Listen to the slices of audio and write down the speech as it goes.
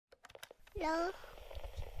Hello.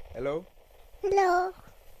 Hello? Hello.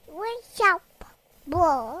 What's up,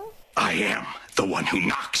 bro? I am the one who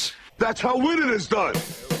knocks. That's how winning is done.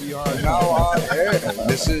 We are now on air.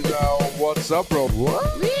 This is What's Up, Bro.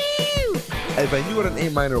 What? If I knew what an A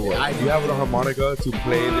minor was, you have it on harmonica to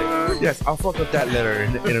play it. Yes, I'll fuck up that letter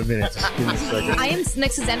in a minute. Just give me a second. I am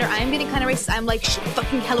next to Xander. I am getting kind of racist. I'm like,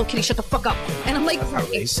 fucking Hello Kitty, shut the fuck up. And I'm like, That's not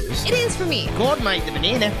racist. It is for me. God made the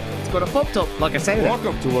banana. It's got a pop top, like I say.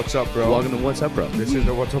 Welcome to What's Up, Bro. Welcome to What's Up, Bro. This is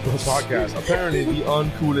the What's Up, Bro podcast. Apparently the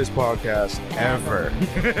uncoolest podcast ever.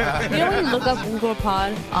 You know when you look up Google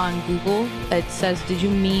Pod on Google, it says, did you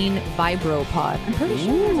mean Vibro Pod? I'm pretty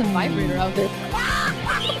sure there's a vibrator out there.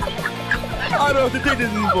 I don't have to take this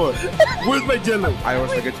anymore. Where's my jello? I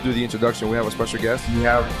always forget to do the introduction. We have a special guest. We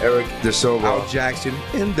have Eric De Silva, Al Jackson,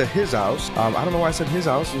 in his house. I don't know why I said his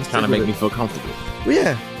house. Trying to make me feel comfortable.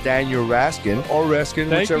 Yeah. Daniel Raskin, or Raskin,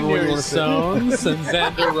 whichever one you want to say. Sons and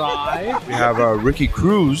Xander Rye. We have Ricky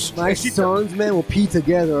Cruz. My sons, man, will pee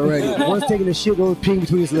together already. One's taking a shit, goes peeing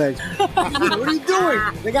between his legs. What are you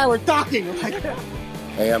doing? The guy we're talking.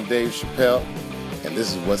 Hey, I'm Dave Chappelle, and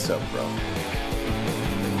this is What's Up, Bro.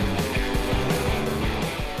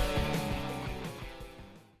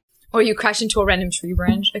 Or you crashed into a random tree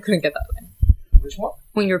branch. I couldn't get that way. Which one?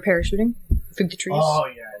 When you were parachuting through the trees. Oh,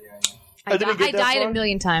 yeah. I died a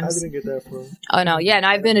million times. I didn't get that far. Oh, no. Yeah, and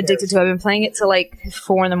I've been addicted to it. I've been playing it till like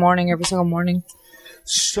 4 in the morning every single morning.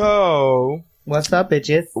 So, What's up,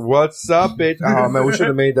 bitches? what's up, bitch? Oh, man, we should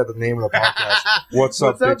have made that the name of the podcast. What's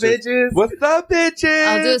up, bitches? What's up, bitches?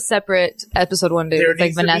 I'll do a separate episode one day There with like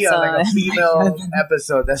needs to be Vanessa. a female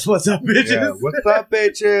episode. That's What's Up, bitches. Yeah, what's up,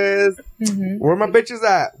 bitches? Mhm. Where my bitches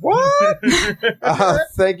at? What?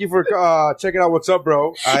 Thank you for checking out What's Up,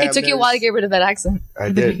 Bro. It took you a while to get rid of that accent.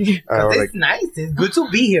 I did. It's nice. It's good to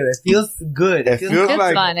be here. It feels good. It feels It's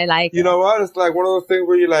like, fun. I like you it. know what? It's like one of those things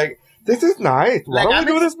where you're like, this is nice. Why don't I'm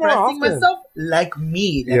we do this more expressing often? myself like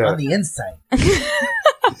me, like Yeah. on the inside.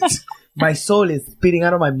 My soul is spitting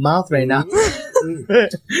out of my mouth right now.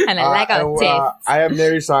 And I like how it tastes. I have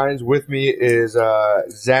Mary Signs. With me is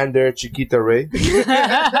Xander Chiquita Ray.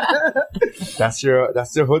 That's your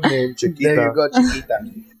hood name, Chiquita. There you go, Chiquita.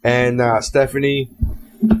 And Stephanie.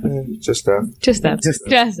 Just Steph. Just Steph. Just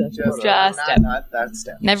Steph. Not that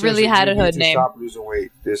Steph. Never really had a You need hood to name. Stop losing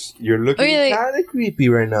weight. You're looking Really? kind of creepy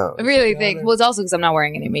right now. I really think. Well, it's also because I'm not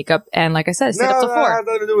wearing any makeup. And like I said, I sit up to No, it 4. has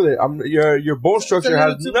nothing to do with it. Your bone structure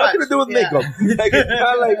has little too nothing much. to do with Yeah. makeup. Like, it's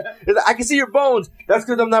not like I can see your bones. That's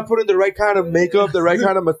because I'm not putting the right kind of makeup, the right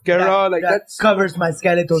kind of mascara. That That's covers my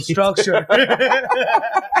skeletal structure.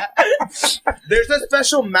 There's a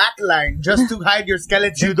special MAC line just to hide your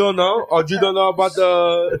skeleton. you don't know, or you don't know about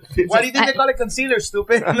the. Why do you think they call it concealer,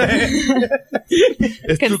 stupid?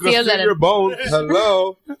 It's to Conceal conceal that your bones.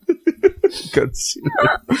 Hello.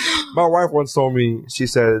 Concealer. My wife once told me. She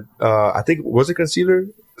said, "I think was it concealer?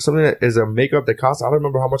 Something that is a makeup that costs. I don't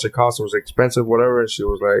remember how much it cost. It was expensive, whatever." And she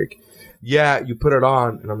was like, "Yeah, you put it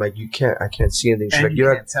on." And I'm like, "You can't. I can't see anything." She's And like, you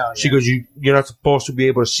 "You're can't not." tell, She yeah. goes, "You're not supposed to be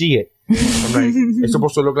able to see it." I'm like, "It's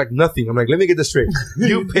supposed to look like nothing." I'm like, "Let me get this straight.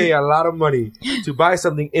 You pay a lot of money to buy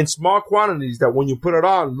something in small quantities that when you put it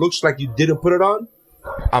on looks like you didn't put it on."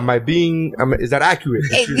 Is that accurate?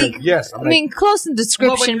 And she's like, yes. I'm I mean, close in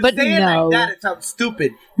description, but say no. It like that, it sounds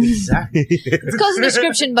stupid. Exactly. It's close in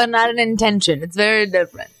description, but not an intention. It's very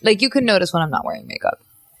different. Like, you can notice when I'm not wearing makeup.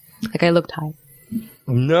 Like, I look tired.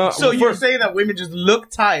 no. So you're saying that women just look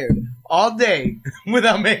tired all day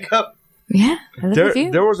without makeup? Yeah, I live with you.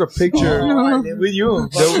 there was a picture. Oh, I live with you.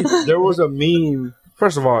 there was a meme.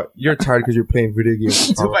 First of all, you're tired because you're playing video games.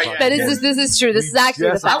 That is, this is true. This is actually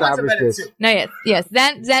the Just fact. I went to bed at established 2. No, yes.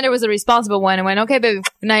 Xander was the responsible one and went, okay, baby,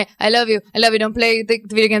 good night. I love you. Don't play the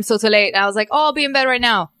video games till too late. And I was like, oh, I'll be in bed right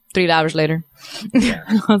now. 3 hours later.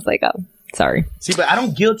 I was like, oh, sorry. See, but I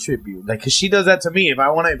don't guilt trip you. Like, cause she does that to me. If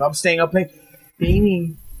I'm staying up late,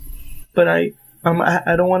 baby, but I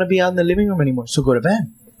don't want to be out in the living room anymore. So go to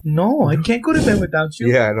bed. No, I can't go to bed without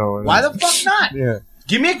you. Yeah, no. Why the fuck not? Yeah.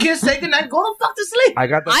 Give me a kiss, say goodnight, go the fuck to sleep. I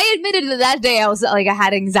got that. I admitted that day I was like, I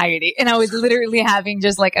had anxiety and I was literally having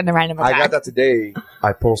just like a random attack. I got that today.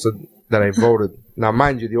 I posted that I voted. Now,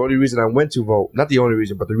 mind you, the only reason I went to vote, not the only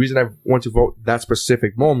reason, but the reason I went to vote that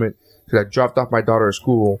specific moment, because I dropped off my daughter at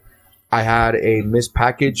school, I had a missed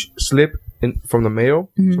package slip from the mail.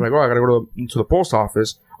 So I'm like, oh, I got to go to the post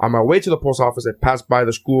office. On my way to the post office, I passed by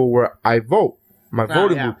the school where I vote, my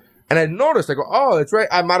voting booth. And I noticed, I go, oh, that's right.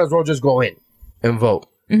 I might as well just go in and vote.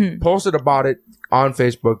 Posted about it on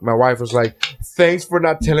Facebook. My wife was like, thanks for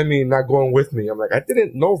not telling me and not going with me. I'm like, I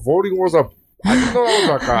didn't know voting was a I didn't know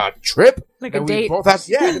it was like a trip. Like that a we date. both had,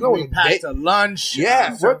 yeah, I didn't know it We was a packed date. a lunch.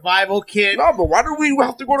 Yeah, survival kit. No, but why do we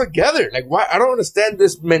have to go together? Like, why? I don't understand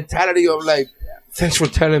this mentality of like, thanks for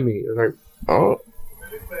telling me. Like, oh,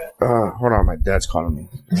 hold on, my dad's calling me.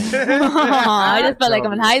 I just felt like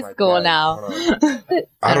I'm in high school now.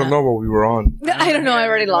 I don't know what we were on. I don't know. I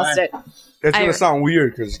already lost it. It's gonna sound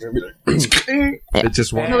weird because it's gonna be like, it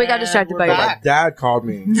just went. No, we got distracted by your My dad called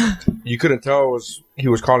me. You couldn't tell he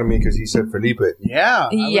was calling me because he said Felipe. Yeah.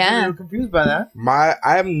 I was a little confused by that.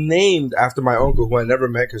 I am named after my uncle who I never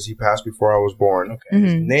met because he passed before I was born. Okay.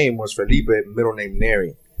 His name was Felipe, middle name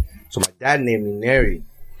Neri. So my dad named me Neri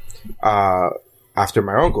after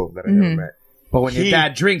my uncle that I never met. But when your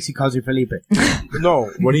dad drinks, he calls you Felipe. No,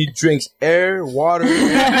 when he drinks air, water,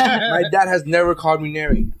 my dad has never called me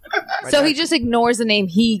Neri. So he just ignores the name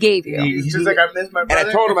he gave you. He's just like, I miss my brother. And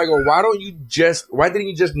I told him, I go, why didn't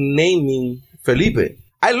you just name me Felipe?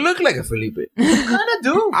 I look like a Felipe. You kind of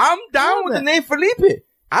do. I'm down with the name Felipe.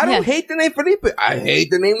 I don't hate the name Felipe. I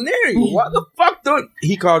hate the name Neri. What the fuck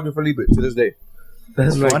he calls me Felipe to this day.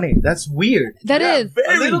 That's funny. That's weird. That is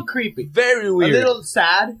a little creepy. Very weird. A little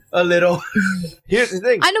sad. A little. Here's the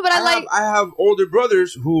thing. I know, but I have older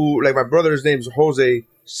brothers who, like my brother's name's Jose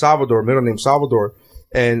Salvador, middle name Salvador.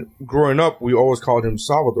 And growing up, we always called him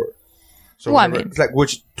Salvador. So it's like,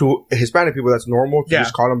 which to Hispanic people, that's normal to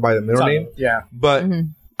just call him by the middle name. Yeah. But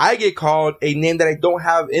I get called a name that I don't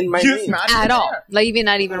have in my name. At all. Like, even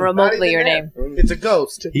not even remotely your name. It's a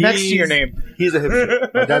ghost next to your name. He's a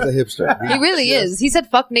hipster. My dad's a hipster. He really is. He said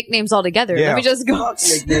fuck nicknames altogether. Yeah, Let me just go. fuck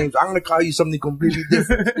nicknames. I'm going to call you something completely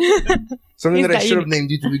different. Something that I should have named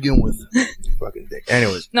you to begin with. Fucking dick.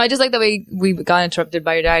 Anyways. No, I just like the way we got interrupted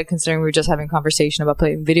by your dad, considering we were just having a conversation about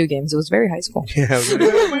playing video games. It was very high school. Yeah, I was like,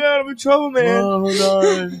 oh my God, I'm in trouble, man. Hold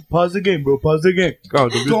on. Pause the game, bro. Pause the game. Oh,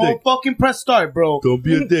 don't be a Don't dick. fucking press start, bro. Don't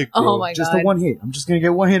be a dick, bro. Oh my Just God. the one hit. I'm just going to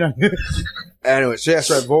get one hit on you. Anyways,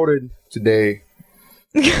 so I voted today.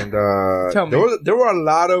 And Tell me. there were a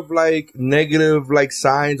lot of like negative like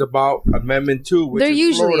signs about Amendment 2, which There is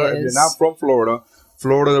usually Florida. If is. you're not from Florida,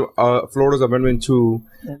 Florida's Amendment 2,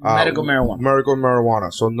 Medical marijuana. Medical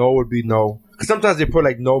marijuana. So no would be no. 'Cause sometimes they put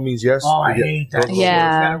like no means yes. Oh, I Yeah. hate that.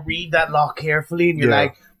 Yeah. You gotta read that law carefully, and you're Yeah.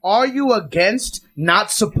 like, are you against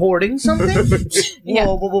not supporting something? Yeah.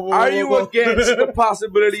 Are you against the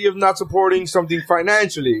possibility of not supporting something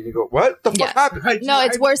financially? And you go, what the fuck Yeah. happened? No,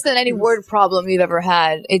 it's worse than any word problem you've ever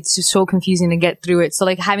had. It's just so confusing to get through it. So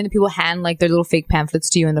like having the people hand like their little fake pamphlets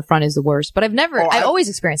to you in the front is the worst. But I've always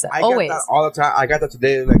experienced that. I Always. got that all the time. I got that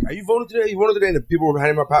today. Like, are you voting today? Are you voting today? And the people were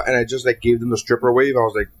handing my pop, and I just like gave them the stripper wave. I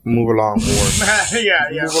was like, move along, whore. yeah.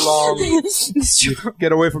 Move along.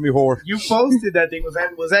 Get away from me, whore. You posted that thing. Was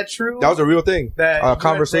that true? That was a real thing. That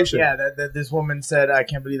Conversation. Yeah, that this woman said, I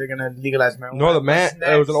can't believe they're gonna legalize marijuana. No, the man.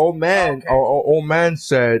 It was an old man. Okay. Old man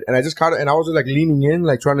said, and I just caught it, and I was like leaning in,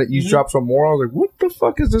 like trying to eavesdrop some more. I was like, "What the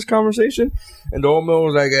fuck is this conversation?" And the old man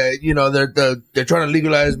was like, "They're trying to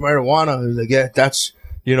legalize marijuana." He was like, "Yeah, that's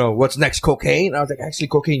what's next, cocaine." I was like, "Actually,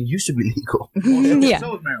 cocaine used to be legal." Yeah.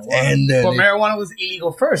 So was marijuana. And then well, marijuana was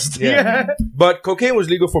illegal first. Yeah. But cocaine was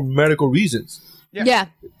legal for medical reasons. Yeah.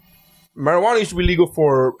 Marijuana used to be legal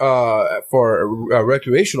for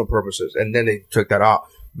recreational purposes, and then they took that out.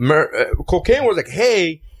 Cocaine was like,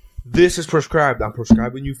 hey, this is prescribed. I'm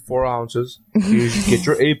prescribing you 4 ounces. You get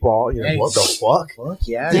your 8-ball. You're like, what the fuck? Fuck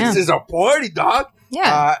yeah. This is a party, dog.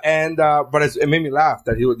 Yeah. But it made me laugh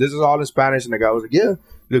that this is all in Spanish, and the guy was like, yeah.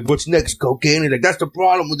 Like, what's next? Cocaine? He's like, that's the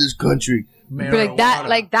problem with this country. But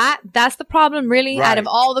that's the problem, really. Right. Out of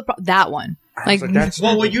all the that one. Like, that's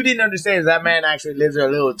Well, what you didn't understand is that man actually lives in a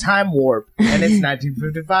little time warp, and it's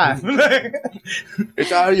 1955.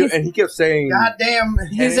 it's out of you. And he kept saying, God damn.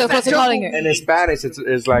 he's so close to calling it and in Spanish,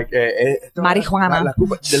 it's like marijuana.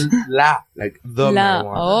 like the La.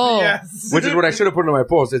 marijuana. Oh. Yes. Which is what I should have put in my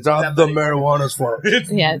post. It's all the marijuana's fault.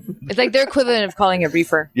 Yeah. It's like their equivalent of calling it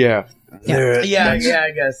reefer. Yeah. Yeah,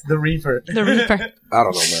 I guess. The reefer. The reefer. I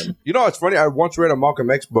don't know, man. You know, it's funny. I once read a Malcolm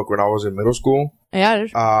X book when I was in middle school. Yeah.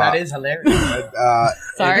 That is hilarious.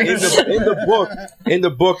 Sorry. In the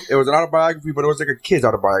book, it was an autobiography, but it was like a kid's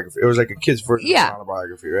autobiography. It was like a kid's version of an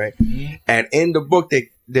autobiography, right? And in the book,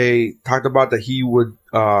 they talked about that he was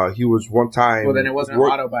one time. Well, then it wasn't an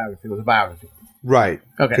autobiography. It was a biography. Right.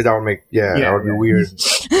 Okay. Because that would make, that would be weird.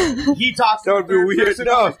 He talks. That would be weird.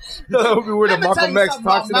 No, that would be weird. Malcolm X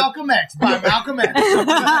talks to Malcolm X by Malcolm X.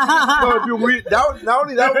 that would be weird. Not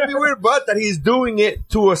only that would be weird, but that he's doing it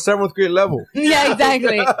to a 7th grade level. Yeah,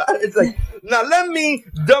 exactly. It's like, now let me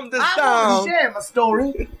dumb this I down. want to share my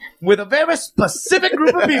story with a very specific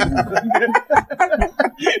group of people.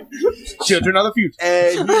 Children of the future.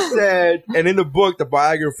 And he said, and in the book, the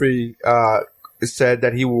biography, it said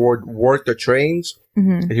that he would work the trains,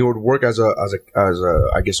 and he would work as a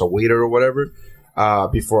I guess a waiter or whatever.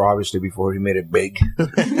 Before he made it big.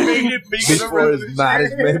 Before his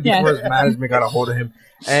management got a hold of him,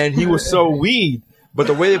 and he was so weed. But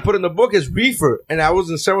the way they put it in the book is reefer, and I was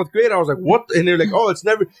in 7th grade. I was like, "What?" And they're like, "Oh, it's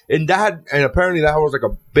never." And apparently that was like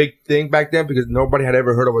a big thing back then because nobody had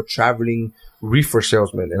ever heard of a traveling reefer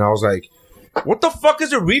salesman. And I was like, "What the fuck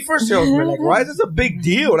is a reefer salesman? Like, why is this a big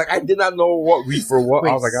deal?" Like, I did not know what reefer was.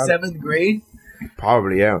 Wait, I was like, 7th grade?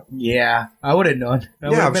 Probably, yeah. Yeah, I would have known.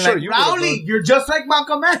 Yeah, I'm sure like, you would've Rowley, known. you're just like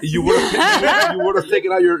Malcolm X. You would have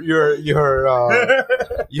taken out your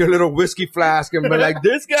little whiskey flask and been like,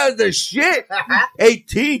 "This guy's the shit." Hey,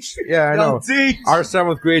 teach. Yeah, I know. Teach. Our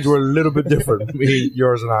 7th grades were a little bit different. Me,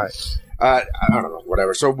 yours, and I. I don't know,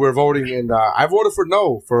 whatever. So we're voting, and I voted for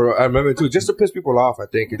no for Amendment 2, just to piss people off. I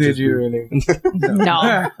think. Did you really? No,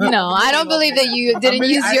 I don't believe that you didn't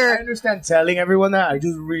use I understand telling everyone that. I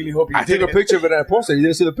just really hope you I took a picture of it and I posted. You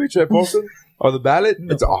didn't see the picture I posted of the ballot?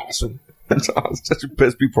 No. It's awesome. It's awesome. Just to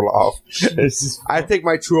piss people off. I take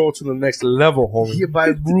my troll to the next level, homie. By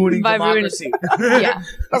ruining democracy. Yeah,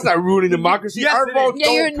 That's not ruining democccy. Yes, Our it vote is.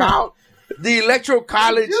 Yeah, you're don't count. The electoral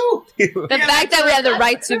college. the fact that we have the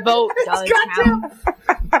right to vote doesn't count.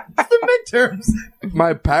 It's the midterms.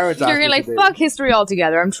 My parents asked You're me like, today. fuck history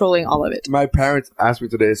altogether. I'm trolling all of it. My parents asked me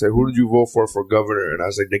today, they said, "Who did you vote for governor?" And I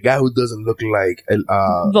was like, "The guy who doesn't look like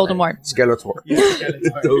Voldemort. Skeletor."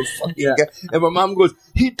 Those fucking guys. And my mom goes,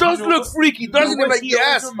 "He does look freaky, doesn't he?" I'm like,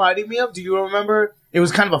 "Yes." Reminding me of, do you remember? It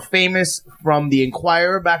was kind of a famous from the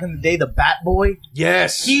Inquirer back in the day, the Bat Boy.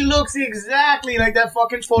 Yes. He looks exactly like that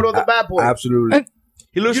fucking photo of the Bat Boy. Absolutely.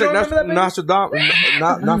 He looks You like don't remember that, Nostradamus.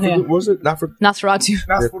 Not was it? Not for. Nosferatu.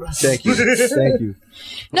 Thank you. Thank you.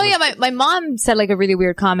 No, yeah, my mom said like a really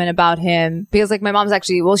weird comment about him because like my mom's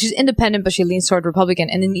actually, well, she's independent, but she leans toward Republican.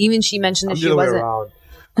 And then even she mentioned I'm that the she other way wasn't. around.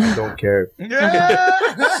 I don't care.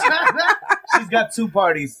 She's got 2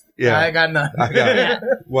 parties. Yeah. I got none. I got it.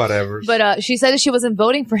 Whatever. But she said that she wasn't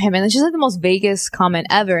voting for him, and then she said the most vaguest comment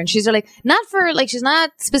ever. And she's like, not for like, she's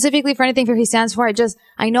not specifically for anything for he stands for.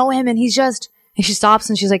 I know him, and he's just. And she stops,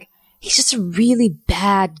 and she's like, he's just a really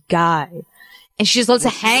bad guy. And she just lets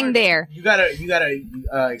it hang there. You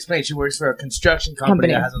gotta explain. She works for a construction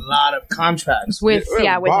company that has a lot of contracts with Bob, the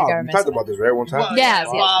government. we talked about this, right? One time. Well, Yes,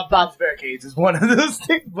 Bob's Barricades is one of those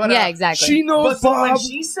things. But, yeah, exactly. She knows But so when Bob.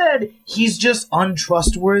 she said he's just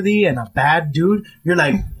untrustworthy and a bad dude, you're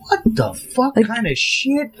like, what the fuck kind of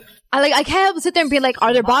shit? I can't help but sit there and be like,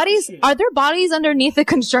 are there bodies underneath the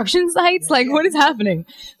construction sites? Like, what is happening?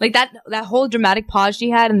 Like that whole dramatic pause she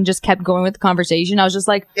had and just kept going with the conversation. I was just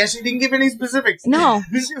like, Yeah, she didn't give any specifics. no,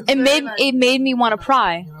 She was it very like, made me want to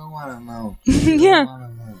pry. I don't want to know. Yeah.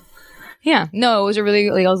 Yeah. No, it was a really,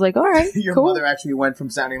 like, I was like, all right, Your cool. mother actually went from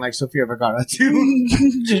sounding like Sofia Vergara to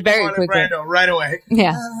Just very Marlon quickly. Brando right away.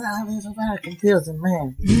 Yeah. He's a very confusing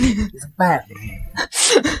man. He's a bad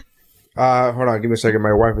man. Hold on, give me a second.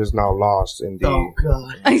 My wife is now lost in the. Oh,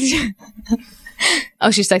 God.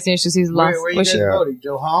 Oh, she's texting me. She sees lost. Where you Was guys she- voting?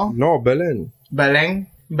 Joe Hall? No, Belen. Beleng?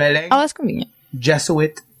 Oh, that's convenient.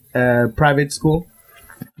 Jesuit private school?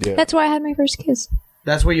 Yeah. That's where I had my first kiss.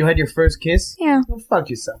 That's where you had your first kiss? Yeah. Go fuck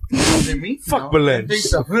yourself. Was it me? Fuck No, Belen. I think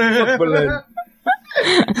so. Fuck Belen.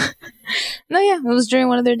 No, yeah, it was during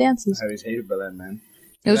one of their dances. I always hated Belen, man.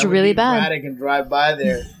 It was That would really be bad. erratic and drive by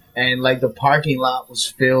there, and like the parking lot was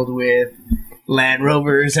filled with Land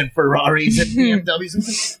Rovers and Ferraris and BMWs. I'm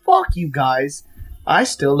like, fuck you guys. I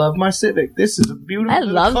still love my Civic. This is a beautiful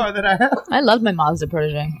little car that I have. I loved my Mazda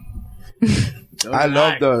Protege. I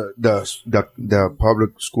love the public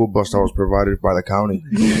school bus that was provided by the county.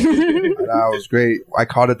 That was great. I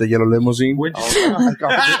called it the yellow limousine.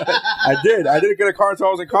 I did. I didn't get a car until I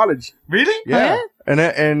was in college. Really? Yeah.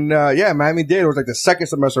 And Miami-Dade was like the second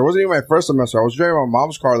semester. It wasn't even my first semester. I was driving my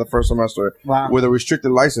mom's car the first semester with a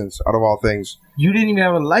restricted license, out of all things. You didn't even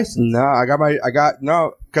have a license?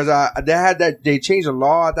 No, because they changed the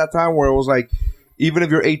law at that time where it was like, even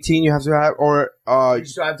if you're 18, you have to have, you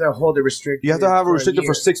still have to hold it restricted. You have to have it restricted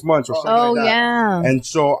for 6 months or something like that. yeah. And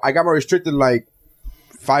so I got my restricted like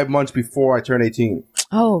 5 months before I turned 18.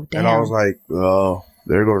 Oh, damn. And I was like, oh,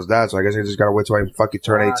 there goes that. So I guess I just gotta wait till I fucking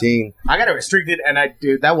turn 18. I got it restricted, and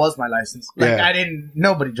that was my license. Like, Yeah.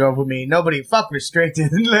 nobody drove with me. Nobody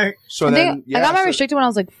restricted. Like, so I got my restricted when I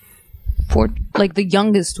was like 4, like the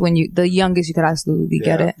youngest you could absolutely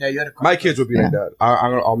get it. Yeah, you had a car. My kids would be like that.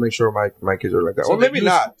 I'll make sure my kids are like that. So Or maybe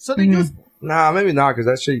not. So they use. Nah, maybe not, because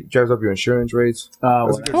that shit drives up your insurance rates.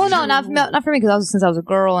 Well, no, not for me, because since I was a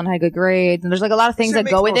girl and had good grades, and there's like a lot of things that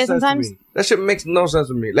go with it sometimes. That shit makes no sense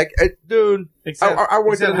to me. Like, dude, I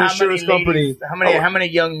worked at an insurance company. How many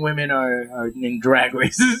young women are in drag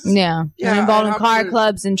races? Yeah. And involved in car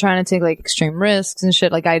clubs and trying to take like extreme risks and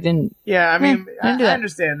shit. Like I didn't. Yeah, I mean, I I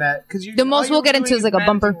understand that because the most we'll get into is like a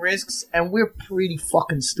bumper risks, and we're pretty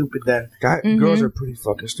fucking stupid then. Girls are pretty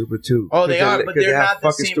fucking stupid too. Oh, they are, but they're not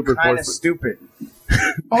the same kind of stupid.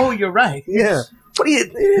 Oh, you're right. Yeah.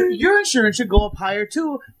 Your insurance should go up higher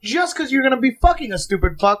too, just because you're gonna be fucking a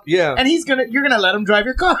stupid fuck. Yeah, and you're gonna let him drive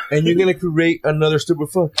your car, and you're gonna create another stupid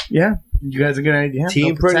fuck. Yeah, you guys are gonna have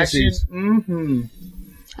team pregnancies. Mm-hmm.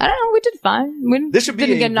 I don't know. We did fine. This should be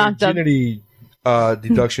didn't get knocked up.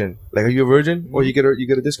 Deduction. Like, are you a virgin? Or you get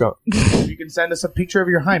a discount. You can send us a picture of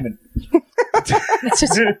your hymen.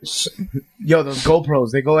 Yo, those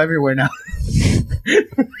GoPros, they go everywhere now.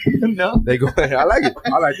 No, they go. I like it.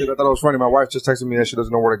 I liked it. I thought it was funny. My wife just texted me that she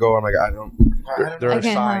doesn't know where to go. I'm like, I don't. There are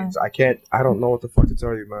signs. I can't. I don't know what the fuck to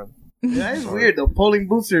tell you, man. That is weird though. Polling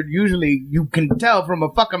booths are usually, you can tell from a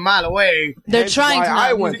fucking mile away. They're trying to.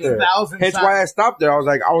 I went there. Hence why I stopped there. I was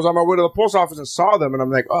like, I was on my way to the post office and saw them, and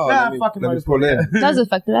I'm like, oh, let me pull in. That's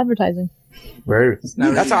effective advertising. Very.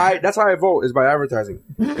 That's how I vote, is by advertising.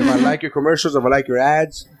 If I like your commercials, if I like your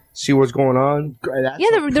ads, see what's going on. That's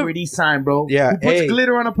a pretty sign, bro. Yeah. Who puts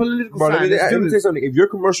glitter on a political sign? Let me tell you something. If your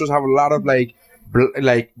commercials have a lot of like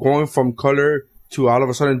going from color to all of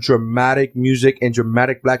a sudden dramatic music and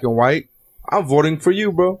dramatic black and white, I'm voting for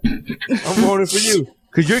you, bro. I'm voting for you.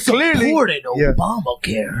 Because you're clearly supported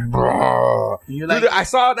Obamacare. Bro. Like, dude, I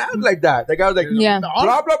saw that like that. The guy was like,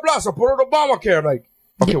 blah, blah, blah, supported Obamacare. I'm like,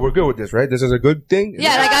 okay, we're good with this, right? This is a good thing?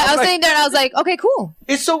 Yeah, like I was sitting there and I was like, okay, cool.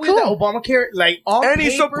 It's so weird that Obamacare, like, on and he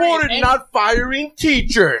supported not firing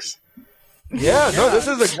teachers. Yeah, no, this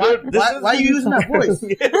is a good... Why are you using that voice?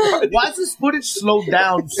 Why is this footage slowed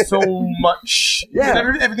down so much? Yeah.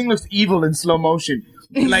 Everything looks evil in slow motion.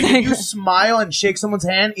 Like, if you smile and shake someone's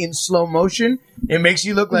hand in slow motion, it makes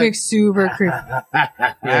you look like... It makes super creepy.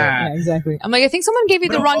 Yeah, exactly. I'm like, I think someone gave you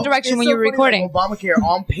the wrong direction when you were recording. Like Obamacare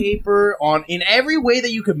on paper, in every way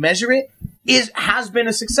that you could measure it, has been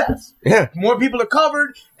a success. Yeah. More people are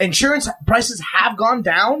covered. Insurance prices have gone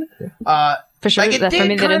down. For sure. Like, it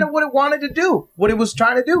did kind of what it wanted to do, what it was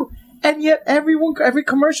trying to do. And yet every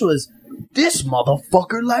commercial is, this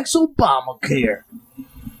motherfucker likes Obamacare.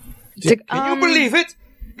 Can you believe it?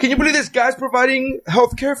 Can you believe this guy's providing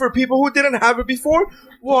health care for people who didn't have it before?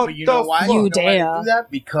 What but you know why? You dare. Do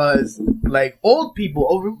that? Because, like, old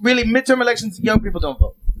people, really, midterm elections, young people don't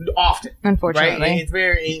vote. Often. Unfortunately. Right? It's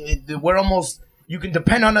very, we're almost, you can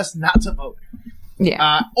depend on us not to vote.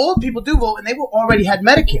 Yeah. Old people do vote, and they already had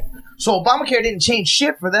Medicare. So Obamacare didn't change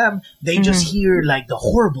shit for them. They just hear, like, the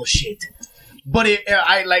horrible shit. But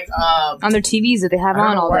on their TVs that they have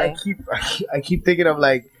on all day. I keep thinking of,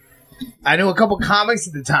 like, I knew a couple comics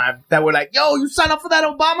at the time that were like, yo, you sign up for that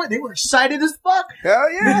Obama? They were excited as fuck.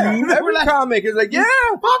 Hell yeah. Every comic is like, yeah.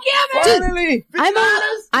 Fuck yeah, man. Finally.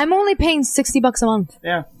 I'm only paying $60 a month.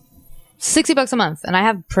 Yeah. $60 a month, and I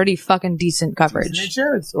have pretty fucking decent coverage. Decent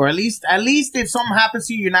insurance. Or at least if something happens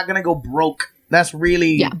to you, you're not going to go broke. That's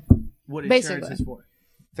really what insurance is for.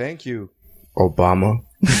 Thank you, Obama.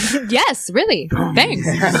 Yes, really. Thanks.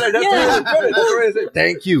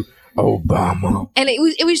 Thank you, Obama. And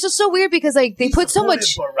it was just so weird because like they put so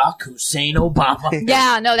much Barack Hussein Obama.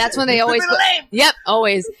 Yeah, no, that's when they always put, yep,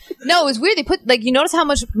 always. No, it was weird. They put like, you notice how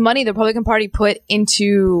much money the Republican Party put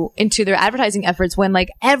into their advertising efforts when like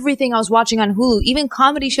everything I was watching on Hulu, even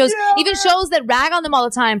comedy shows, even shows that rag on them all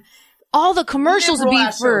the time, all the commercials would be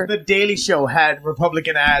for The Daily Show had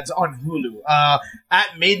Republican ads on Hulu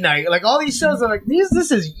at midnight. Like all these shows are like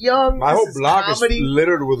this is young. My whole blog is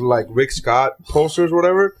littered with like Rick Scott posters,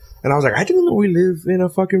 whatever. And I was like, I didn't know we live in a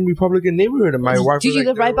fucking Republican neighborhood. And my wife was like, you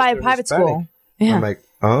live right by a private school. Yeah. I'm like,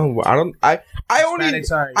 oh, I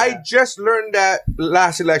just learned that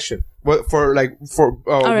last election. For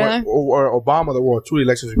Obama, there were 2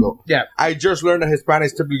 elections ago. Yeah. I just learned that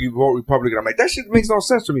Hispanics typically vote Republican. I'm like, that shit makes no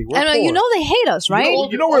sense to me. We're poor. You know they hate us, right?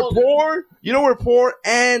 You know we're poor. You know we're poor,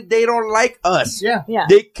 and they don't like us. Yeah.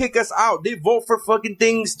 They kick us out. They vote for fucking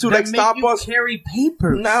things to like stop us. Carry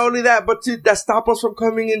papers. Not only that, but that stop us from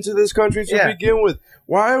coming into this country to begin with.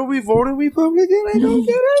 Why are we voting Republican? I don't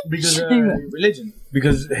get it. Because religion.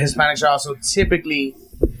 Because Hispanics are also typically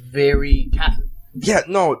very Catholic. Yeah,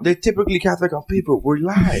 no, they're typically Catholic on paper. We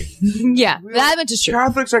lie. Yeah, that is true.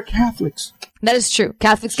 Catholics are Catholics. That is true.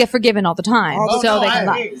 Catholics get forgiven all the time, so they can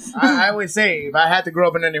lie. I always say, if I had to grow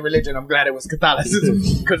up in any religion, I'm glad it was Catholicism.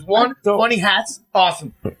 Because one, funny hats,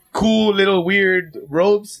 awesome. Cool little weird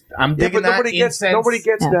robes. I'm digging that. Nobody gets that.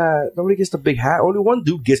 Nobody gets the big hat. Only one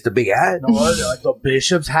dude gets the big hat. No, like the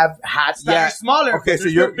bishops have hats that are smaller. Okay, so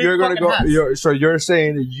you're gonna go. You're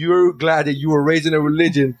saying that you're glad that you were raised in a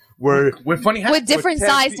religion where with funny hats, with different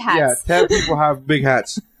sized hats. Yeah, 10 people have big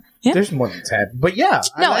hats. Yeah. There's more than 10, but yeah.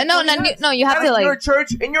 No, you have to like.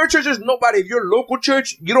 In your church, there's nobody. If you're a local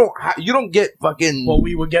church, you don't get fucking. Well,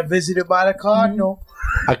 we would get visited by the cardinal.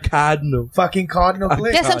 A cardinal. Fucking cardinal.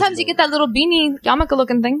 Yeah, sometimes you get that little beanie yarmulke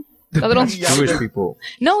looking thing. The little Jewish people.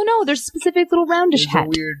 No, there's specific little roundish hat.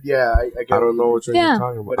 Weird, yeah. I don't know what you're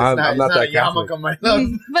talking about. I'm not that Catholic.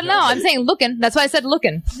 But no, I'm saying looking. That's why I said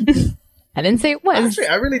looking. I didn't say it was. Actually,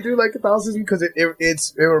 I really do like Catholicism because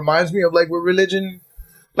it reminds me of like where religion.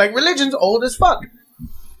 Like, religion's old as fuck.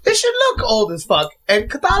 It should look old as fuck. And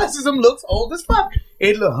Catholicism looks old as fuck.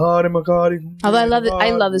 It look hard in my God. Although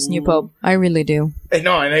I love this new pope. I really do.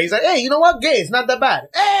 And he's like, hey, you know what? Gay, it's not that bad.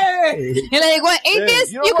 Hey! You're like, what,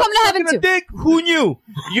 atheist? You come to heaven too. Dick? Who knew?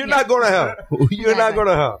 You're not going to hell. You're not going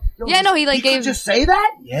to hell. Yeah, no, he like gave. Just say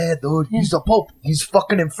that? Yeah, dude. Yeah. He's the pope. He's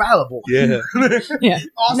fucking infallible. Yeah. Yeah.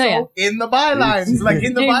 Also, in the bylines, like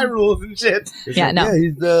in the by rules and shit. Yeah, no.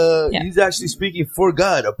 Yeah, he's actually speaking for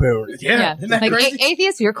God, apparently. Yeah. Isn't that like crazy?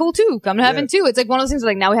 Atheists, you're cool too. Come to heaven too. It's like one of those things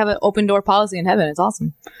where, like, now we have an open door policy in heaven. It's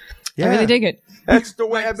awesome. Yeah. I really dig it. That's the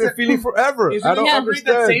way I've been feeling forever. I don't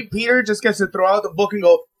understand. That St. Peter just gets to throw out the book and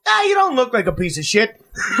go, you don't look like a piece of shit.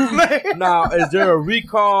 Now, is there a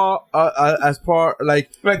recall as part, like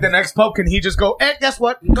the next pope, can he just go, guess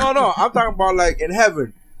what? No, I'm talking about, like, in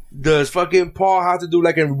heaven. Does fucking Paul have to do,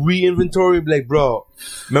 like, a re-inventory? Like, bro,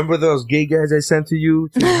 remember those gay guys I sent to you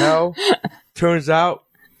to hell? Turns out.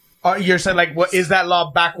 You're saying, like, what is that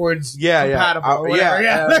law backwards compatible?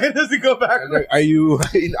 Does it go backwards? Like, are you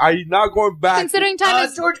not going back? Considering time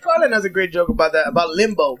is... George Carlin has a great joke about that, about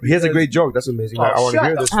limbo. He has a great joke. That's amazing. I want to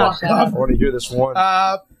hear this one. I want to hear this one.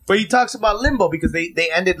 But he talks about limbo because they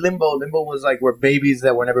ended limbo. Limbo was like where babies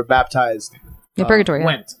that were never baptized purgatory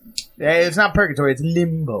went. It's not purgatory, it's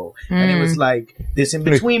limbo. And it was like this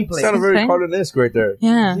in-between place. Sounded very Carlin-esque right there.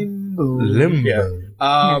 Yeah. Limbo.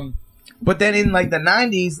 Yeah. But then in like the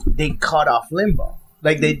 90s, they cut off limbo.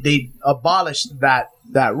 Like they abolished that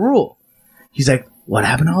rule. He's like, what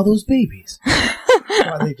happened to all those babies?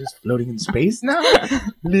 Are they just floating in space now?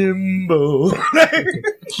 Limbo.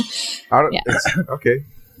 Okay.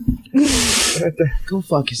 Go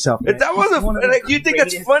fuck yourself. Man. That wasn't like. You think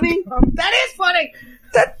that's funny? That is funny.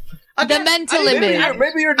 The mental image.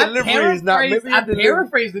 Maybe your delivery is not. Maybe I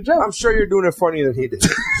paraphrase the joke. I'm sure you're doing it funnier than he did.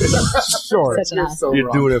 Sure, you're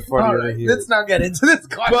doing it funnier than he did. Let's not get into this.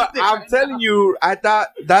 But I'm telling you, I thought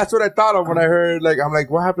that's what I thought of when I heard. Like, I'm like,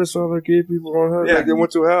 what happens to other gay people on hell? Like, they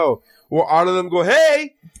went to hell. Well, all of them go,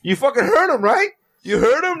 hey, you fucking heard them, right? You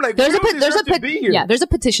heard him? Like, there's a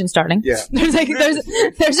petition starting. Yeah. There's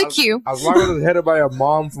a queue. As long as it's headed by a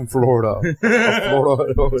mom from Florida.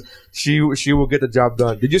 She will get the job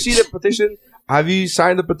done. Did you see the petition? Have you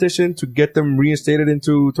signed the petition to get them reinstated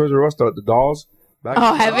into Toys R Us, the dolls?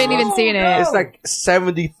 I haven't even seen it. It's like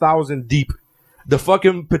 70,000 deep. The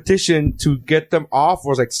fucking petition to get them off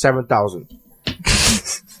was like 7,000.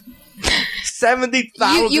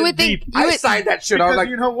 70,000 you would deep. think I signed that shit. I was like,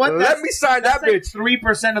 you know what? Let me sign that bitch.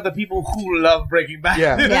 3% of the people who love Breaking Bad.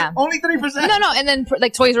 Yeah. Only 3%. No. And then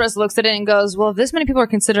like Toys R Us looks at it and goes, well, if this many people are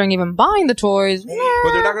considering even buying the toys, but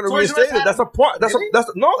they're not going to reinstate it. That's a part. That's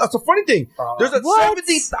a funny thing. There's a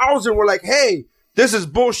 70,000 were like, hey, this is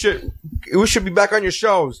bullshit. We should be back on your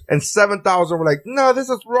shelves. And 7,000 were like, no, this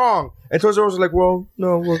is wrong. And Toys R Us was like, well,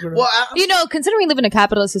 no, we're going to. Considering we live in a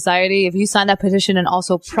capitalist society, if you sign that petition and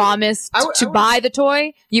also promised to buy the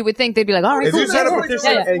toy, you would think they'd be like, all right, if you signed a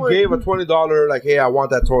petition and gave a $20, like, hey, I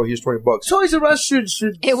want that toy, here's $20. Toys R Us should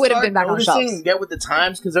it would have been back on shelves. And get with the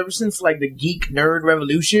times, because ever since like the geek nerd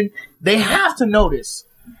revolution, they have to notice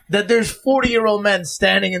that there's 40-year-old men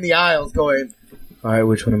standing in the aisles going, all right,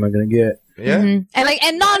 which one am I going to get? Yeah, and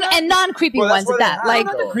non creepy ones at that. Like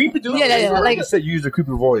creepy dude. Yeah. Like you said, use a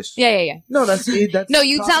creepy voice. Yeah. No, that's no.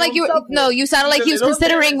 You sound like you. No, you sounded like he was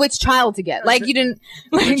considering which child to get. Like you didn't.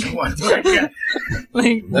 Like, which one do I get?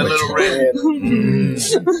 Like the little redhead.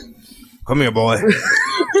 Come here, boy.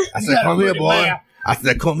 I said, come here, boy. I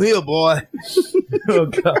said, come here, boy. Oh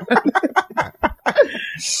God.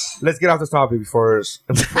 Let's get off this topic before.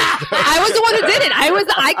 I was the one who did it. I was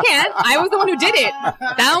the one who did it.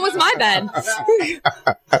 That one was my bad. That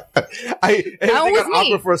was me.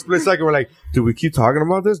 Awkward for a split second. We're like, do we keep talking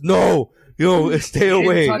about this? No. Yo, stay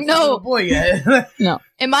away. No. Boy, yeah. No.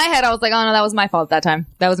 In my head, I was like, oh no, that was my fault that time.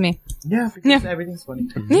 That was me. Yeah, because everything's funny.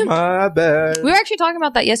 My bad. We were actually talking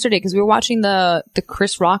about that yesterday because we were watching the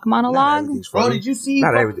Chris Rock monologue. Bro, did you see?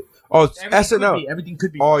 Not everything. Oh, it's Everything SNL. could be, everything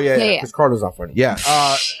could be. Oh yeah, Yeah, yeah. Chris Carter's not funny. Yeah,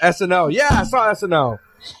 SNL. Yeah, I saw SNL.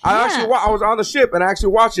 I actually, I was on the ship and I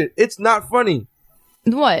actually watched it. It's not funny.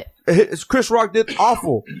 What? It's Chris Rock did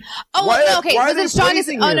awful. Oh, Why- no, okay. why Was are they it strongest?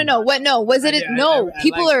 praising Oh, him? no. What? No. Was it? No.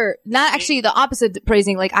 People are not actually the opposite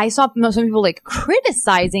praising. Like, I saw some people like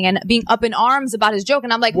criticizing and being up in arms about his joke.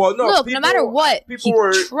 And I'm like, Well, no, look, people- no matter what, he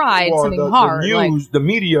tried something the hard. The like, news, the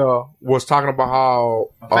media was talking about how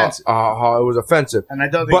it was offensive. And I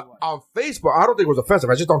don't think But it was. on Facebook, I don't think it was offensive.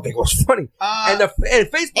 I just don't think it was funny. And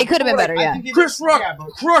Facebook, it could have been better, like, yeah. Chris Rock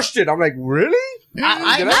crushed it. I'm like, really?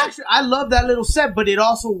 I love that little set, but it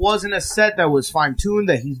also wasn't a set that was fine tuned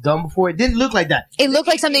that he's done before. It didn't look like that. It looked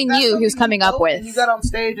like something new he was coming up with. And you got on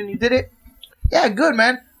stage and you did it. Yeah, good,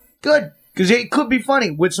 man. Good. Because it could be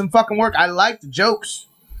funny with some fucking work. I like the jokes.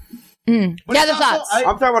 Yeah, the thoughts. I'm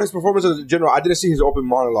talking about his performance in general. I didn't see his open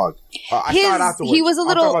monologue. I saw it afterwards. He was a I'm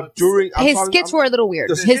little. talking about during. I'm His talking- skits were a little weird.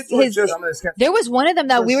 The skits were just- There was one of them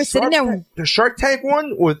that we were sitting there. The Shark Tank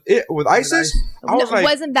one with ISIS. I was like,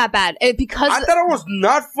 wasn't that bad because I thought it was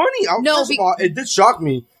not funny. First of all, it did shock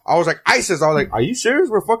me. I was like, ISIS. I was like, are you serious?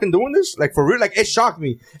 We're fucking doing this? Like, for real? Like, it shocked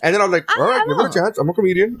me. And then I was like, all right, give it a chance. I'm a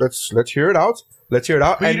comedian. Let's hear it out. Let's hear it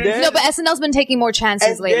out. And then, no, but SNL's been taking more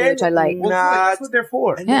chances lately, which I like. That's what they're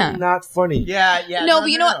for. Yeah. Not funny. Yeah. No, but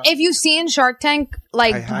you know what? If you've seen Shark Tank,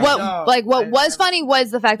 like what was funny was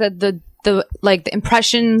the fact that the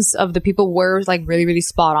impressions of the people were like really, really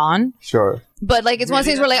spot on. Sure. But like it's one of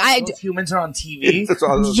those things where like Those humans are on TV.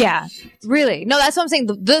 yeah, really. No, that's what I'm saying.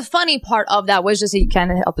 The funny part of that was just that you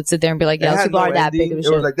can't help but sit there and be like, It yeah, had people no are that ending. big of a It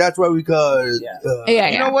shit. was like, that's why we cause. yeah.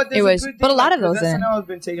 You know what? It was, but a lot of those. SNL has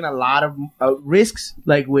been taking a lot of risks,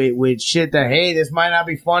 like with shit that hey, this might not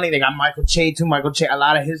be funny. They got Michael Che too. Michael Che, a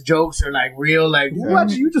lot of his jokes are like real. Like who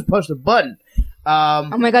actually you just pushed a button. Oh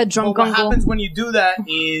my god, drunk but what uncle. happens when you do that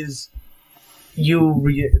is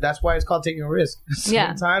that's why it's called taking a risk.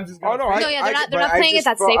 Yeah. Sometimes it's Oh no! they're not playing it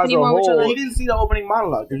that safe anymore. Which are you like, didn't see the opening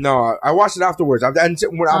monologue. No, I watched it afterwards.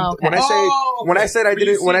 When I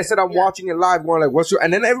said I'm watching it live, going like, "What's your?"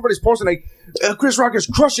 And then everybody's posting like, "Chris Rock is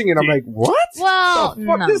crushing it." I'm like, "What? well, the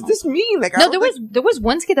fuck no. does this mean?" Like, No, there was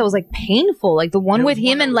one skit that was like painful, like the one with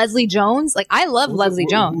him and Leslie Jones. Like I love Leslie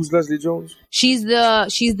Jones. Who's Leslie Jones? She's the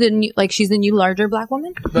new larger black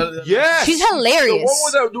woman. Yes, She's hilarious.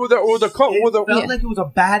 The one with the Felt like it was a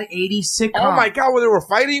bad 80s sitcom. Oh my god, when they were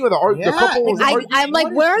fighting with the couple was I'm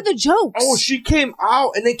like, where are the jokes? Oh, she came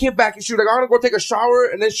out and then came back and she was like, I'm gonna go take a shower.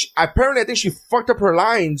 And then apparently I think she fucked up her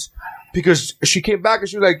lines because she came back and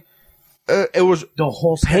she was like, it was the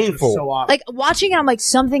whole painful. So like watching it, I'm like,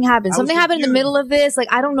 something happened. Something happened in the middle of this. Like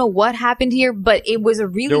I don't know what happened here, but it was a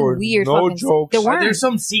really weird. No fucking jokes. There weren't. There's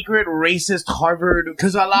some secret racist Harvard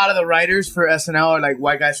because a lot of the writers for SNL are like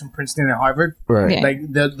white guys from Princeton and Harvard. Right. Yeah. Like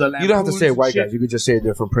the You don't have to say white guys. You could just say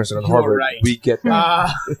they're from Princeton and You're Harvard. right. We get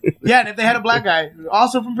that. Yeah, and if they had a black guy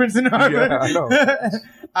also from Princeton and Harvard, Yeah,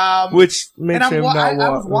 I know. Which makes him not I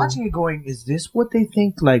was watching it going, is this what they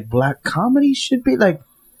think like black comedy should be? Like,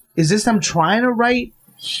 is this them trying to write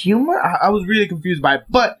humor? I was really confused by it.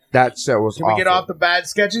 But that set was can we get off the bad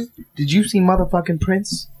sketches? Did you see motherfucking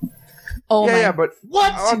Prince? Oh yeah, but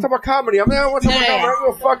what? I want to talk about comedy. I want to talk about comedy. I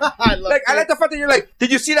don't give a fuck. I like the fact that you're like,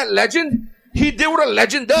 did you see that legend? He did what a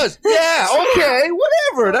legend does. Yeah, okay,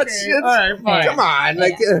 whatever. That's all right, fine. Come on,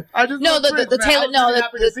 like I just No, love Prince, the man. Taylor I was really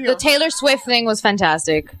happy to see the him. Taylor Swift thing was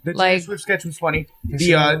fantastic. The Taylor Like Swift sketch was funny.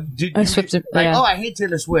 The Swift, like, yeah. oh, I hate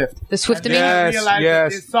Taylor Swift. The Swift And then I Yes, realized that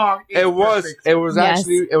yes. this song is it was. perfect. It was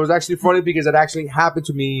Yes. actually funny because it actually happened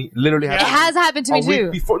to me. Literally, It has happened to me a week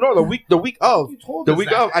too. before. No, the week of. told The us week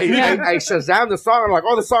that. of. I Shazammed the song. I'm like,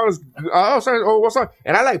 oh, the song is. What song?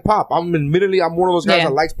 And I like pop. I'm one of those guys Yeah.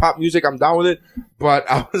 that likes pop music. I'm down with it. But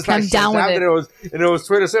I was like, I'm down with Shazammed it. and it was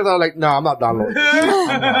Twitter says. I was like, no, I'm not downloading.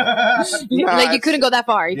 Like you couldn't go that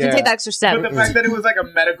far. You Yeah. can take that extra step. But the fact that it was like a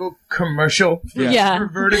medical commercial Yeah. for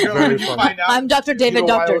Vertigo, Very and you funny. find out. I'm Dr. David You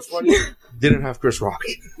know why it Doctor. was funny? Didn't have Chris Rock.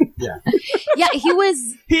 Yeah, he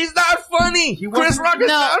was. He's not funny. Chris Rock is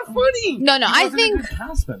not funny. No, I think.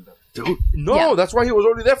 Dude, no, Yeah. that's why he was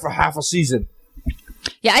only there for half a season.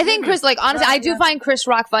 Yeah, I think Chris. Like honestly, I do find Chris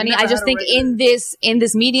Rock funny. I just think in this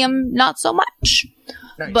medium, not so much.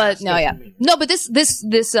 But no, yeah, no. But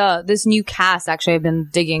this new cast actually, I've been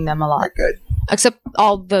digging them a lot. Good. Except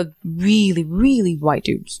all the really, really white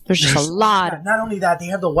dudes. There's just a lot. Not only that, they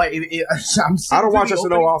have the white. I don't watch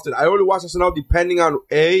SNL often. I only watch SNL depending on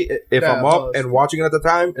if I'm up and watching it at the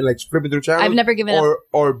time and like flipping through channels. I've never given up.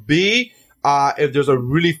 Or B, if there's a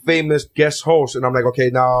really famous guest host, and I'm like, okay,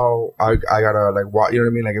 now I gotta like, what, you know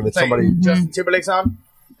what I mean? Like if it's somebody, Justin Timberlake's on.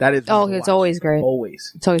 That is it's always great.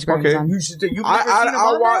 Always. It's always great. Okay. Fun. You should. You've never seen him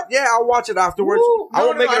I'll on watch. there? Yeah, I'll watch it afterwards. Ooh, I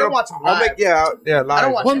won't make it. don't watch him I'll make live. I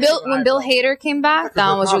don't watch When Bill Hader came back, that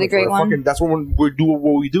one was a really great one. That's when we do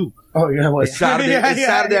what we do. Oh yeah, well, It's Saturday. It's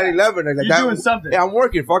Saturday at 11. Like, You're doing something. Yeah, I'm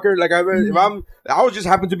working, fucker. Like I was just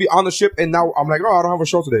happened to be on the ship, and now I'm like, oh, I don't have a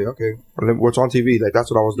show today. Okay, what's on TV? Like that's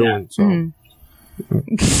what I was doing. So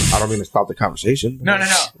I don't mean to stop the conversation. No.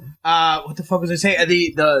 What the fuck was I saying?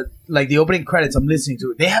 The opening credits I'm listening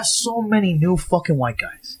to. They have so many new fucking white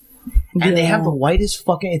guys, and they have the whitest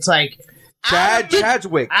fucking. It's like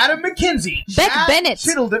Chadwick, Adam McKenzie, Beck Bennett.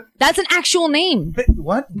 Chittleton. That's an actual name.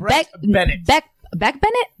 What? Beck Bennett. Beck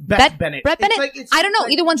Bennett? Beck Bennett. Brett Bennett? It's like- I don't know.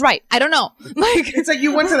 Either one's right. I don't know. Like It's like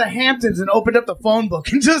you went to the Hamptons and opened up the phone book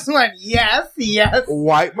and just went, yes.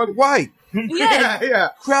 White McWhite, yes. Yeah.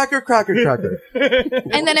 Cracker.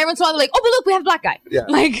 And then everyone's all like, "Oh, but look, we have a black guy." Yeah.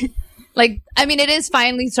 Like I mean, it is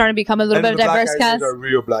finally starting to become a little bit of the black diverse guy cast. names are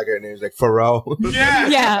real black guy names like Pharrell.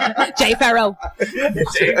 Yeah, Jay Farrow, Jay Favreau.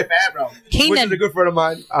 Which is a Keenan. good friend of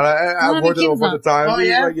mine. I One of worked the with him a bunch kids of times. Oh, He's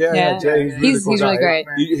yeah? like, yeah, Jay. He's cool really guy.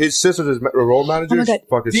 great. His sister's his role manager. Oh my God.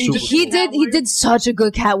 Fucking super. He did such a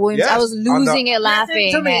good Cat Williams. Yes, I was losing it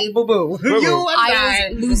laughing. To me, boo boo. You and I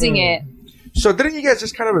was losing it. So didn't you guys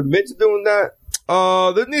just kind of admit to doing that?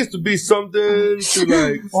 There needs to be something to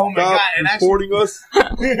like Oh my stop God, and reporting us.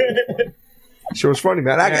 Sure, was funny,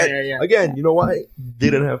 man. Yeah. Again, you know what?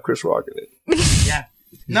 Didn't have Chris Rock in it. Yeah.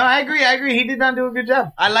 No, I agree. He did not do a good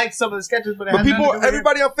job. I liked some of the sketches, but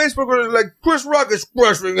Everybody on Facebook was like, Chris Rock is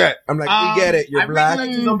crushing it. I'm like, we get it. You're black. Really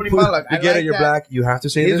liked his opening monologue. We get it. You're black. You have to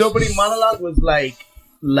say His this. opening monologue was like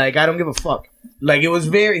I don't give a fuck. Like it was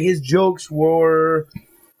his jokes were,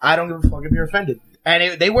 I don't give a fuck if you're offended,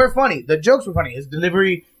 and they were funny. The jokes were funny. His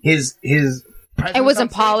delivery, his. It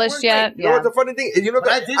wasn't polished yet. You know what the funny thing? You know,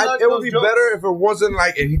 it would be jokes. better if it wasn't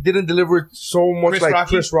like if he didn't deliver it so much Chris like Rocky?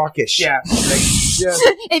 Chris Rockish. Yeah. Yeah.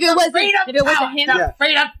 If it wasn't him, The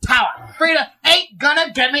Freedom Tower. Freedom ain't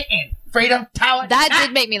gonna get me in. Freedom Tower. That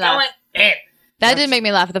did make me laugh. Going in. that did make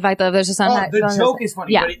me laugh at the fact that there's just something. The joke is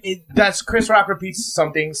funny. Yeah. But that's Chris Rock repeats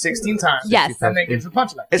something 16 times. Yes. And then gives the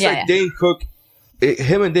punchline. It's like Dane Cook.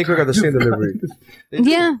 Him and Dane Cook have the same delivery.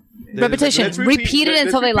 Yeah. Repetition. Let's Repeat it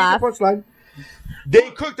until they laugh. The punchline.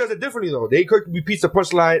 Dane Cook does it differently though. Dane Cook repeats the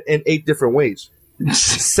punchline in 8 different ways.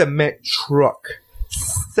 Cement truck.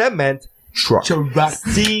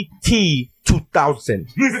 CT 2000.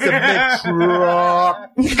 Cement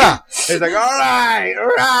truck. It's like, all right.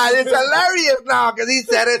 It's hilarious now because he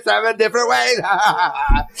said it 7 different ways.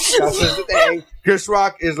 That's just the thing. Chris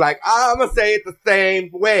Rock is like, I'm going to say it the same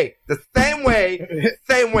way. The same way.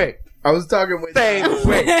 I was talking with Same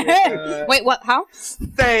way. Wait, what? How?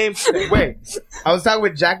 Same way. I was talking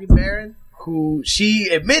with Jackie Barron, who she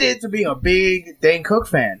admitted to being a big Dane Cook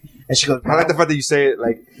fan. And she goes, I like the fact that you say it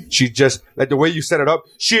like she just, like the way you set it up.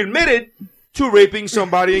 She admitted to raping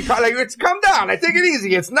somebody. And like, it's come down. Like, take it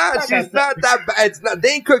easy. It's not, she's not that bad. It's not,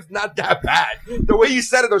 Dane Cook's not that bad. The way you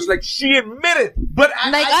said it, though, she's like, she admitted. But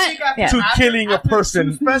I think to killing a person.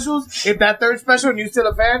 2 specials, if that 3rd special and you're still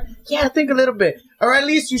a fan, yeah, think a little bit. Or at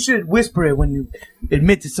least you should whisper it when you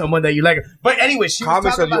admit to someone that you like her. But anyway, she was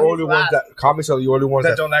Comics are talking the about only ones that, comics are the only ones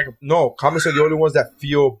that don't like him. No, comics are the only ones that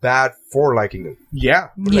feel bad for liking him. Yeah.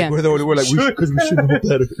 Like, we're the only one, like, because we should know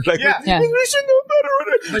better. Like, Yeah. we should know better.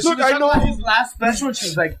 But she Look, was I talking know. about his last special, and she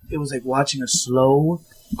was like, it was like watching a slow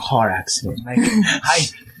car accident. Like,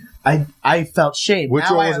 I felt shame. Which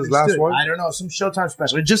Now one I was his last understood. one? I don't know, some Showtime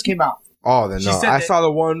special. It just came out. Oh, then She no. said I that- saw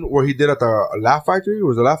the one where he did at the Laugh Factory.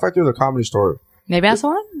 Was it Laugh Factory or the Comedy Store? Maybe that's the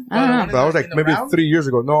one? I don't know. That was like in the maybe round? 3 years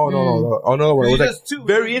ago. No. Another one. It was He like does two.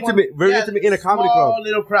 very There's intimate, one- intimate in a comedy small club.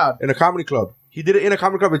 little crowd. In a comedy club. He did it in a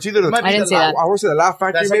comedy club. It's either the Might be I didn't see that. I want to say the Laugh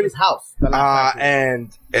Factory, That's like maybe. his house. The Laugh Factory.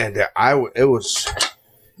 And it was,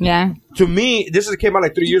 Yeah. to me, this came out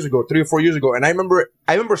like 3 or 4 years ago. And I remember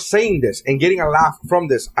saying this and getting a laugh from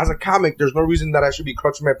this. As a comic, there's no reason that I should be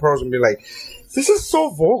clutching my pearls and be like, this is so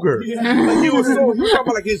vulgar. Like, he was talking about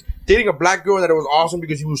like he's dating a black girl and that it was awesome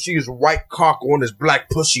because he would see his white cock on his black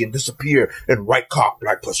pussy and disappear, and white cock,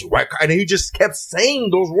 black pussy, white cock. And he just kept saying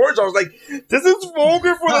those words. I was like, this is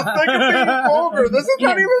vulgar for the sake of being vulgar. This is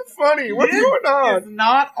not even funny. What's going on? It's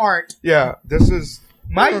not art. Yeah, this is...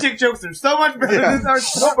 My dick jokes are so much better Yeah. than art.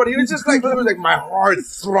 No, but he was just like, my heart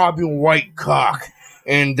throbbing white cock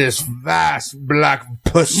and this vast black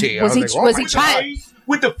pussy. I Was he like, oh was my he God. trying?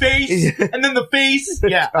 With the face, and then the face.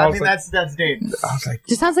 Yeah, I was mean, like- that's Dane. I was like,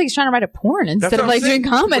 Just sounds like he's trying to write a porn that's instead what of I'm like saying.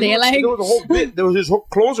 doing comedy. There Like, was a whole bit. There was his whole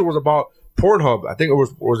closer was about Pornhub. I think it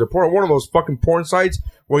was a porn, one of those fucking porn sites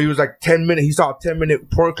where he was like 10 minutes. He saw a 10-minute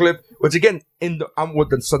porn clip, which again, with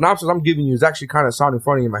the synopsis I'm giving you is actually kind of sounding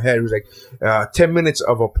funny in my head. It was like 10 minutes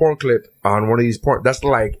of a porn clip on one of these porn. That's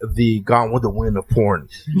like the Gone with the Wind of porn.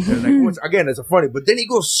 And like, again, it's a funny, but then he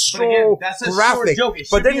goes so that's a graphic. short joke.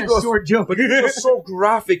 But then he goes so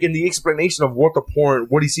graphic in the explanation of what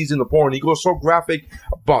he sees in the porn. He goes so graphic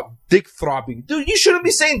about dick throbbing. Dude, you shouldn't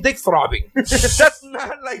be saying dick throbbing. That's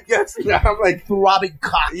not like, I'm like, throbbing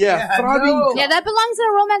cock. yeah, throbbing. no. Yeah, that belongs in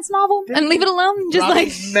a romance novel. And leave it alone. Just Throbbing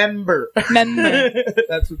like member. member.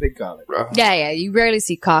 That's what they call it. Yeah. You rarely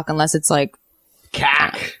see cock unless it's like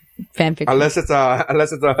Cack. fanfiction. Unless it's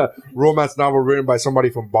a romance novel written by somebody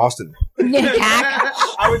from Boston. Yeah, cock.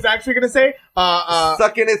 I was actually gonna say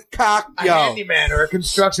Sucking his cock, a yo. handyman or a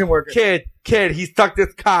construction worker. Kid, he sucked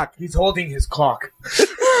his cock. He's holding his cock.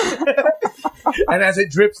 And as it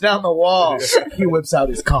drips down the wall, he whips out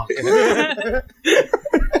his cock.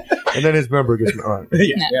 And then his member gets on.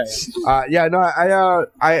 Yeah. No,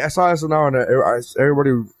 I saw this now, and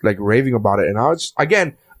everybody like raving about it, and I was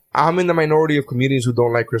again, I'm in the minority of comedians who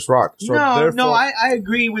don't like Chris Rock. So I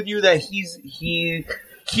agree with you that he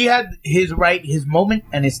had his moment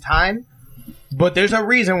and his time, but there's a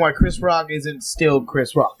reason why Chris Rock isn't still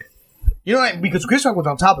Chris Rock. You know, because Chris Rock was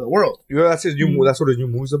on top of the world. You know, that's his new. That's what his new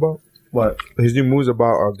movie's about. What? His new movie's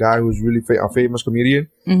about a guy who's really a famous comedian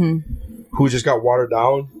who just got watered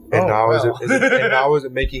down, and now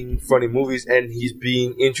isn't making funny movies, and he's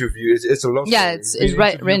being interviewed. It's a love story. Yeah, it's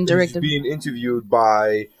written, directed. He's being interviewed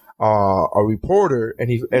by a reporter, and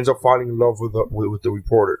he ends up falling in love with the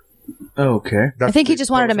reporter. Okay. I think he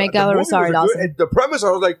just wanted to make out with Rosario Dawson. The premise,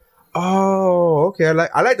 I was like, oh, okay.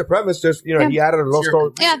 I like the premise. Just he added a love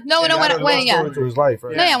story. Yeah, to his life.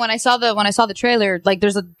 Right? No, yeah. When I saw the trailer, like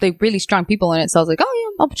there's really strong people in it, so I was like,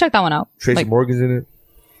 oh yeah, I'll check that one out. Tracy Morgan's in it.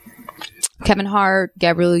 Kevin Hart,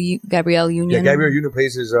 Gabrielle Union. Yeah, Gabrielle Union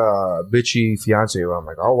plays his bitchy fiance. I'm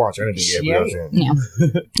like, I'll watch anything Gabrielle's in. Yeah,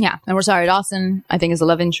 yeah. And Rosario Dawson, I think, is the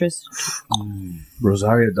love interest.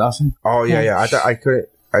 Rosario Dawson. Oh yeah.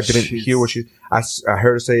 I didn't hear what I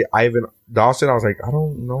heard her say Ivan Dawson. I was like, I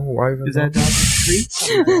don't know Ivan. Is that Dawson Street?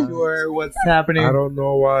 Sure, what's happening? I don't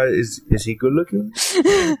know why. Is he good looking?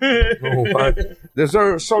 No, there's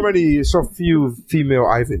so few female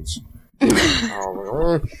Ivans.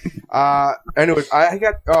 Anyways, I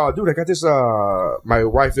got this. My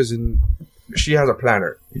wife she has a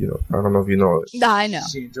planner. You know, I don't know if you know it. I know.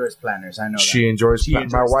 She enjoys planners. I know. She enjoys.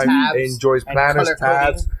 My wife enjoys planners,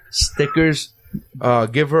 tabs, stickers.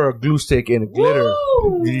 Give her a glue stick and glitter.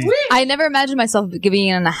 I never imagined myself being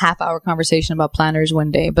in a half-hour conversation about planners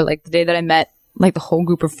one day, but like the day that I met like the whole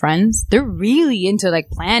group of friends, they're really into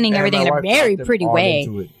like planning everything in a very pretty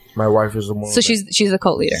way. My wife is the one. So she's the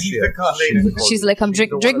cult leader. She's the cult leader. She's like, come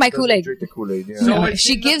drink my Kool-Aid. Drink the Kool-Aid. Yeah. So if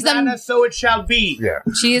she gives them, so it shall be. Yeah.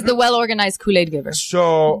 She is the well-organized Kool-Aid giver.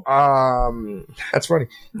 So, that's funny.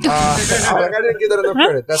 I didn't give that enough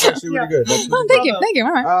credit. That's actually really good. Thank you.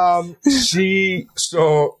 All right.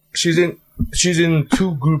 She's in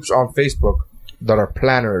two groups on Facebook that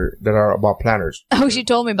are about planners. Oh, she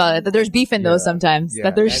told me about it. That there's beef in those sometimes. Yeah.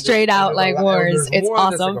 That they're straight out like wars. It's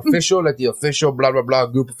awesome. Like the official blah blah blah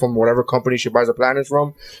group from whatever company she buys the planners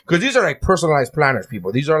from. Because these are like personalized planners,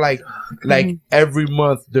 people. These are like every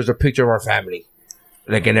month there's a picture of our family,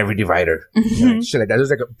 like in every divider, shit like that. There's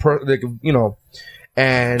like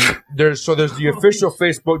and there's the official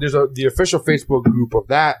Facebook. There's the official Facebook group of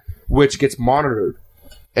that which gets monitored.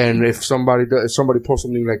 And if somebody posts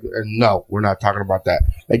something like, no, we're not talking about that.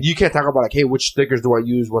 Like, you can't talk about like, hey, which stickers do I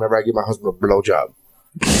use whenever I give my husband a blowjob?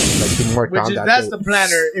 That's the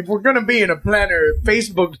planner. If we're gonna be in a planner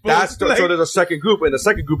Facebook, so there's a second group, and the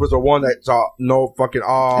second group is the one that's no fucking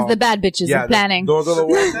it's the bad bitches in planning. Those are the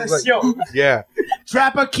ones. Yeah,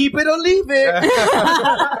 Trapper, keep it or leave it.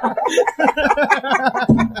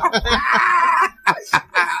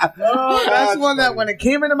 That's one that when it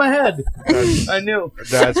came into my head, I knew.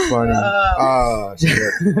 That's funny.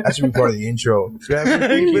 Shit. That should be part of the intro. Trapper,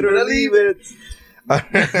 keep it or leave it.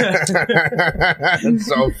 That's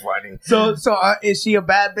so funny. So is she a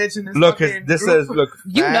bad bitch in this? Look, this says,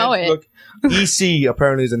 you know it. Look, EC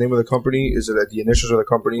apparently is the name of the company. Is it the initials of the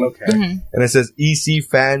company? Okay. And it says EC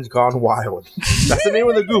Fans Gone Wild. That's the name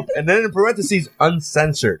of the group. And then in parentheses,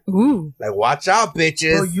 uncensored. Ooh. Like, watch out,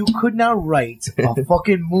 bitches. Bro, you could not write a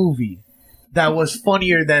fucking movie that was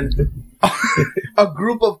funnier than a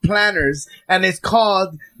group of planners, and it's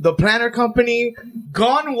called The Planner Company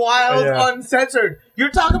Gone Wild Uncensored.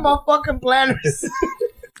 You're talking about fucking planners.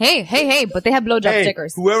 Hey, but they have blowjob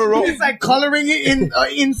stickers. Whoever wrote It's like coloring it in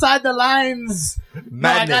inside the lines. madness. No,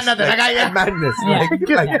 I got nothing. I got you. Madness.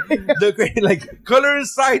 Yeah. Like color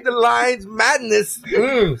inside the lines, madness.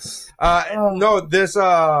 No, this.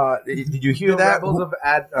 Did you hear that? Rebels of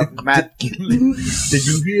Matt. Did you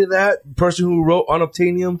hear that person who wrote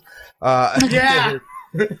Unobtainium? Yeah.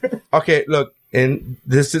 Okay, look, and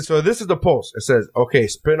this is the post. It says, okay,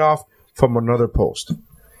 spin-off from another post.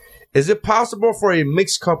 Is it possible for a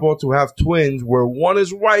mixed couple to have twins where one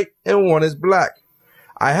is white and one is black?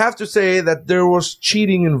 I have to say that there was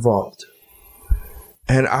cheating involved.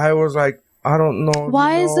 And I was like, I don't know.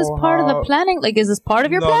 Why is this part of the planning? Like, is this part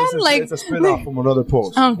of your plan? It's a spin-off from another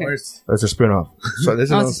post. Okay. It's a spin-off. So this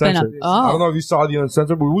is Oh, it's a spin-off. uncensored. Oh. I don't know if you saw the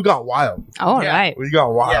uncensored, but we got wild. All right. We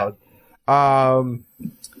got wild. That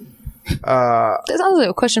sounds like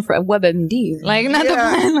a question for a WebMD. Like, not the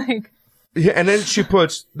plan. Like, Yeah, and then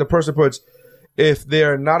the person puts, if they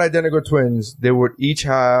are not identical twins, they would each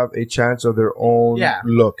have a chance of their own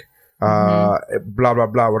look. Blah, blah,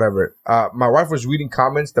 blah, whatever. My wife was reading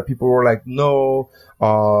comments that people were like, no,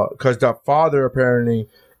 because the father apparently,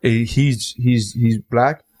 he's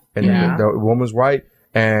black and the woman's white.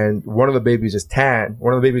 And one of the babies is tan.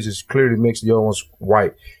 One of the babies is clearly mixed. The other one's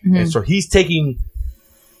white. And so he's taking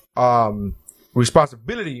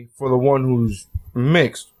responsibility for the one who's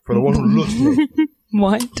mixed, for the one who looks mixed,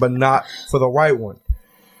 what? but not for the white one.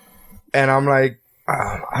 And I'm like,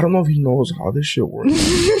 I don't know if he knows how this shit works.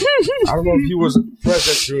 I don't know if he was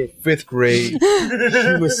present during 5th grade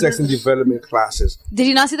human sex and development classes. Did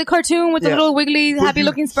you not see the cartoon with the little wiggly,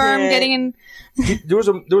 happy-looking sperm getting in? There was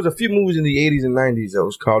a few movies in the 80s and 90s that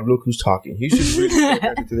was called Look Who's Talking. He should really pay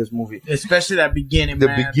attention to this movie. Especially that beginning,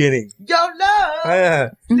 Beginning. Your love Yeah.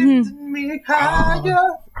 lifting me higher.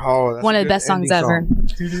 Oh, that's One a of the good best songs ending ever.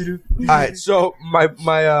 song. All right, so my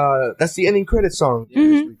that's the ending credit song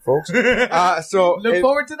this week, folks. So Look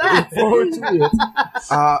forward to that. Look forward to it.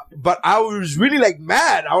 But I was really like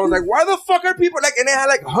mad. I was like, why the fuck are people like? And they had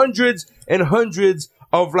like hundreds and hundreds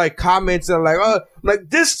of like comments and like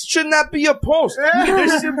this should not be a post.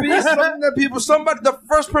 This should be something that the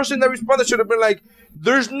first person that responded should have been like,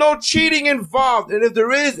 there's no cheating involved, and if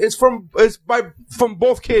there is, it's from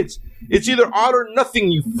both kids. It's either all or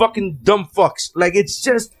nothing, you fucking dumb fucks. Like, it's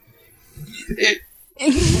just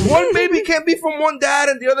one baby can't be from one dad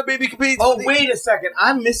and the other baby can be. Oh, wait a second.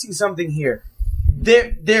 I'm missing something here.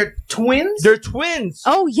 They're twins? They're twins.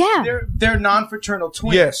 Oh, yeah. They're non-fraternal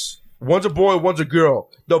twins. Yes. One's a boy, one's a girl.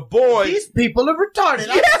 The boy. These people are retarded.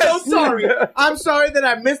 I'm so sorry. I'm sorry that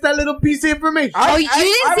I missed that little piece of information. You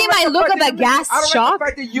didn't see my look of aghast I don't shock? like the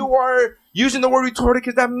fact that you are using the word retarded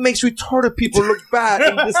because that makes retarded people look bad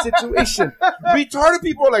in this situation. Retarded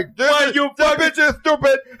people are like, you fucking just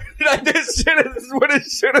stupid. Like, this shit is what it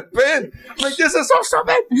should have been. Like, this is so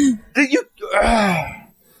stupid. Did you?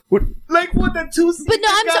 Like what the two But no,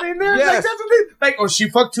 I'm got in there? Yes. Like, that's what they, like, oh, she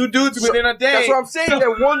fucked two dudes within a day. That's what I'm saying.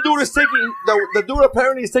 That one dude is taking the dude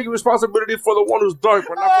apparently is taking responsibility for the one who's dark,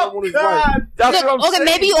 but not for the one who's white. That's what I'm saying. Okay,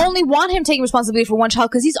 maybe you only want him taking responsibility for one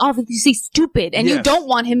child because he's obviously stupid, and you Yes. don't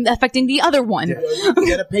want him affecting the other one.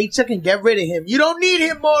 Get a paycheck and get rid of him. You don't need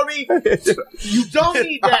him, Maury. You don't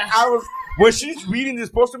need that. When she's reading this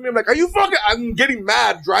post to me, I'm like, are you fucking? I'm getting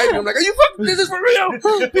mad driving. I'm like, are you fucking? This is for real.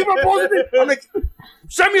 People are posting it. I'm like,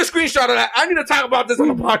 send me a screenshot of that. I need to talk about this on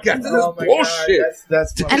the podcast. This is bullshit.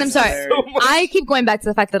 That's And I'm sorry, I keep going back to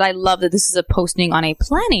the fact that I love that this is a posting on a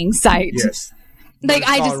planning site. Yes. Like,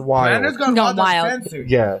 I just... Planners gone wild.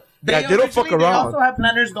 Yeah. They don't fuck They around. also have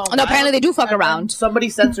planners gone No, apparently wild. they do fuck And then around. Somebody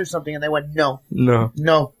censored something and they went, no,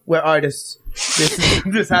 we're artists.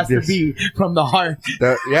 This has to be from the heart.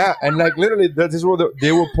 Yeah, and like literally, this is what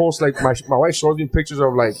they will post. Like my wife shows me pictures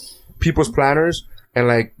of like people's planners, and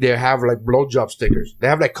like they have like blowjob stickers. They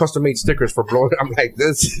have like custom made stickers for blow. I'm like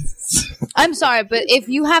this. I'm sorry, but if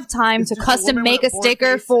you have time to custom make a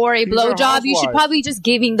sticker for a blowjob, you should probably just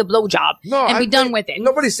giving the blowjob and be done with it.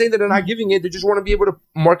 Nobody's saying that they're not giving it. They just want to be able to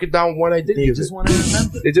mark it down when I did give it. They just want to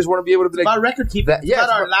remember. They just want to be able to be like, It's about record keeping. It's about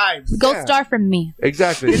our lives. Gold star from me.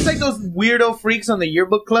 Exactly. It's like those weirdo freaks on the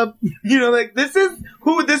yearbook club. You know, like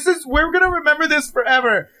we're going to remember this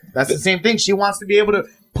forever. That's the same thing. She wants to be able to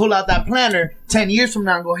pull out that planner 10 years from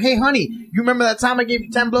now and go, hey, honey, you remember that time I gave you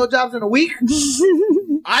 10 blowjobs in a week?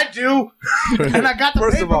 I do. And I got the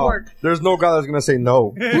First of all, paperwork. there's no guy that's going to say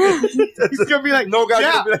no. He's going to be like, No guy's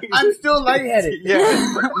yeah, gonna be like, I'm still lightheaded. yeah.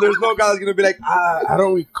 There's no guy that's going to be like, I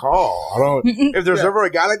don't recall. I don't. If there's ever a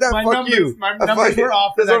guy like that, My fuck numbers- you. my numbers were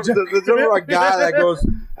off for There's that joke. ever a guy that goes,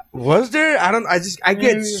 was there? I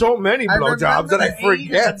get so many blowjobs that I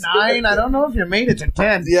forget. 9. I don't know if you made it to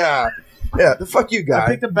 10. Yeah. Yeah, the fuck you I guy.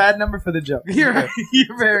 picked a bad number for the joke. You're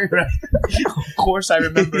very right. Of course I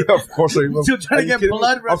remember. Yeah, of course I remember. Still trying to get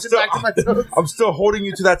blood rushing back to my toes. I'm still holding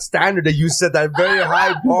you to that standard that you set, that very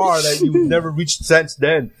high bar that you've never reached since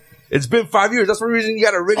then. It's been 5 years. That's the reason you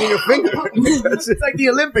got a ring in your finger. That's it. It's like the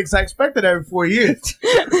Olympics. I expect it every 4 years.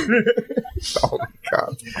 Oh my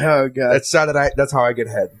god. Oh god. That's sad that that's how I get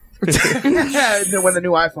head. When the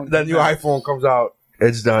new iPhone. The new iPhone comes out,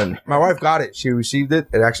 it's done. My wife got it. She received it.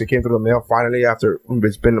 It actually came through the mail finally after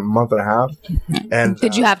it's been a month and a half. And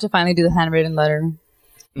Did you have to finally do the handwritten letter?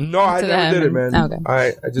 No, I to never did it, man. Okay.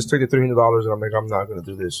 I just took the $300 and I'm like, I'm not gonna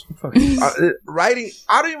do this. Writing,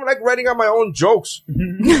 I don't even like writing out my own jokes.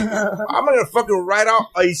 I'm not gonna fucking write out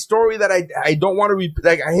a story that I don't want to repeat.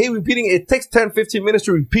 Like, I hate repeating. It takes 10, 15 minutes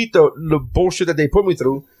to repeat the bullshit that they put me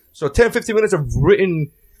through. So 10, 15 minutes of written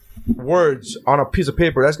words on a piece of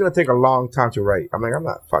paper, that's gonna take a long time to write. I'm like, I'm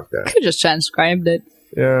not, fuck that. Could just transcribed it.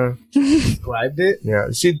 Yeah. Described it? Yeah.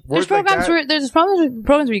 See, There's words like programs that, there's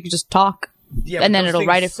programs where you can just talk. Yeah, And then those it'll things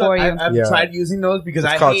write it suck. for you. I've Yeah. tried using those because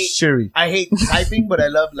it's I called hate Siri. I hate typing, but I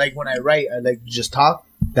love, like, when I write, I like just talk.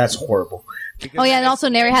 That's horrible. Because Oh yeah, and also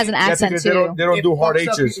Neri has an accent because too. they don't do hard fucks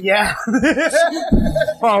up- H's. Yeah.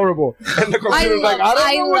 Horrible. And the computer's like, I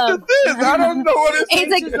don't know what this is. I don't know what it is.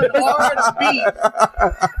 It's like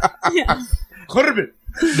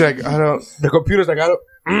Like, I don't. The computer's like, I don't.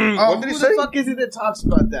 What did he who say? the fuck is it that talks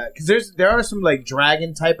about that? Because there are some, like,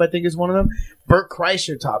 dragon type, I think is one of them. Bert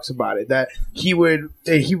Kreischer talks about it, that he wrote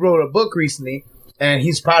a book recently, and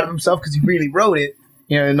he's proud of himself because he really wrote it.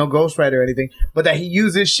 You know, no ghostwriter or anything, but that he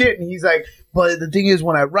uses shit, and he's like, but the thing is,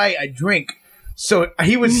 when I write, I drink. So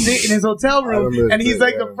he would sit in his hotel room, and he's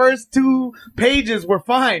like, the first 2 pages were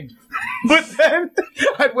fine. But then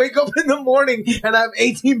I'd wake up in the morning and I have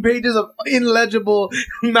 18 pages of illegible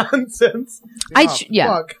nonsense.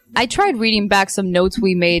 Fuck. I tried reading back some notes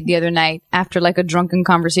we made the other night after like a drunken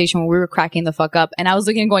conversation when we were cracking the fuck up, and I was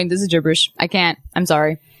looking and going, "This is gibberish. I can't. I'm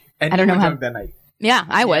sorry. And I don't you know were how." drunk that night. Yeah,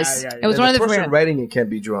 I was. It was one of the person writing it can't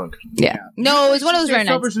be drunk. Yeah. No, it was one of those She rare was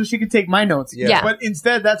sober nights. so she could take my notes. Yeah. But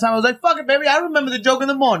instead, that time I was like, fuck it, baby. I remember the joke in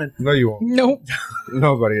the morning. No, you won't. Nope.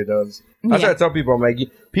 Nobody does. That's Yeah. what I tell people. I'm like,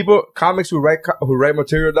 comics who write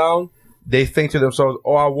material down, they think to themselves,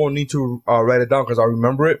 "Oh, I won't need to write it down because I'll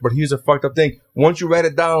remember it." But here's a fucked up thing: once you write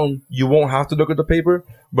it down, you won't have to look at the paper.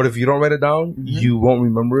 But if you don't write it down, you won't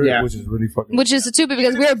remember it, Yeah. which is really fucking. Which is stupid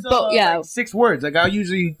because we're both. Yeah. Like 6 words. Like,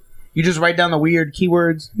 you just write down the weird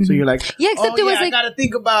keywords. So you're like, Yeah, except it was I like- gotta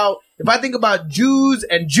think about, if I think about Jews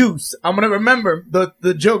and juice, I'm gonna remember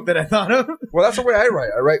the joke that I thought of. Well, that's the way I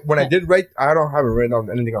write. When I did write, I don't have written down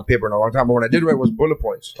anything on paper in a long time. But when I did write, it was bullet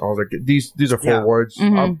points. I was like, these are 4 Yeah. words.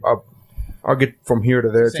 I'll get from here to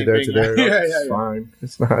there to Same there thing. to there. Yeah, It's yeah. fine.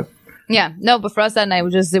 It's not. Yeah. No, but for us that night,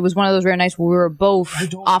 it was one of those rare nights where we were both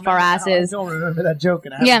off our asses. I don't remember that joke,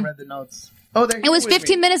 and I haven't read the notes. Oh, there. It was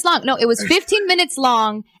 15 minutes long. No, it was 15 minutes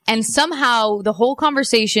long, and somehow the whole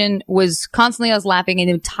conversation was constantly us laughing, and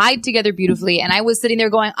it tied together beautifully. And I was sitting there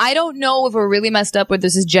going, I don't know if we're really messed up or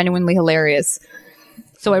this is genuinely hilarious.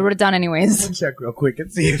 So I wrote it down anyways. Check real quick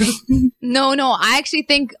and see. No, I actually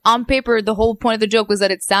think on paper the whole point of the joke was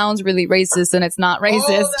that it sounds really racist, and it's not racist.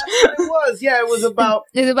 Oh, that's what it was. Yeah, it was about.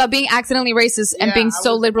 It's about being accidentally racist and Yeah, being I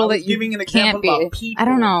so was- liberal I was that you giving an can't example be. about people. I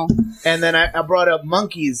don't know. And then I brought up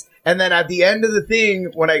monkeys. And then at the end of the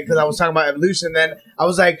thing, because I was talking about evolution, then I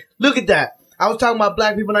was like, look at that. I was talking about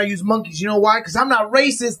black people and I use monkeys. You know why? Because I'm not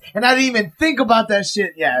racist and I didn't even think about that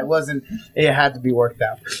shit. Yeah, it had to be worked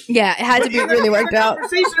out. Yeah, it had to be really worked out.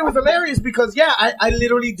 Conversation, it was hilarious because, yeah, I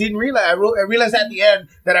literally didn't realize. I realized at the end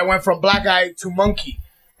that I went from black eye to monkey.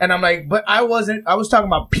 And I'm like, but I was talking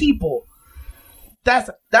about people.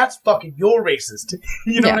 That's fucking your racist.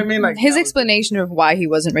 You know what I mean? Like his explanation of why he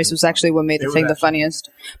wasn't racist was actually what made the thing the funniest.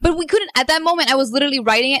 But we couldn't at that moment. I was literally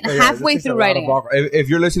writing it, and halfway through writing it, If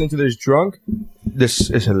you're listening to this drunk,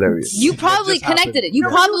 this is hilarious. you probably connected it. You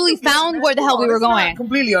probably found where the hell we were going.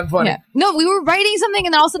 Completely unfunny. Yeah. No, we were writing something,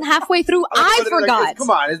 and then all of a sudden, halfway through, I forgot.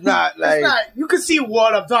 Come on, it's not like It's not, you can see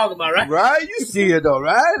what I'm talking about, right? right. You see it though,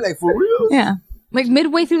 right? Like for real. Yeah. Like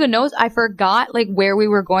midway through the notes, I forgot like where we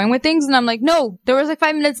were going with things, and I'm like, no, there was like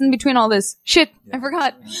 5 minutes in between all this. Shit, I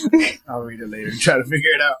forgot. I'll read it later and try to figure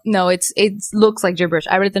it out. No, it looks like gibberish.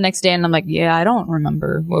 I read it the next day, and I'm like, yeah, I don't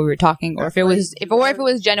remember what we were talking, or if it was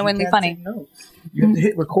genuinely funny. You have to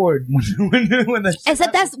hit record when the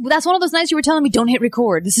Except that's one of those nights you were telling me, don't hit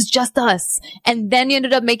record. This is just us. And then you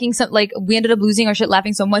ended up making we ended up losing our shit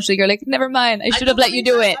laughing so much that you're like, never mind. I should have let you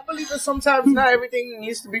do it. I believe that sometimes not everything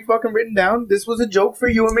needs to be fucking written down. This was a joke for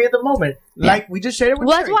you and me at the moment. Like, we just shared it with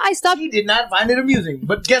Well, that's why I stopped. He did not find it amusing.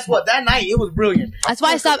 But guess what? That night, it was brilliant. That's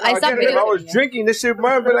why I stopped. If I was drinking, this shit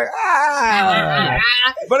might be like,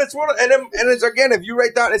 But it's one of, and it's again, if you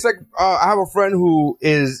write down, it's like, I have a friend who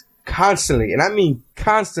is constantly, and I mean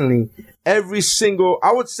constantly, every single,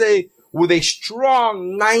 I would say with a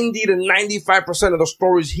strong 90 to 95% of the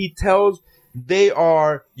stories he tells, they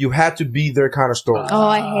are, you had to be there kind of stories. Oh,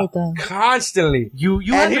 I hate them. Constantly. You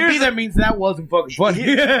had to be there means that wasn't fucking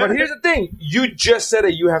funny. But here's the thing. You just said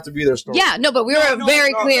it, you have to be there story. Yeah, no, but we were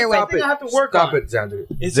very clear with Stop it. I have to work Stop on. it, Xander.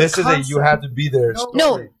 It's This a is a you have to be there story.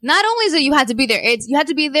 No, not only is it you had to be there, it's you had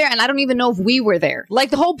to be there, and I don't even know if we were there. Like,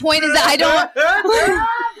 the whole point is that I don't.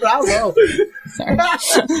 Bravo. Sorry.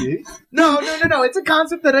 No. It's a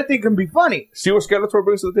concept that I think can be funny. See what Skeletor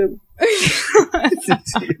brings to the table?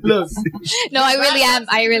 Look. No, I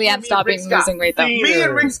really am stopping losing weight, though. Me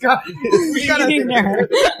and Rick Scott. We got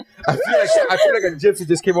I feel like a gypsy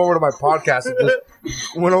just came over to my podcast and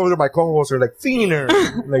just went over to my co-host and like, Feener.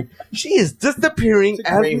 Like, she is disappearing. It's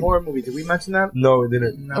a great horror movie. Did we mention that? No, it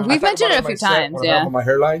didn't. No. We've mentioned it a few times, When I talk about my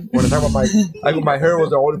hairline, when I talk about my hair was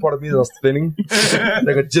the only part of me that was thinning.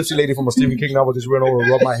 Like a gypsy lady from a Stephen King novel just went over and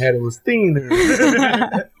rubbed my head. It was thinner.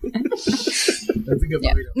 That's a good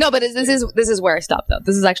movie. No, but this is where I stopped, though.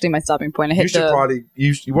 This is actually my stopping point. I hit You should probably,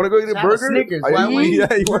 you want to go get a burger? Snickers. Yeah,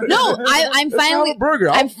 you wanna- No, I'm Let's finally. have a burger.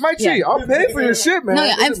 I'll pay for your shit, man. No,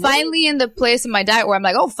 yeah, I'm finally in the place in my diet where I'm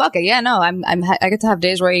like, oh fuck it, yeah, no, I get to have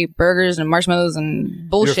days where I eat burgers and marshmallows and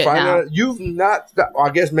bullshit now. You've not. I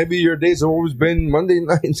guess maybe your days have always been Monday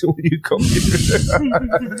nights when you come here.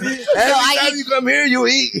 Every time you come here, you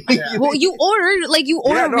eat. Well, you order really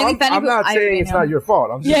fatty. I'm not saying it's not your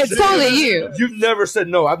fault. I'm just it's totally you. You've never said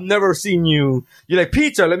no. I've never seen you. You're like,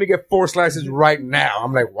 pizza, let me get 4 slices right now.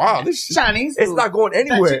 I'm like, wow, this is Chinese. It's not going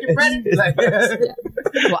anywhere.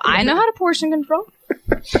 Well, I know how to portion control.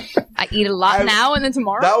 I eat a lot now and then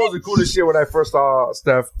tomorrow. That was the coolest shit when I first saw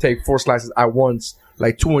Steph take 4 slices at once,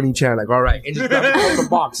 like 2 in each hand. Like, all right, and just grab it from the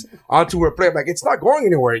box onto her plate. I'm like, it's not going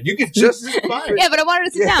anywhere. You can just yeah, but I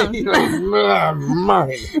wanted to sit down. You're like,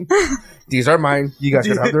 mine. These are mine. You guys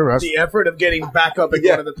can have the rest. The effort of getting back up and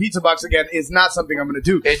going to the pizza box again is not something I'm going to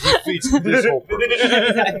do. It defeats this whole purpose.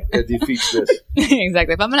 It defeats this.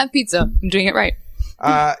 Exactly. If I'm gonna have pizza, I'm doing it right.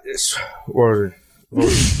 Or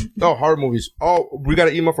horror movies. Oh, we got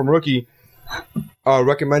an email from Rookie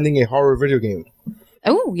recommending a horror video game.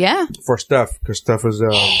 Oh yeah. For Steph, because Steph is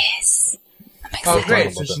yes. Oh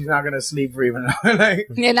great! So she's not going to sleep for even like.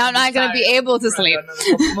 Yeah, now I'm not going to be able to sleep. Another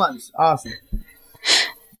couple months. Awesome.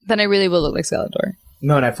 Then I really will look like Skeletor.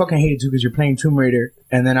 No, and I fucking hate it too because you're playing Tomb Raider,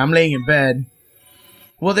 and then I'm laying in bed.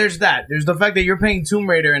 Well, there's that. There's the fact that you're playing Tomb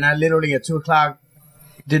Raider, and I literally at 2:00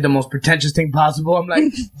 did the most pretentious thing possible. I'm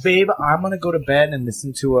like, babe, I'm gonna go to bed and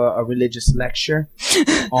listen to a religious lecture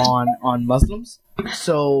on Muslims.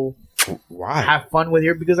 So why have fun with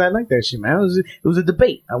her because I like that shit, man. It was a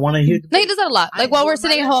debate. I want to hear. No, he does that a lot. Like while we're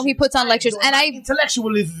sitting at home, he puts on lectures, and I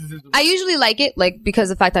usually like it, like because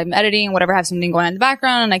of the fact I'm editing and whatever, I have something going on in the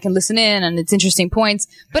background, and I can listen in, and it's interesting points.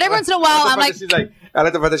 But every once in a while, I'm like. I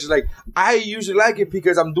like the fact that she's like, I usually like it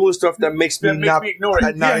because I'm doing stuff that makes me ignore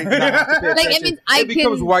it. Not like, it means it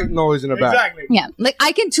becomes white noise in the back. Exactly. Yeah, like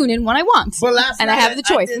I can tune in when I want, and I have the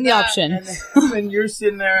choice and the option. And you're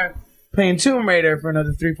sitting there playing Tomb Raider for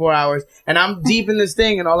another 3-4 hours, and I'm deep in this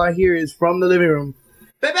thing, and all I hear is from the living room,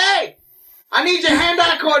 "Baby, I need your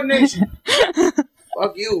hand-eye coordination."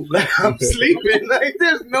 Fuck you. Like, I'm sleeping. Like,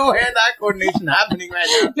 there's no hand-eye coordination happening right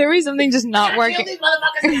now. There is something just not working. Kill these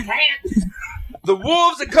motherfuckers in the hands. The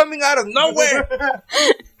wolves are coming out of nowhere.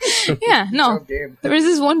 Yeah, no. There was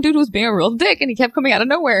this one dude who was being a real dick, and he kept coming out of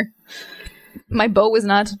nowhere. My bow was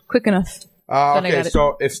not quick enough. Okay,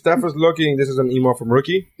 so if Steph is looking, this is an email from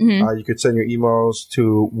Rookie. Mm-hmm. You could send your emails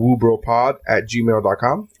to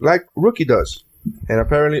woobropod@gmail.com, like Rookie does. And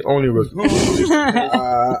apparently only Rookie.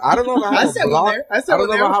 I don't know if I have a block. I don't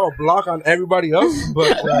know if I have a block on everybody else,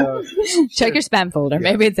 but check your spam folder. Yeah.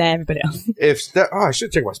 Maybe it's everybody else. If Steph, I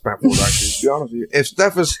should check my spam folder actually. To be honest with you, if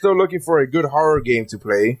Steph is still looking for a good horror game to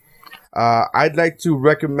play, I'd like to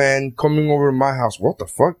recommend Coming Over to My House. What the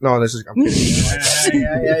fuck? No, this is. I'm kidding.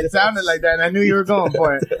 Yeah, it sounded like that. And I knew you were going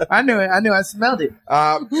for it. I knew it. I smelled it.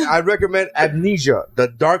 I'd recommend Amnesia: The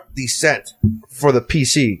Dark Descent for the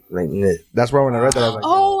PC. Like, that's why when I read that, I was like,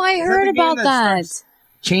 "Oh, I heard about that."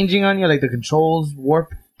 Changing on you, like the controls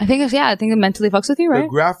warp. I think it mentally fucks with you, The right?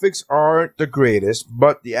 graphics aren't the greatest,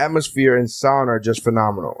 but the atmosphere and sound are just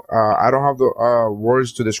phenomenal. I don't have the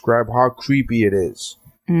words to describe how creepy it is.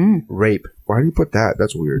 Rape. Why did he put that?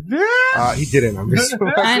 That's weird. He didn't. I'm just.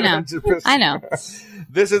 I know.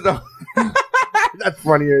 This is the. That's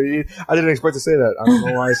funny. I didn't expect to say that. I don't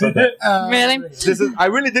know why I said that. Really? I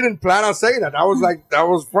really didn't plan on saying that. That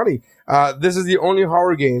was funny. This is the only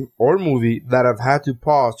horror game or movie that I've had to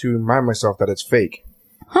pause to remind myself that it's fake.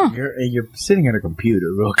 You're sitting at a computer,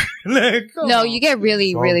 real quick. No, you get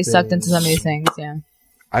really, really sucked into some of these things. Yeah.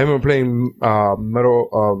 I remember playing Medal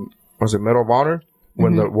of Honor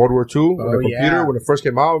when the World War II, when the computer, when it first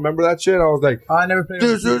came out. Remember that shit? I was like, I never played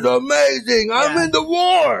this is amazing. I'm in the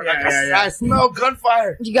war. I smell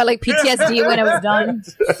gunfire. You got like PTSD when it was done.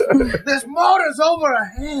 This motor's over our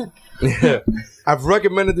head. I've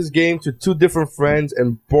recommended this game to 2 different friends,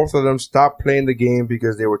 and both of them stopped playing the game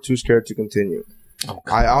because they were too scared to continue.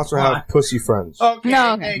 I also have pussy friends. Okay.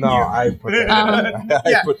 No, okay. No, I put that in there.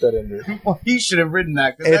 I put that in there. Well, he should have written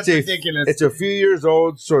that, because that's ridiculous. It's a few years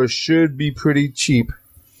old, so it should be pretty cheap.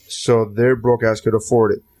 So their broke ass could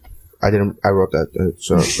afford it. I wrote that, but it's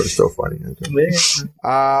still funny.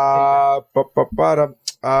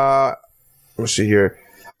 Let's see here.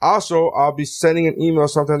 Also, I'll be sending an email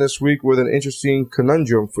sometime this week with an interesting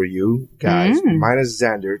conundrum for you guys, minus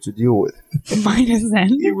Xander, to deal with. Minus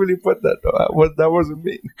Xander? You really put that, though. That wasn't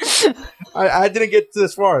me. I didn't get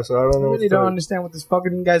this far, so I don't know. I really don't understand what this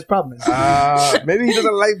fucking guy's problem is. Maybe he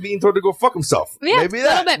doesn't like being told to go fuck himself. Yeah, maybe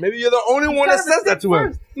that. Maybe you're the only one that says that to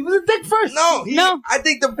him. He was a dick first. No. I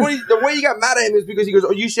think the way you got mad at him is because he goes,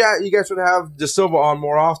 "Oh, you guys should have De Silva on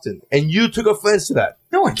more often," and you took offense to that.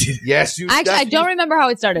 No, I didn't. Yes, you. Actually, I don't remember how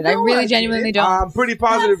it started. I really genuinely don't. I'm pretty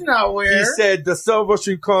positive. That's not weird. He said De Silva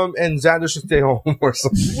should come and Xander should stay home or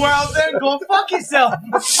something. Well, then go fuck yourself.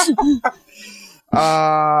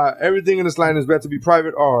 Everything in this line is meant to be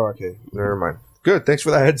private. Oh, okay. Never mind. Good. Thanks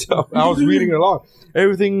for that heads up. I was reading it along.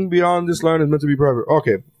 Everything beyond this line is meant to be private.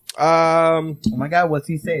 Okay. Oh my God, what's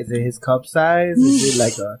he say? Is it his cup size? Is it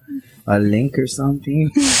like a link or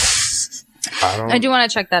something? I do want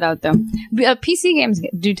to check that out, though. PC games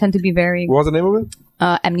do tend to be very... What was the name of it?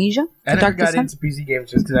 Amnesia. I never got into PC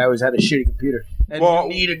games just because I always had a shitty computer. And you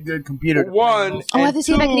need a good computer. One. I have to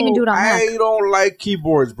see if I can even do it on Mac. I don't like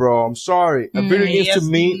keyboards, bro. I'm sorry. Video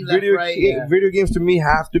games to me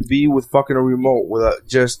have to be with fucking a remote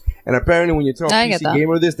and apparently when you tell a PC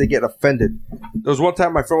gamer this, they get offended. There was one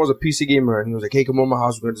time my friend was a PC gamer and he was like, "Hey, come on my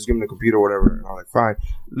house, we're gonna just give him the computer or whatever." And I was like, "Fine."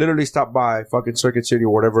 Literally stopped by fucking Circuit City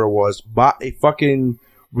or whatever it was, bought a fucking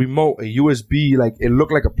remote, a USB, like it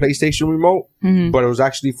looked like a PlayStation remote, but it was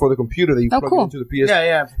actually for the computer that you plug into the PS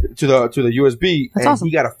to the USB. That's and awesome.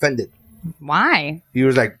 He got offended. Why? He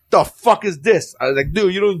was like, "The fuck is this?" I was like,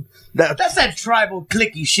 "Dude, you don't." That's that tribal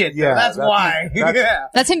clicky shit. Yeah, that's why.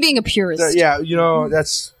 That's him being a purist. That's.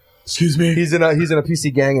 Excuse me. He's in a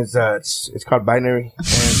PC gang. It's called Binary, and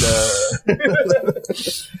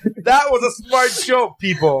that was a smart joke,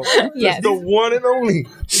 people. Yes. That's the one and only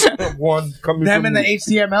one coming them from in the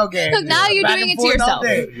HTML game. Look, now you're doing it to yourself.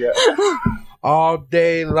 All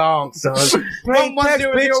day long, son. Plain text,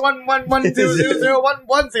 bitch.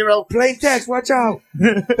 1100110. Plain text, watch out.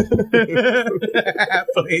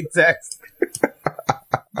 Plain text.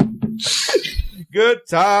 Good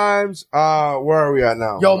times. Where are we at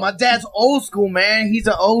now? Yo, my dad's old school, man. He's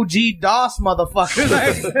an OG DOS motherfucker.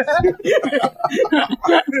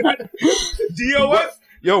 DOS?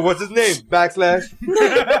 Yo, what's his name? Backslash.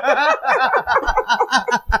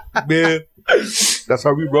 Man, that's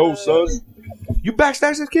how we roll, son. You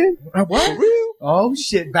backslash this kid? What? For real? Oh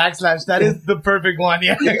shit, backslash. That is the perfect one,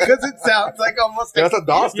 yeah. Because it sounds like almost that's a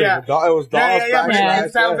DOS thing. Yeah. It was DOS backslash.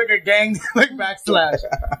 It sounds like a gang like backslash.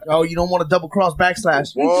 Oh, you don't want to double cross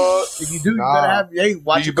backslash. What? If you do, you better have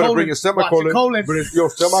watch your better colon. bring your semicolon. Bring your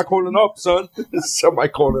semicolon up, son.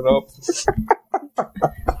 Semicolon up.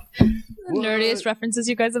 The nerdiest references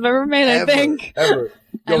you guys have ever made, I think. Ever.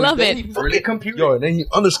 Yo, I love it. Really computer. Yo, and then he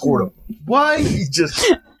underscored him. Why? He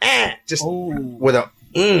just with a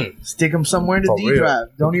stick him somewhere in the D drive.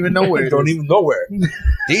 Don't even know where. Don't even know where.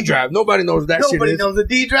 D drive. Nobody knows that shit. Nobody knows the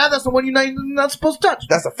D drive. That's the one you're not supposed to touch.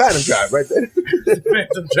 That's a phantom drive right there.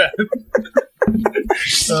 Phantom drive.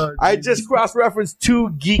 I just cross-referenced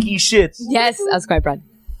 2 geeky shits. Yes, that's quite proud.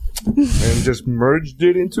 And just merged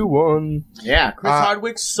it into one. Yeah, Chris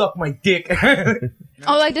Hardwick sucked my dick. I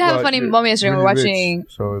did have a funny moment yesterday. We're watching.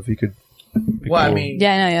 So if he could. Well, I mean,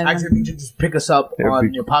 actually, if you could just pick us up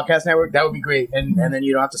on your podcast network, that would be great, and then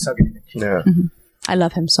you don't have to suck anything. Yeah, I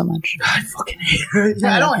love him so much. I fucking hate him.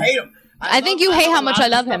 I don't hate him. I think you hate how much I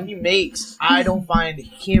love him. He makes. I don't find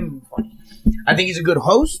him funny. I think he's a good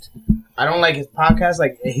host. I don't like his podcast,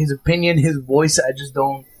 like his opinion, his voice. I just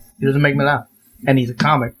don't. He doesn't make me laugh, and he's a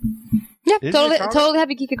comic. Yeah, Is he totally, a comic? totally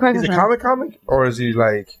happy Kika correct. He's a comic, or is he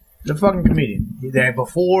like The fucking comedian. He's there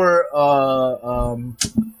before.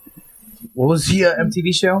 What was he?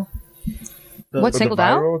 MTV show? What, the Singled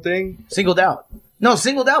Out? viral thing? Singled Out. No,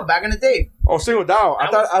 Singled Out back in the day. Oh, Singled Out. I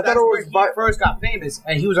thought it was. where he first got famous,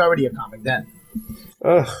 and he was already a comic then.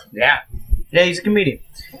 Ugh. Yeah, he's a comedian.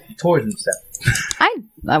 Tours and stuff.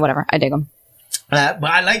 Whatever. I dig him. But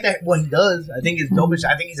I like that what he does. I think it's dopish.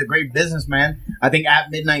 I think he's a great businessman. I think At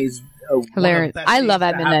Midnight is Hilarious. I love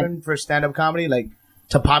At Midnight. Midnight for stand-up comedy, like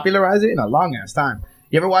to popularize it in a long ass time.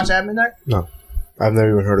 You ever watch At Midnight? No, I've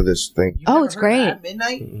never even heard of this thing. You've Oh, never it's heard great. of At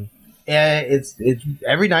Midnight. It's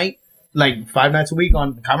every night, like 5 nights a week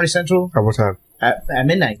on Comedy Central. At what time? At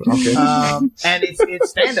midnight. Okay. And it's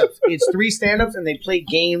stand-ups. It's 3 stand-ups, and they play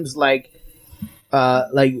games like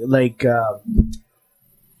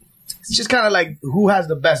it's just kind of like who has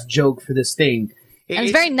the best joke for this thing. And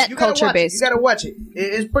it's very net you gotta culture watch it. based. You gotta watch it.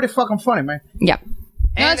 It's pretty fucking funny, man. Yeah.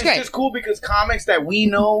 And No, it's great. just cool because comics that we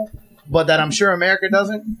know, but that I'm sure America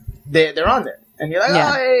doesn't, they're on there. And you're like,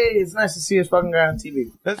 Yeah. oh, hey, it's nice to see this fucking guy on TV.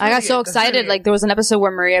 I got so excited. Like, there was an episode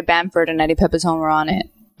where Maria Bamford and Eddie Pepitone were on it.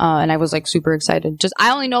 And I was like super excited. I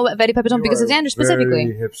only know of Eddie Pepitone because of Xander specifically.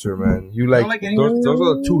 Very hipster, man. You like, like anyone? those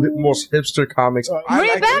are the two most hipster comics.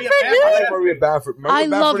 Maria like Bamford, I like Maria Bamford. I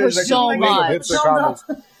love her is like so the queen of much. hipster comics.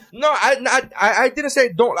 No, I didn't say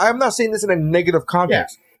don't. I'm not saying this in a negative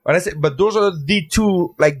context. But I said, but those are the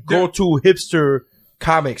two like go-to hipster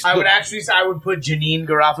comics. I would put Janine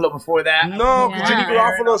Garofalo before that. No, Yeah. Janine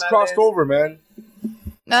Garofalo's crossed over, man.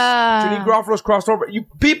 Janine Garofalo's crossed over.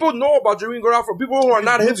 People know about Janine Garofalo. People who are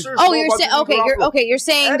not hipsters. Oh, know you're about saying Janine Garofalo. You're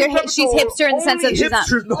saying Eddie she's Pepitone, hipster in the sense that only she's not.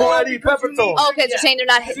 hipsters know Eddie Pepitone. Oh, okay, you're saying they're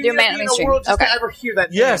not. They're mainstream. Okay. To ever hear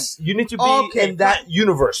that. Yes, you need to be in that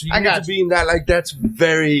universe. You I need got to be in that. Like that's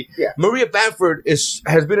very. Maria Bamford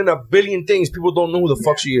has been in a billion things. People don't know who the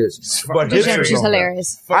fuck she is, but hipsters She's know her.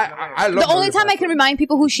 hilarious. I love The only Maria time I can remind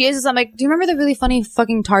people who she is I'm like, do you remember the really funny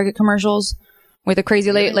fucking Target commercials with the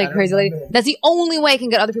crazy lady, That's the only way I can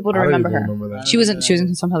get other people to I don't remember even her. remember that. She was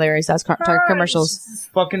in some hilarious ass Target commercials.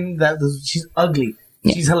 Fucking she's ugly.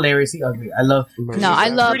 She's hilariously ugly. I love. No, I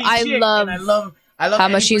love how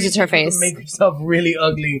much she uses her face. Make herself really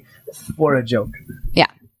ugly for a joke. Yeah.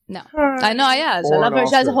 No. I know, yes. I Or love an her.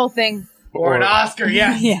 She has a Oscar. whole thing. Or an Oscar,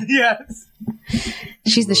 yes. Yeah. Yes.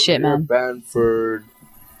 She's the shit, Maria man. Bamford.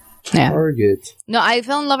 Yeah. Target. No, I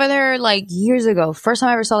fell in love with her like years ago. First time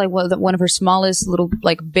I ever saw like one of her smallest little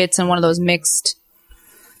like bits in one of those mixed.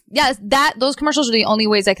 Yeah, those commercials are the only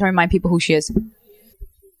ways I can remind people who she is.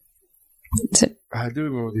 That's it. I do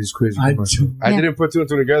remember these crazy I commercials. do. I Yeah. didn't put two and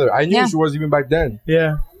two together. I knew Yeah. she was even back then.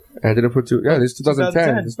 Yeah. I didn't put two. Yeah, this is 2010.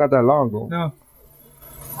 2010. It's not that long ago. No.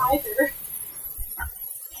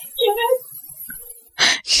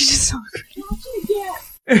 She's just so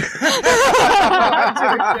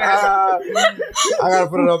I gotta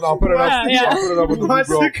put it up. I'll put it up. Yeah. I'll put it up with the Watch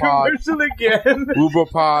the Ubro Pod. commercial again. Ubro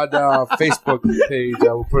Pod Facebook page.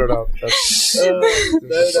 I will put it up. That's That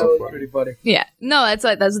was pretty funny. Yeah. No, that's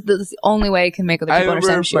the only way I can make other I people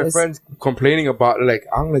remember understand who she my is. friends complaining about like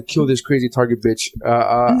I'm gonna kill this crazy Target bitch.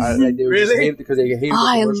 Like they were just Really? hating because they hated. Oh,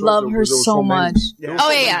 I the commercials. love There her was so many. much. There was Oh so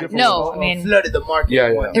many yeah. different No, ones. I mean Flooded the market. Yeah,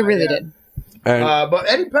 and yeah. whatnot, it really yeah. did. And But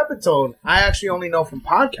Eddie Pepitone, I actually only know from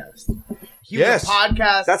podcasts. He Yes. was a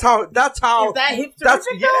podcast. that's how. Is that hipster? That's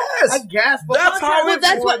yes. I guess. But That's how podcasting it's.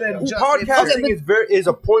 that's what- more than just Podcasting hipster. is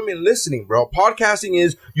appointment listening, bro. Podcasting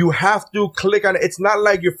is you have to click on it. It's not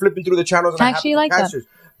like you're flipping through the channels. And I actually like that. podcasters.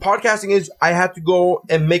 Podcasting is I have to go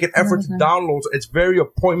and make an effort to download. So it's very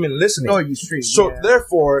appointment listening. Oh, you stream. So yeah.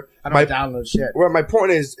 therefore, I don't download shit. well, my point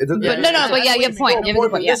is, But no, but you have a point. You have a good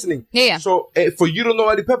point. Yeah. Listening. Yeah. So for you to know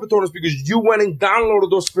Eddie Pepitone is because you went and downloaded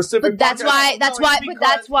those specific. But that's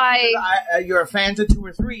podcasts. why. You're a fan to 2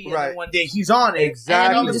 or 3, and Right. then one day he's on it. Exactly.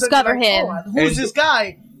 And all of a sudden Discover you're him. oh, who's this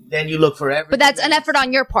guy? Then you look for everything. But that's an effort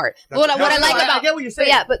on your part. What I like I about get what you're saying.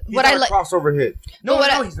 Yeah, but He's what not I a like. crossover hit. No, but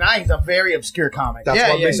what no, he's not. He's a very obscure comic. That's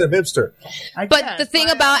what makes him hipster. But the thing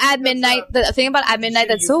about At Midnight,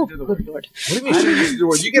 that's so good lord. What do you mean? Shit, you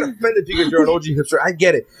do it? You get offended because you're an OG hipster. I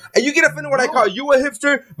get it, and you get offended when I call you a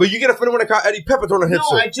hipster, but you get offended when I call Eddie Pepitone a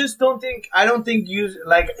hipster. No, I just don't think. I don't think you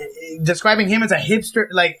like describing him as a hipster,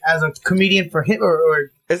 like as a comedian for him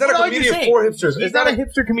or It's not a What are you comedian saying? for hipsters. He's It's not a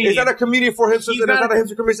hipster comedian. It's not a comedian for hipsters, He's and it's not not a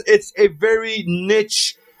hipster comedian. It's a very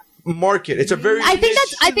niche market. It's a very. I think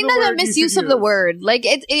niche- that's a misuse of the word. Like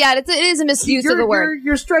it is a misuse of the word.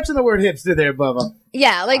 You're stretching the word hipster there, Bubba.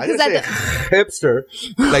 Yeah, like I because didn't say hipster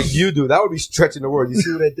like you do. That would be stretching the word. You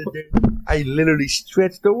see what I did there? I literally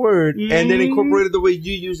stretched the word and then incorporated the way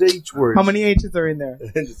you use H words. How many H's are in there?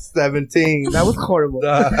 17. That was horrible.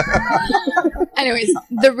 Anyways,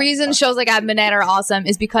 the reason shows like At Midnight are awesome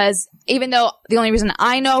is because even though the only reason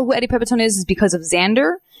I know who Eddie Pepitone is because of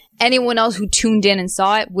Xander, anyone else who tuned in and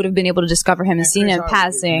saw it would have been able to discover him and seen him in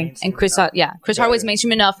passing. And Chris Hardaway's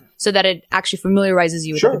mainstream enough so that it actually familiarizes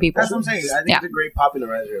you with other people. That's what I'm saying. I think it's a great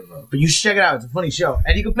popularizer, bro. But you should check it out. It's a funny show,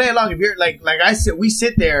 and you can play along if you're like I said. We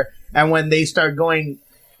sit there, and when they start going,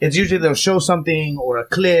 it's usually they'll show something or a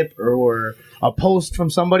clip or a post from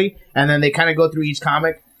somebody, and then they kind of go through each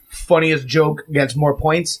comic. Funniest joke gets more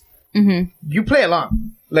points. Mm-hmm. You play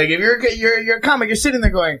along. Like if you're a comic, you're sitting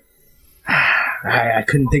there going, I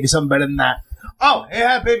couldn't think of something better than that. Oh,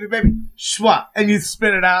 yeah, baby, schwa, and you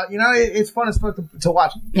spit it out. You know, it's fun as fuck to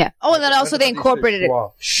watch. Yeah. Oh, and then also they incorporated it.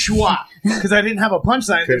 Schwa, because I didn't have a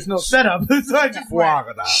punchline. There's no setup, so I just went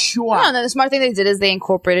schwa. No, and then the smart thing they did is they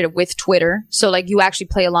incorporated it with Twitter, so like you actually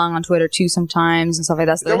play along on Twitter too sometimes and stuff like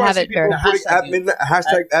that. So they have it there.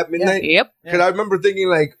 Hashtag at midnight. Yep. Because I remember thinking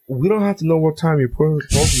like, we don't have to know what time you're posting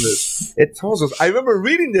this. It tells us. I remember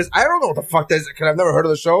reading this. I don't know what the fuck that is because I've never heard of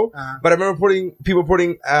the show. But I remember people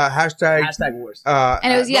putting hashtag wars.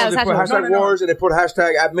 And it was they put hashtag wars and they put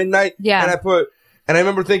hashtag at midnight. Yeah. And I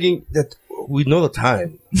remember thinking that we know the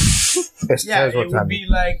time. It would be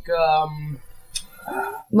like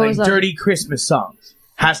dirty Christmas songs.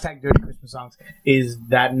 Hashtag dirty Christmas songs is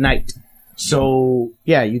that night. So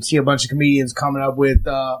yeah, you'd see a bunch of comedians coming up with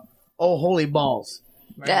oh holy balls.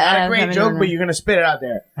 Right? Not a great joke, but you're gonna spit it out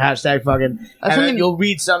there. Hashtag fucking, and then you'll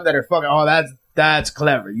read some that are fucking. Oh, that's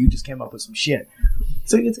clever. You just came up with some shit.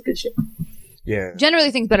 So it's a good shit. Yeah.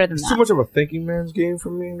 Generally think better than it's that. too much of a thinking man's game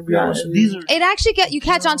for me, to be honest with you. It actually you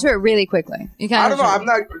catch on to it really quickly. I don't know.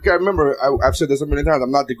 I remember I've said this a million times.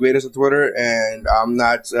 I'm not the greatest at Twitter, and I'm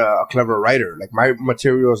not a clever writer. Like my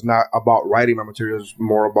material is not about writing. My material is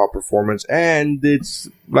more about performance, and it's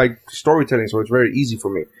like storytelling. So it's very easy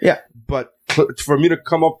for me. Yeah. But for me to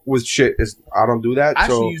come up with shit I don't do that. I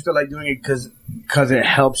actually used to like doing it because it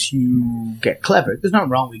helps you get clever. There's nothing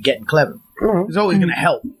wrong with getting clever. It's always going to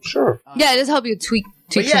help. Sure. Yeah, it does help you tweak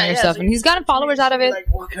some of your stuff. And he's gotten followers out of it.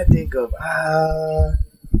 Like, what can I think of?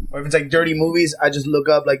 Or if it's like dirty movies, I just look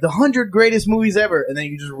up like the 100 greatest movies ever. And then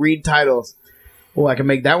you just read titles. Oh, I can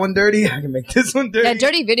make that one dirty. I can make this one dirty. Yeah,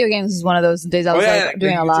 dirty video games is one of those days I was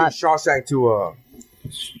doing a lot. Shawshank to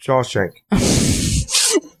Shawshank.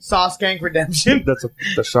 Sawskank Redemption. The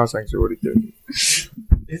Shawshank's already dirty.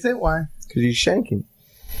 Is it? Why? Because he's shanking.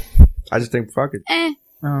 I just think fuck it.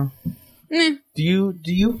 Do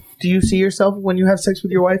you see yourself when you have sex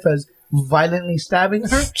with your wife as violently stabbing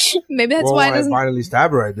her? Maybe that's why it doesn't. I violently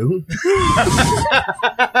stab her, I do.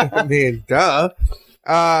 I mean, duh.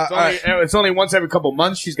 It's only once every couple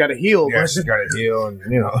months she's got to heal. Yeah, she's got to heal, and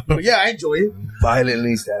you know. But yeah, I enjoy it.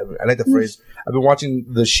 Violently stab her. I like the phrase. I've been watching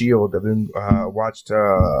The Shield. I've been watched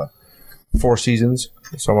 4 seasons.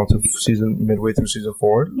 So I'm up to midway through season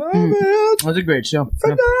 4. Love it. That's a great show.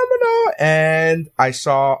 Phenomenal. And I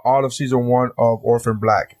saw all of season 1 of Orphan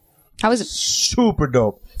Black. How was it? Super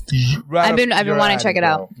dope. I've been wanting to check it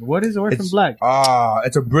out. What is Orphan Black?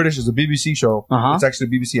 It's a BBC show. It's actually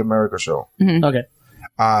a BBC America show. Mm-hmm. Okay.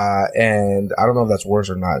 And I don't know if that's worse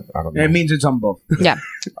or not. I don't know. It means it's on both. Yeah.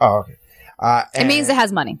 Oh, okay. It means it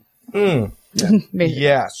has money.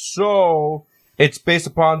 Yeah. So it's based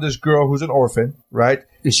upon this girl who's an orphan, right?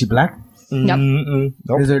 Is she black? Nope.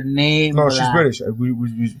 Nope. Is her name? No, black? she's British.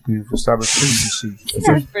 We've established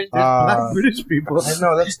BBC. Black British people. I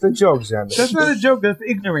know, that's the joke, Xander. That's not a joke. That's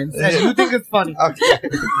ignorance. And you think it's funny. Okay.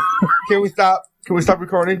 Can we stop? Can we stop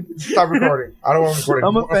recording? Stop recording. I don't want to record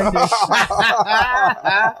anymore. I'm offended.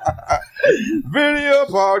 Video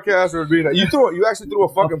podcast would be. You actually threw a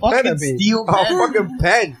fucking pen at me. Steel pen. A fucking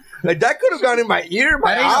pen. Like that could have gone in my ear,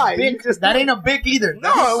 my eye. That ain't a big either.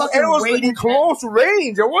 No, and it was like close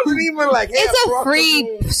range. It wasn't even like. Hey, it's a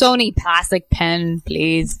free Sony plastic pen,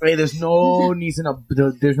 please. Hey, there's no reason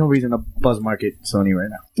to buzz market Sony right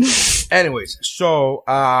now. Anyways, so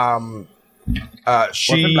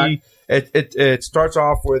it starts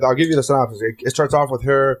off with. I'll give you the synopsis. It starts off with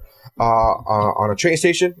her on a train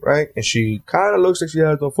station, right? And she kind of looks like she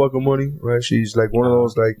has no fucking money, right? She's like one of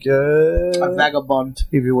those like a vagabond,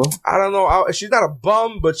 if you will. I don't know. She's not a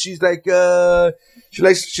bum, but she's like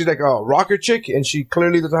she's like a rocker chick, and she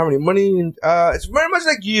clearly doesn't have any money. And it's very much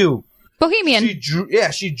like you, Bohemian.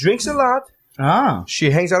 She drinks a lot. She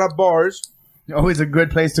hangs out at bars. Always a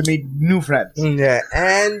good place to meet new friends. Yeah,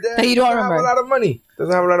 and you don't remember. Have a lot of money.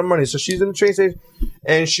 Doesn't have a lot of money. So she's in the train station,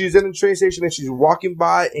 and she's walking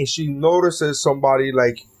by, and she notices somebody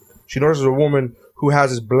like she notices a woman who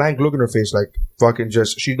has this blank look in her face, like fucking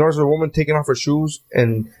just. She notices a woman taking off her shoes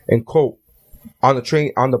and coat on the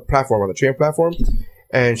train platform,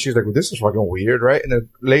 and she's like, well, "This is fucking weird, right?" And the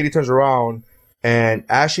lady turns around, and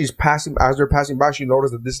as they're passing by, she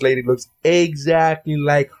notices that this lady looks exactly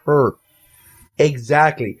like her,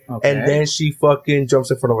 exactly. Okay. And then she fucking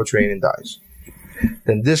jumps in front of a train and dies.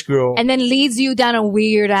 Then this girl, and then leads you down a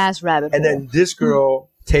weird ass rabbit hole. And then this girl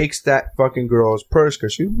takes that fucking girl's purse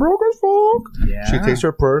because she's broke as fuck. Yeah. She takes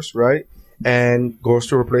her purse, right, and goes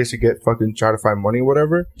to her place to get fucking try to find money,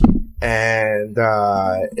 whatever. And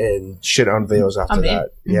shit unveils after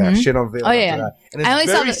that. Yeah, shit unveils after that. And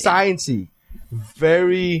it's very sciencey,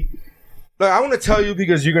 very. Look, I want to tell you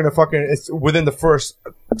because you're gonna fucking. It's within the first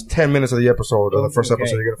 10 minutes of the episode or the first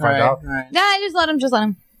episode. You're gonna find out. Right. Yeah, just let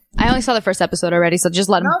him. I only saw the first episode already, so just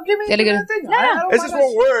let him. No, give me the thing. Yeah, it's just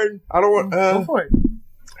one word. I don't want. Go for it.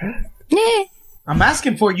 Yeah. I'm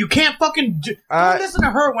asking for it. You can't fucking don't listen to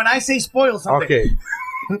her when I say spoil something. Okay.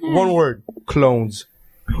 One word. Clones.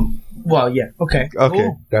 Well, yeah. Okay. Okay.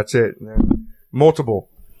 Cool. That's it. Multiple.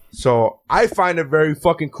 So I find it very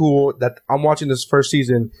fucking cool that I'm watching this first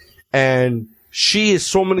season and she is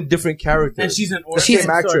so many different characters. And she's an orphan,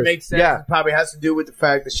 so it makes sense. Yeah. It probably has to do with the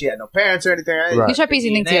fact that she had no parents or anything. Right. You start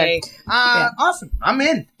piecing things together. Awesome. I'm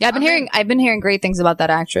in. Yeah, I've been hearing great things about that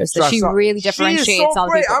actress. That she really differentiates she is so all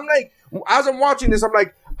the great. people. I'm like, as I'm watching this, I'm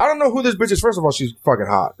like, I don't know who this bitch is. First of all, she's fucking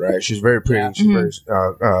hot, right? She's very pretty. Yeah. She's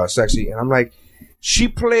very sexy. And I'm like, she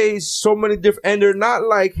plays so many different, and they're not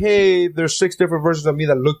like, hey, there's 6 different versions of me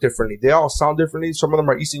that look differently. They all sound differently. Some of them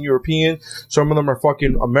are Eastern European. Some of them are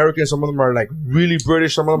fucking American. Some of them are like really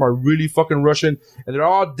British. Some of them are really fucking Russian. And they're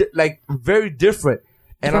all like very different.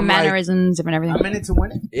 And different mannerisms, different everything. I'm in it to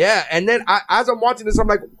win it. Yeah. And then as I'm watching this, I'm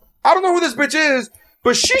like, I don't know who this bitch is.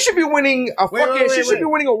 But she should be winning she should be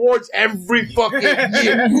winning awards every fucking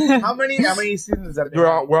year. How many seasons is that?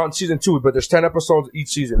 We're on season 2, but there's 10 episodes each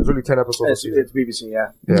season. There's only 10 episodes a season. It's BBC,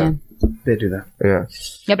 yeah. They do that. Yeah.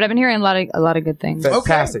 Yeah, but I've been hearing a lot of good things.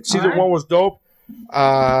 Fantastic. Okay. Season 1 was dope.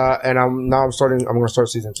 And I'm gonna start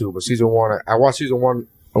season 2. But season 1, I watched season 1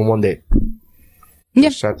 on one day. Yeah.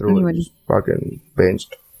 Just sat through it. Fucking binged.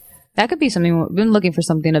 That could be something. We've been looking for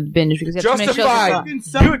something to binge because you have Justified.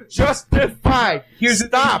 Dude, Justified.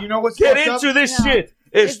 Stop. You know what's Get into this shit.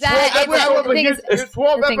 It's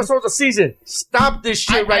 12 episodes a season. Stop this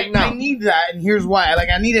shit right now. I need that, and here's why.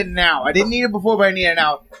 I need it now. I didn't need it before, but I need it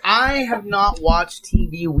now. I have not watched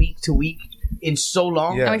TV week to week in so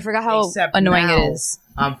long. Yeah. And we forgot how annoying it is.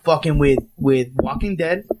 I'm fucking with Walking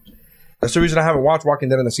Dead. That's the reason I haven't watched Walking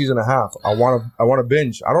Dead in a season and a half. I want to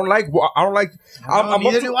binge. I'm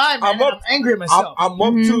angry at myself. I'm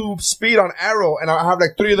up to speed on Arrow, and I have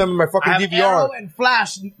like 3 of them in my fucking DVR.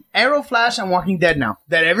 Arrow, Flash, and Walking Dead now.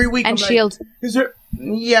 That every week. And Shield.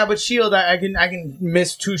 Yeah, but Shield, I can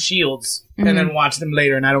miss 2 Shields and then watch them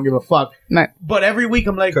later, and I don't give a fuck. Right. But every week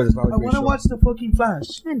I'm like, I want to watch the fucking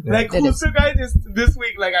Flash. Yeah. Like, who's the guy this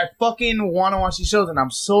week? Like, I fucking want to watch these shows, and I'm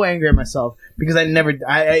so angry at myself because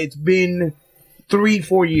it's been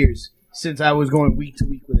 3-4 years since I was going week to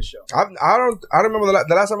week with a show. I don't remember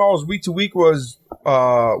the last time I was week to week was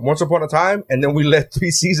Once Upon a Time, and then we let 3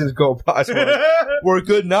 seasons go by. So we're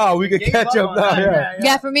good now. We can catch up now.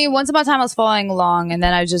 Yeah, for me, Once Upon a Time I was following along, and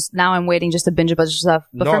then I'm waiting just to binge a bunch of stuff.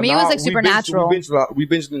 But for me, it was like Supernatural. We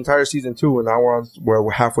binged the entire season 2, and now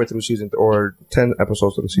we're halfway through season or 10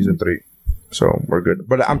 episodes of season 3. So we're good.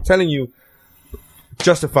 But I'm telling you,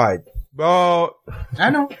 Justified. Oh, I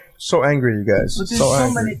know. So angry, you guys. But there's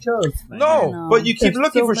so many shows. No, but you keep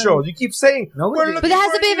looking for shows. You keep saying, we're looking for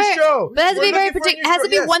a new show. But it has to be very particular. It has to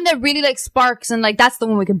be one that really like sparks and like that's the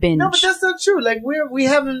one we can binge. No, but that's not true. Like we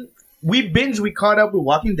caught up with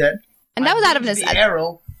Walking Dead. And that was out of necessity.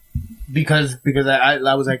 Arrow. Because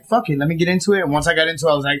I was like, fuck it, let me get into it. And once I got into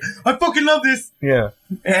it, I was like, I fucking love this. Yeah.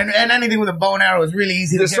 And anything with a bow and arrow is really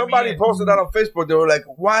easy to get somebody posted that on Facebook. They were like,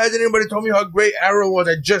 why hasn't anybody told me how great Arrow was?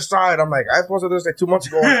 I just saw it. I'm like, I posted this like 2 months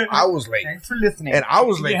ago. And I was late. Thanks for listening. And I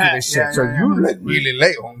was late to this shit. So you like really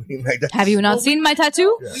late on me. Like that. Have you not seen my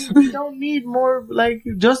tattoo? Yeah. We don't need more like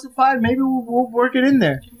Justified. Maybe we'll work it in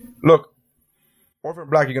there. Look, Orphan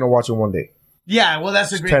Black, you're going to watch it one day. Yeah, well, that's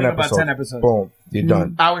the great thing about 10 episodes. Boom. You're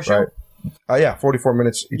done. Hour show? Right? 44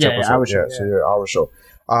 minutes each episode. Hour show. So hour show.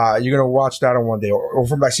 You're going to watch that on one day. Or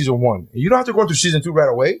from like season 1. You don't have to go into season 2 right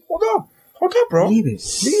away. Hold up, bro. Leave it.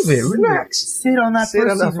 Relax. Sit on that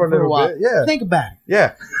for a little bit. Yeah. Think about it.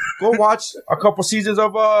 Yeah. Go watch a couple seasons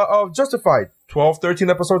of Justified. 12,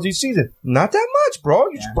 13 episodes each season. Not that much, bro.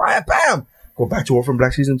 You just bam. Go back to Orphan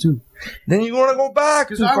Black season 2. Then you want to go back.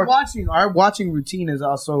 Because our watching routine is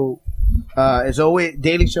also... it's always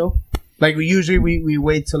Daily Show. Like we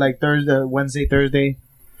wait till like Wednesday, Thursday,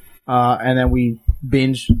 and then we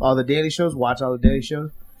binge all the daily shows, watch all the daily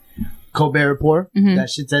shows. Colbert Report, that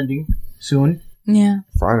shit's ending soon. Yeah.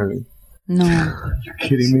 Finally. No. You're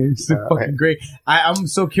kidding me? It's so fucking great. I'm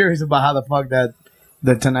so curious about how the fuck the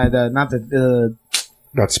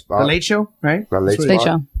Late Show, right? The Late Late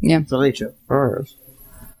Show. Yeah. It's the Late Show. Oh, yes.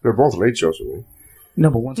 They're both late shows for me. No,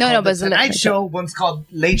 but one's called but The it's a Tonight late Show. One's called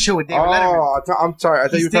Late Show with David Letterman. I'm sorry. I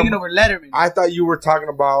thought He's you were taking talking over Letterman. I thought you were talking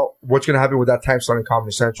about what's going to happen with that time slot in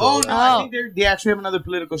Comedy Central. Oh, no, I think they actually have another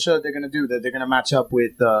political show that they're going to do that they're going to match up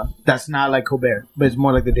with. That's not like Colbert, but it's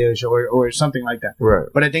more like The Daily Show or something like that. Right.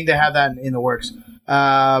 But I think they have that in the works. You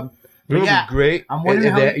know what would be great? I'm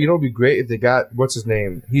wondering you know what would be great if they got, what's his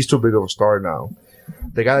name? He's too big of a star now.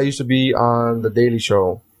 The guy that used to be on The Daily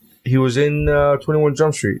Show. He was in 21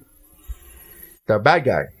 Jump Street. The bad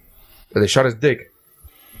guy. They shot his dick.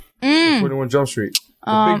 21 Jump Street.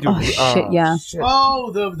 The big dude. Shit, yeah. Shit.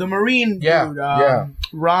 Oh, the Marine dude. Yeah.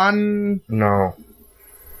 Ron. No.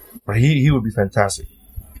 But he would be fantastic.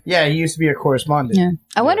 Yeah, he used to be a correspondent. Yeah.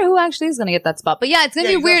 I wonder who actually is going to get that spot. But yeah, it's going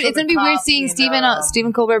to be weird. It's going to be weird seeing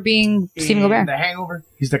Stephen Colbert being Stephen Colbert. The Hangover.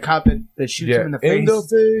 He's the cop that shoots him in the face. In the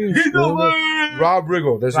face. Rob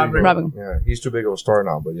Riggle. There's Rob Riggle. Yeah, he's too big of a star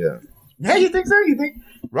now, but yeah. Yeah, you think so? You think?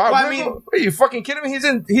 Rob Riggle? Are you fucking kidding me?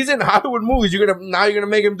 He's in Hollywood movies. You're gonna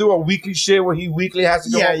make him do a weekly shit where he weekly has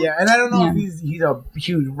to go. Yeah. And I don't know if he's a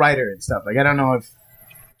huge writer and stuff. Like I don't know if.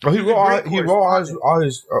 Oh, he wrote all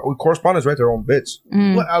his correspondents write their own bits.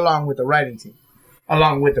 Along with the writing team. I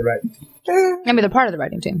mean, they're part of the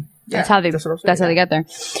writing team. That's how they get there.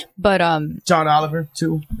 But John Oliver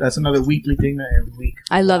too. That's another weekly thing that every week.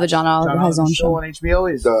 I love that John Oliver has his own show on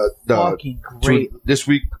HBO. Is the fucking great. This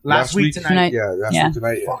week, last week tonight. Yeah, last week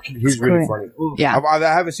tonight. He's really funny. Yeah, I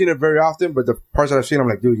haven't seen it very often, but the parts that I've seen, I'm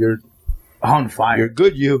like, dude, you're on fire. You're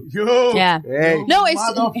good, you. Yeah. Hey. No, he's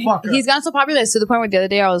gotten so popular to the point where the other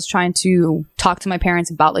day I was trying to talk to my parents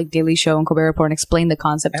about like Daily Show and Colbert Report and explain the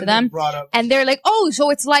concept to them. And they're like, oh, so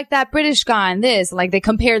it's like that British guy and this. Like they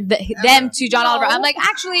compared them to John Oliver. I'm like,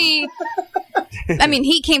 actually, I mean,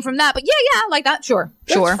 he came from that. But yeah, like that. Sure.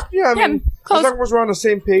 Yeah, I mean, as long as we're on the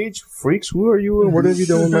same page. Freaks, who are you and what have you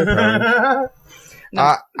done with my parents?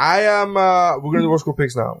 I am, we're going to do old school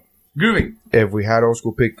picks now. Groovy. If we had old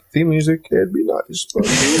school pick theme music, it'd be nice. But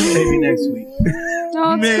maybe next week.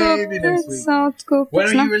 Maybe next week. When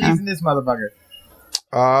are you releasing this motherfucker?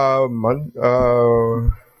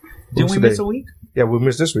 Did we miss a week? Yeah, we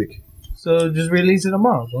missed this week. So just release it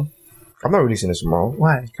tomorrow, bro. I'm not releasing this tomorrow.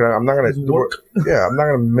 Why? I'm not gonna work. Yeah, I'm not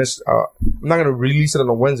gonna miss. I'm not gonna release it on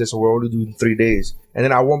a Wednesday, so we're only doing 3 days, and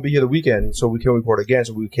then I won't be here the weekend, so we can't record again,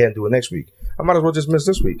 so we can't do it next week. I might as well just miss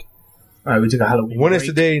this week. All right, we took a Halloween. When is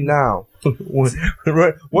today now? when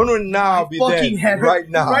would now be then? Right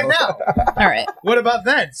now. Right now. All right. What about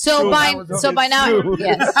then? So by now,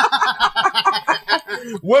 yes.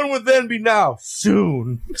 When would then be now?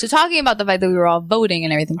 Soon. So talking about the fact that we were all voting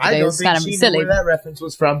and everything today was kind of silly. Knew where that reference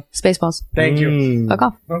was from. Spaceballs. Thank you. Fuck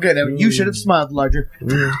off. Okay, then you should have smiled larger.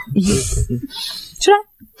 Should I?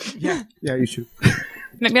 Yeah, you should.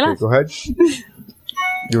 Make me laugh. Okay, go ahead.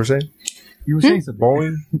 You were saying? You were saying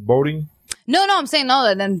something. Voting? No, I'm saying no.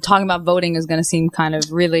 That then talking about voting is going to seem kind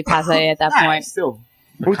of really passe at that point. Still.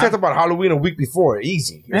 We talked about Halloween a week before.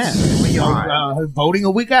 Easy. Yeah. Voting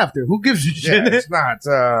a week after. Who gives a shit? Yeah, it's not.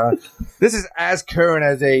 This is as current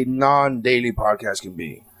as a non-daily podcast can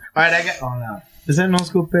be. All right, Oh, no. Is that an old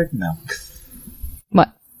school pick? No.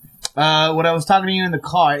 What? When I was talking to you in the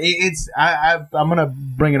car, I'm going to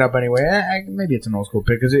bring it up anyway. Maybe it's an old school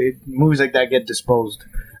pick because movies like that get disposed.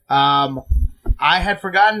 I had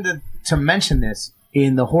forgotten to mention this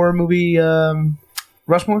in the horror movie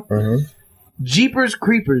Rushmore. Mm-hmm. Jeepers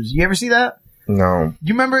Creepers. You ever see that? No.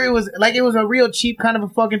 You remember it was a real cheap kind of a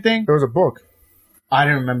fucking thing? There was a book. I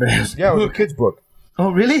didn't remember this. Yeah, it was a kid's book.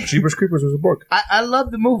 Oh, really? Jeepers Creepers was a book. I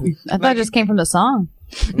love the movie. I thought it just came from the song.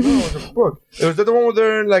 No, it was a book. It was the one where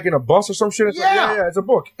they're in a bus or some shit. It's yeah, it's a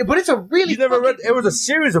book. But it's a really. You never read. It was a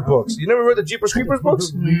series of books. You never read the Jeepers Creepers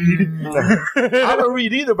books? I don't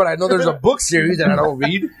read either, but I know there's a book series that I don't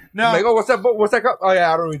read. No, I'm like, oh, what's that book? What's that called? Oh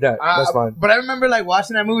yeah, I don't read that. That's fine. But I remember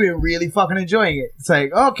watching that movie and really fucking enjoying it. It's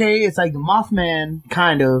like okay, it's like the Mothman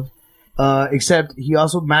kind of, except he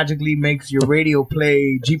also magically makes your radio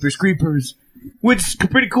play Jeepers Creepers, which is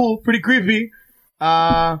pretty cool, pretty creepy.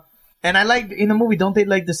 And I like in the movie, don't they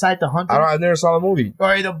like decide to hunt him? I never saw the movie.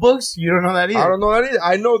 Or in the books, you don't know that either. I don't know that either.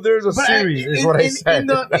 I know there's a series. Is what I said.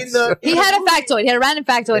 He had a factoid. He had a random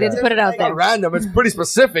factoid. He had to put it out there. Not random. It's pretty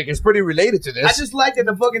specific. It's pretty related to this. I just like that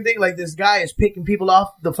the fucking thing, like this guy is picking people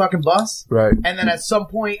off the fucking bus. Right. And then at some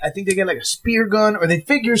point, I think they get like a spear gun or they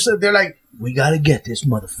figure so they're like, we gotta get this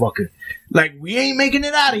motherfucker. Like, we ain't making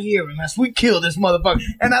it out of here unless we kill this motherfucker.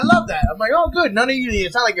 And I love that. I'm like, oh, good. None of you,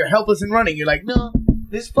 it's not like you're helpless and running. You're like, no,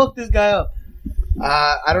 let's fuck this guy up.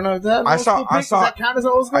 I don't know if that I saw. Does that count as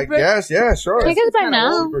an old school I pick? guess, yeah, sure. I guess by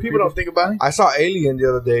now. People don't think about it. I saw Alien the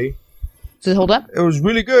other day. Does it hold up? It was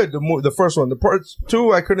really good. The first one. The part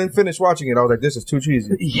 2, I couldn't finish watching it. I was like, this is too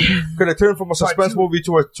cheesy. Yeah. Could have turned from a suspense movie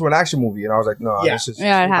to an action movie, and I was like, no, Yeah. this is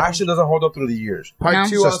Yeah, it happened. action doesn't hold up through the years. Part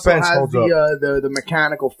 2 Suspense also holds has up. the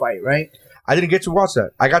mechanical fight, right? I didn't get to watch that.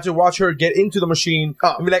 I got to watch her get into the machine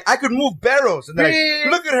and be like, I could move barrels. And they're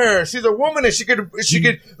like, look at her. She's a woman and she could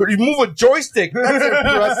move a joystick. That's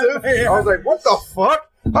impressive. I was like, what the fuck?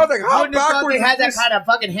 I was like, how backwards they had is that this? kind of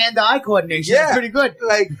fucking hand-to-eye coordination. Yeah. It's pretty good.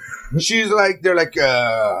 Like, she's like,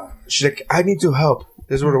 she's like, I need to help.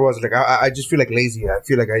 This is what it was. Like, I just feel like lazy. I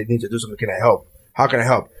feel like I need to do something. Can I help? How can I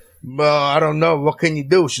help? Well, I don't know. What can you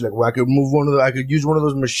do? She's like, well, I could use one of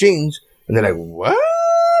those machines. And they're like, what?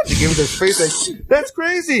 They gave me this face like, that's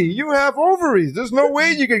crazy. You have ovaries. There's no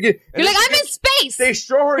way you could get. You're like, I'm in space. They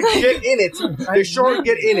show her get in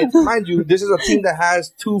it. Mind you, this is a team that has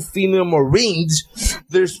 2 female Marines.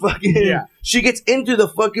 There's fucking. She gets into the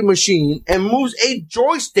fucking machine and moves a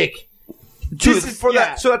joystick so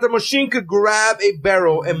that the machine could grab a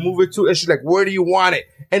barrel and move it to. And she's like, where do you want it?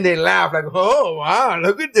 And they laugh like, oh, wow,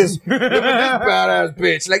 look at this badass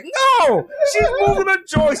bitch. Like, no, she's moving a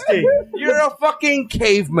joystick. You're a fucking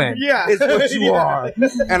caveman. Yeah. Is what you are.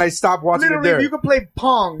 And I stopped watching Literally, it there. if you can play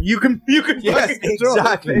Pong, you can Yes, fucking control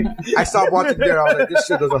exactly. I stopped watching there. I was like, this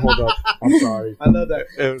shit doesn't hold up. I'm sorry. I love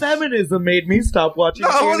that. Feminism made me stop watching.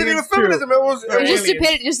 No, it wasn't even feminism. It was Just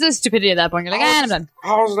stupidity. Just the stupidity at that point. You're like, I'm done.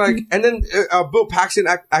 I was like, and then Bill Paxton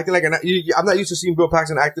acting like I'm not used to seeing Bill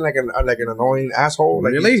Paxton acting like an annoying asshole.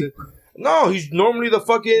 Like, Really? No, he's normally the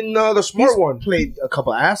fucking the smart one. Played a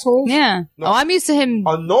couple assholes. Yeah. No. Oh, I'm used to him.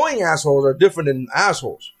 Annoying assholes are different than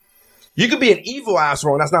assholes. You could be an evil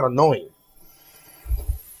asshole and that's not annoying.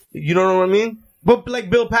 You know what I mean? But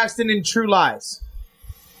like Bill Paxton in True Lies.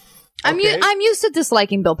 I'm used to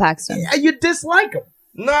disliking Bill Paxton. Yeah, you dislike him.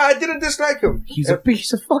 No, I didn't dislike him. He's a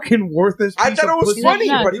piece of fucking worthless. I thought it was funny,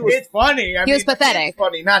 but it's funny. He was pathetic. It's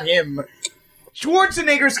funny, not him.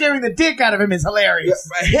 Schwarzenegger scaring the dick out of him is hilarious.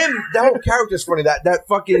 Yeah, that whole character's funny. That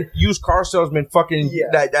fucking used car salesman,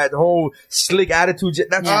 that whole slick attitude.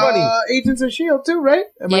 That's funny. Agents of S.H.I.E.L.D. too, right?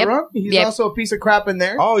 Am I wrong? He's Yep. also a piece of crap in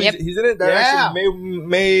there. Oh, he's in it. That actually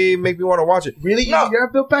may make me want to watch it. Really? No. You're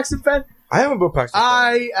a Bill Paxton fan? I am a Bill Paxton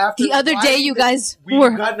fan. After The other day, you guys we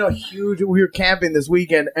were. we were camping this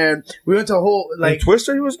weekend and we went to a whole In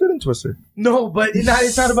Twister, he was good in Twister. No, but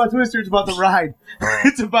it's not about Twister. It's about the ride.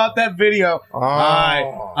 It's about that video. Oh. Hi,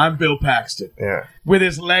 I'm Bill Paxton. Yeah. With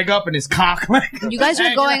his leg up and his cock leg. You guys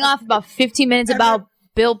were going off about 15 minutes about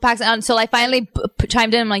Bill Paxton until I finally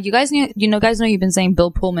chimed in. I'm like, you guys know you've been saying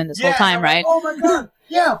Bill Pullman this whole time, right? Oh my god.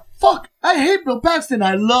 Yeah. Fuck. I hate Bill Paxton.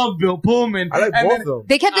 I love Bill Pullman. I like both of them.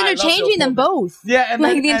 They kept interchanging them both. Yeah, and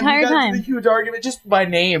like then, the entire we got time. into the huge argument just by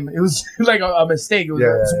name. It was like a mistake. It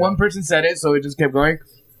was one person said it, so it just kept going.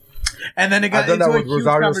 And then it got I've done into that a with huge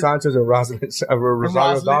Rosario conversation. Sanchez and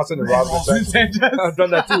Rosario Dawson and Rosalind Sanchez. I've done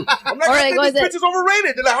that too. I'm like, I think this bitch is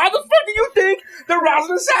overrated. They're like, how the fuck do you think that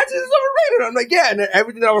Rosalind Sanchez is overrated? I'm like, yeah, and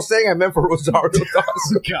everything that I was saying I meant for Rosario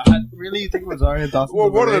Dawson. God, really? You think Rosario Dawson? Well,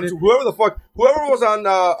 one of the two, whoever was on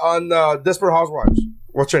Desperate Housewives.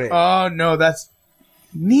 What's her name? Oh no, that's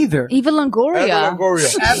neither. Eva Longoria. Eva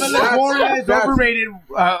Longoria is overrated.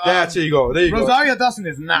 There you go. There you go. Rosario Dawson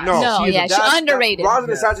is not. No, she's underrated.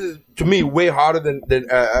 Rosalind Sanchez is, to me, way hotter than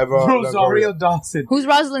Eva Rosario Longoria. Dawson. Who's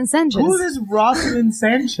Rosalind Sanchez? Who is Rosalind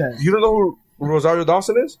Sanchez? You don't know who Rosario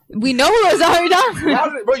Dawson is? We know who Rosario Dawson is.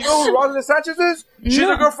 But you know who Rosalind Sanchez is? She's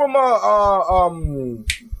a girl from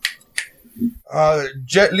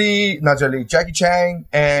Jackie Chan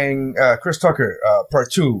and Chris Tucker,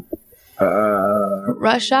 part 2.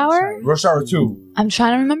 Rush Hour? Rush Hour 2. I'm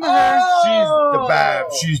trying to remember her. She's the bad.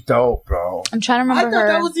 She's dope, bro. I'm trying to remember her. I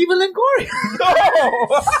thought that was Eva Longoria.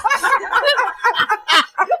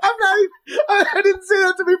 I didn't say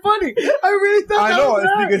that to be funny. I really thought I know.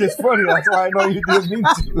 It's because it's funny. That's why I know you didn't mean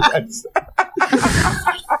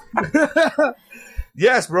to.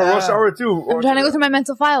 Yes, bro. Rush Hour 2. I'm trying to go through my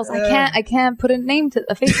mental files. I can't put a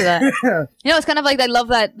face to that. You know, it's kind of like I love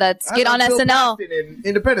that skit on SNL.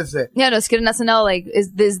 Independence Day. Yeah, no skit on SNL. Like,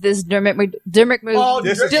 is this Dermot McDermott?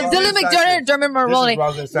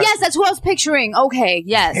 Mulroney? Yes, that's who I was picturing. Okay,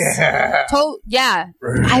 yes. Yeah.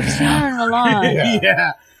 I've seen her in a lot.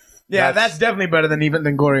 Yeah, that's definitely better than even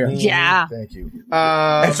Longoria. Yeah. Thank you.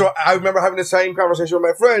 And so I remember having the same conversation with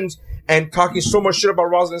my friends and talking so much shit about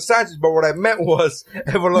Rosalind Sanchez, but what I meant was,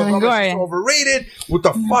 Eva Longoria is so overrated. What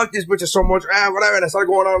the fuck? This bitch is so much, whatever. And I started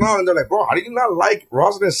going on and on, and they're like, bro, how do you not like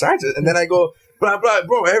Rosalind Sanchez? And then I go, blah, blah,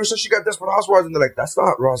 bro, ever since she got Desperate Housewives, and they're like, that's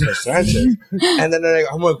not Rosalind Sanchez. And then they're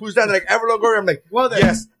like, I'm like, who's that? They're like, Eva Longoria. I'm like, well, then,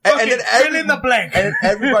 yes. And then fill in the blank. And then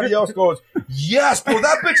everybody else goes, yes, bro,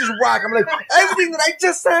 that bitch is whack. I'm like, everything that I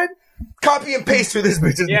just said, copy and paste to this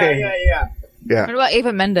bitch's name. Yeah. What about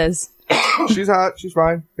Eva Mendes? She's hot. She's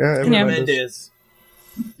fine. Yeah, Eva Mendes.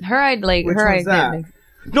 Her, I'd like. Which her, one's that?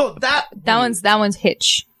 No, that one's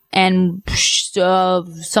Hitch, and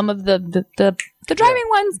some of the driving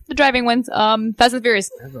ones. Fast and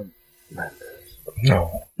Furious.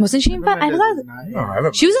 No. Wasn't she in Fast?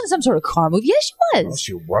 She was in some sort of car movie. Yeah, she was. No,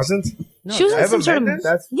 she wasn't. No, she was in some sort of.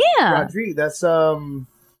 That's Rodriguez. That's I'm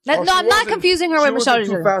not confusing her with Michelle.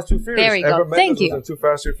 Too Fast, Too Furious. There you go. Thank you. Too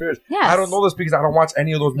Fast, Too Furious. Yes. I don't know this because I don't watch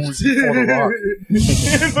any of those movies before The Rock.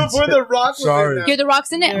 Before The Rock was in that. You're The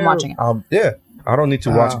Rock's in it? I'm watching it. Yeah. I don't need to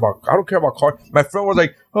watch about. I don't care about cars. My friend was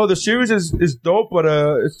like, "Oh, the series is dope, but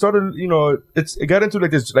it started, it got into like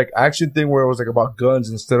this like action thing where it was like about guns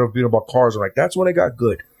instead of being about cars." I'm like, that's when it got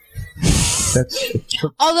good.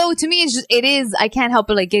 Although to me, it is. I can't help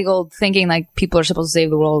but like giggle thinking like people are supposed to save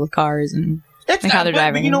the world with cars and. Like how they're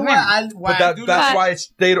driving. But you know what? That's why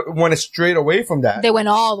it went straight away from that. They went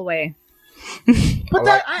all the way. But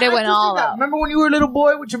they went all out. Remember when you were a little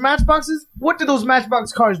boy with your Matchboxes? What did those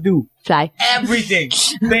Matchbox cars do? Fly. Everything.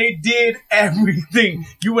 They did everything.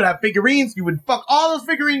 You would have figurines. You would fuck all those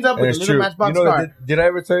figurines up with a little Matchbox car. Did I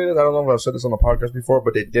ever tell you this? I don't know if I've said this on the podcast before,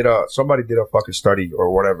 but somebody did a fucking study or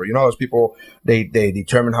whatever. You know, those people, they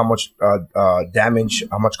determine how much damage,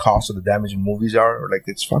 how much cost of the damage in movies are. Or like,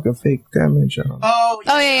 it's fucking fake damage. Oh,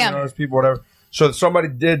 yeah. You know, those people, whatever. So somebody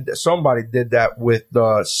did that with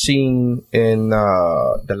the scene in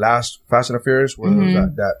the last Fast and the Furious where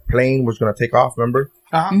that plane was going to take off. Remember?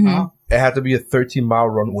 It had to be a 13-mile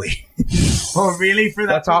runway. Oh, really? For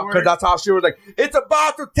that? Because that's how she was like, it's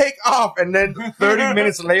about to take off, and then 30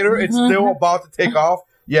 minutes later, it's still about to take off.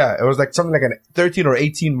 Yeah, it was like something like a 13 or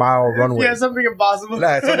 18-mile runway. Yeah, something impossible.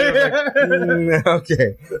 Yeah, something like,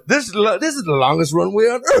 okay, this is the longest runway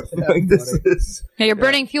on Earth. Yeah, like this is. Yeah, you're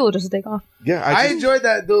burning fuel just to take off. Yeah, I enjoyed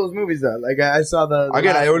those movies though. Like I saw the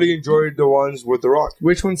again. I only enjoyed the ones with The Rock.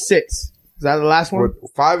 Which one's 6? Is that the last one?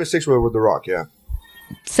 5 and 6 were with The Rock. Yeah.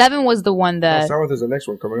 7 was the one that. 7 is the next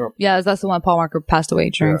one coming up. Yeah, that's the one Paul Walker passed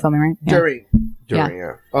away during filming, right? Yeah.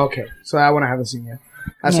 During. Okay, so that one I haven't seen yet.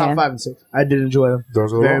 I saw 5 and 6. I did enjoy them.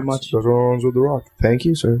 Those are very much. Those are the ones with The Rock. Thank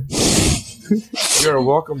you, sir. You're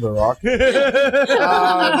welcome, The Rock.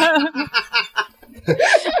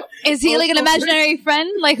 Is he like an imaginary friend,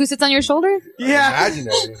 like who sits on your shoulder? Yeah,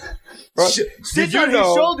 imaginary. Sits on his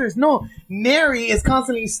shoulders. No, Neri is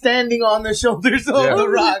constantly standing on the shoulders of The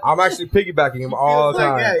Rock. I'm actually piggybacking him all the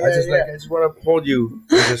time. I just want to hold you.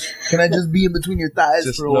 Can I just be in between your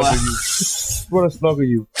thighs for a while? Just want to snuggle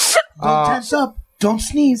you. Don't tense up. Don't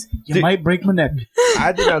sneeze. You might break my neck.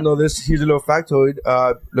 I did not know this. Here's a little factoid.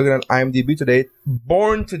 Looking at IMDb today.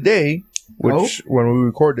 Born today, which when we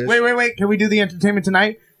record this. Wait. Can we do the entertainment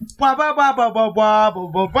tonight? Matthew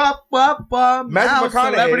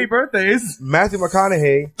McConaughey. Celebrity birthdays. Matthew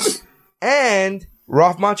McConaughey and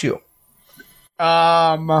Ralph Macchio.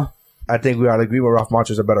 I think we all agree with Ralph Macchio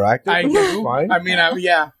is a better actor. I do. Fine. I mean,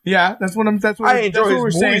 yeah. That's what I enjoy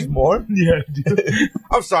his movies more. Yeah, I do.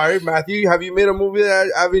 I'm sorry, Matthew. Have you made a movie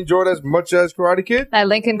that I've enjoyed as much as Karate Kid? That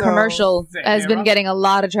Lincoln commercial has been getting a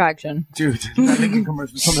lot of traction. Dude, that Lincoln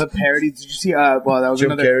commercial. Some of the parodies. Did you see? That was Jim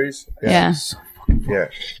Carrey's. Yeah. Yeah,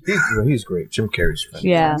 he's great. Jim Carrey's fan.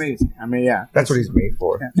 Yeah, amazing. I mean, yeah, that's what he's made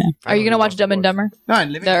for. Yeah. Are you gonna watch Dumb and Dumber? No,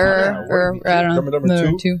 I'm living. I don't know. Dumb and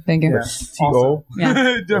Dumber 2. Thank you. Yeah. T.O.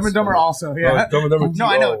 Yeah. Dumb and Dumber also. Yeah. Dumb and Dumber 2. No,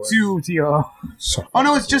 I know 2 T.O. Oh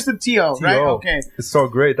no, it's just a T.O. Right? Okay. It's so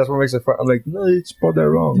great. That's what makes it fun. I'm like, no, you spelled that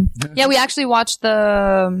wrong. Yeah, we actually watched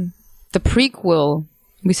the prequel.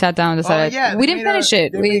 We sat down and decided we didn't finish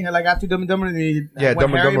it. We like after Dumb and Dumber, Dumb and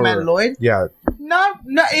Dumber. Matt Lloyd. Yeah.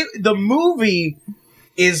 The movie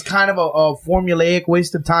is kind of a formulaic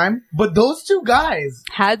waste of time. But those two guys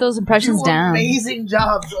Had those impressions do down. amazing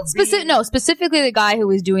jobs of being, Specifically the guy who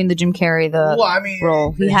was doing the Jim Carrey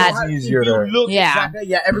role. He you had. know, easier if you to- look Yeah.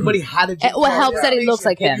 exactly, everybody had a Jim What Carrey helps that he looks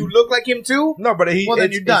like If him. you look like him too, No, but Well,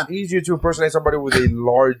 then you're done. it's easier to impersonate somebody with a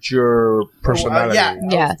larger personality.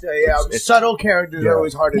 Yeah. Subtle characters are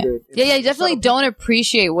always harder to. Yeah, you definitely don't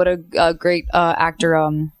appreciate what a great actor.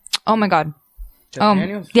 Oh my god.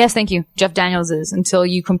 Daniels? Yes, thank you. Jeff Daniels is until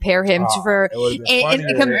you compare him to for It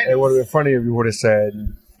would have been funny if you would have said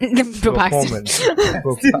Bill Paxton.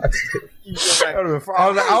 Bill Paxton. I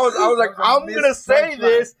was like, I'm gonna say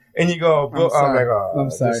this, and you go. I'm like, oh,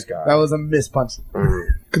 I'm sorry. this guy. That was a mispunch.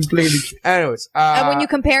 Completely. Anyways, And when you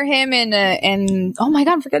compare him and oh my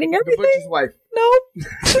god, I'm forgetting The everything. Butcher's Wife. No,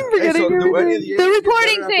 I'm forgetting everything. The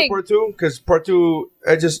reporting thing. Part two, because part two,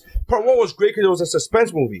 part one was great because it was a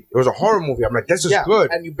suspense movie. It was a horror movie. I'm like, this is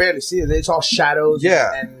good. And you barely see it. It's all shadows.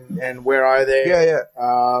 Yeah. And where are they? Yeah.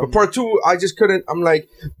 But part two, I just couldn't. I'm like,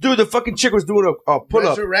 dude, the fucking chick was doing a pull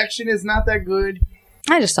up. Resurrection is not that good.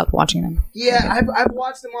 I just stopped watching them. Yeah, I've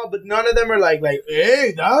watched them all, but none of them are like,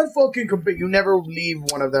 hey, that fucking You never leave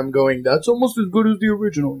one of them going, that's almost as good as the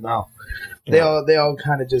original. No. They all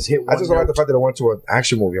kind of just hit one. I just don't like the fact that I went to an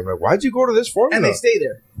action movie. I'm like, why'd you go to this formula? And they stay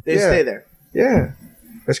there. They stay there. Yeah.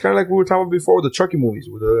 It's kind of like we were talking about before with the Chucky movies,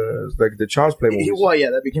 with the Child's Play movies. Well, yeah,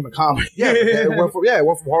 that became a comedy. Yeah, it went from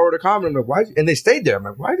horror to comedy. I'm like, why? And they stayed there. I'm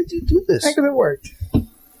like, why did you do this? Because it worked.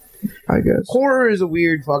 I guess Horror is a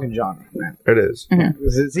weird fucking genre, man. it is.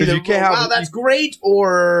 It's either, you can't have- wow, that's great,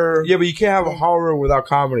 or... Yeah, but you can't have a horror without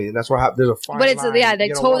comedy, and that's what there's a fine But it's line. they You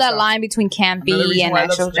gotta toe watch that out. line between Another campy reason and why I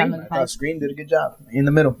love actual Scream. gentleman. I thought Scream did a good job. In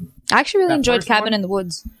the middle. I actually really That enjoyed first Cabin one? in the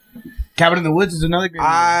Woods. Cabin in the Woods is another great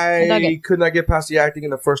movie. dug I it. could not get past the acting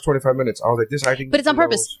in the first 25 minutes. I was like, this acting. But it's on blows.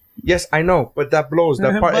 purpose. Yes, I know, but that blows.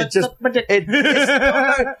 That part, it just,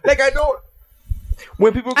 like I don't.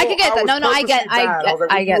 When people go, I can get that. was No, I get- purposely bad, I was like, get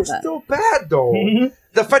well, you were that. still bad though.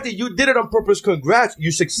 The fact that you did it on purpose, congrats.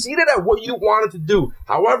 You succeeded at what you wanted to do.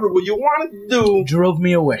 However, what you wanted to do drove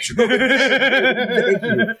me away. Thank you.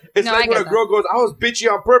 It's No, like I when get a girl goes, I was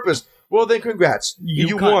bitchy on purpose. Well, then congrats.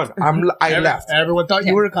 You cunt. won. I left. Everyone thought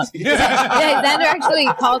you were a cunt. Yeah, Xander actually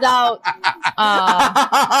called out.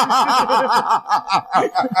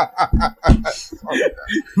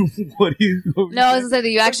 What do you... No, I was gonna say that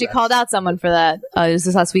you actually called out someone for that. It was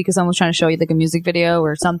this last week because someone was trying to show you like a music video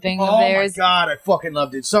or something of Oh my theirs. god, I fucking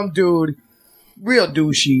loved it. Some dude, real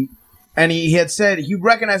douchey, and he had said he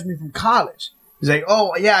recognized me from college. He's like,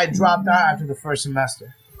 oh yeah, I dropped out after the first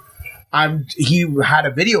semester. He had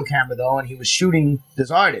a video camera though, and he was shooting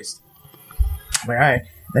this artist. I'm like, all right.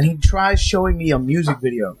 Then he tries showing me a music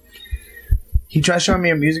video.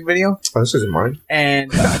 Oh, this isn't mine. And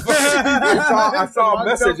I saw a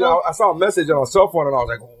message. I saw a message on a cell phone, and I was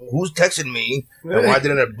like, "Who's texting me? And why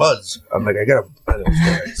didn't it buzz?" I'm like, "I gotta."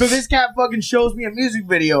 so this cat fucking shows me a music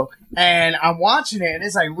video, and I'm watching it, and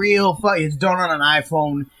it's like real fucking. It's done on an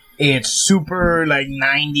iPhone. It's super like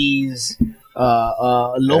 90s,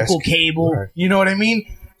 local cable. Right. You know what I mean?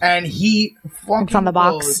 And he fucking It's on the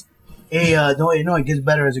box. goes, hey, no, it gets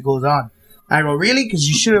better as it goes on. I go, really? Because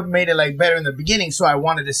you should have made it like better in the beginning, so I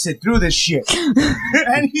wanted to sit through this shit.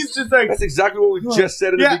 And he's just like, That's exactly what we just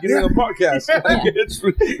said at the beginning of the podcast. Like, it's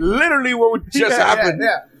literally what just happened.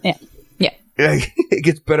 Yeah. It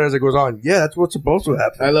gets better as it goes on. Yeah, that's what's supposed to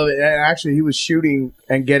happen. I love it. And actually, he was shooting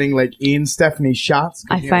and getting like in Stephanie's shots.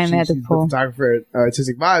 I finally had to she's pull. the photographer at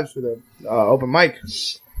Artistic Vibes for the open mic,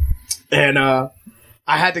 and I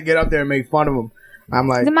had to get up there and make fun of him. I'm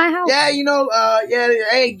like, It's in my house. yeah,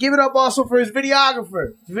 hey, give it up also for his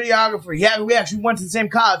videographer. Yeah, we actually went to the same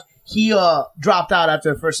college. He dropped out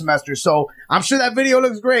after the first semester, so I'm sure that video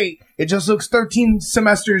looks great. It just looks 13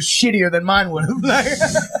 semesters shittier than mine would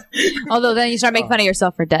have. Although then you start making fun of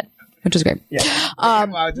yourself for debt, which is great. Yeah. I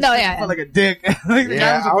felt like a dick. Like, the guy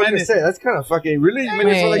Yeah, I was gonna offended. say that's kind of fucking really. You made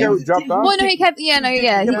it sound like I was dropped off. Well, no, he kept. Yeah, no,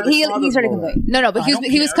 yeah. He started complaining. No, but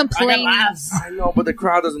he was complaining. I know, but the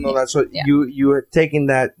crowd doesn't know that. So you were taking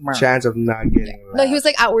that chance of not getting. No, he was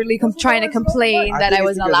like outwardly trying to complain that I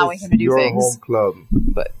wasn't allowing him to do your things. home club,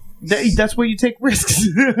 but That's where you take risks.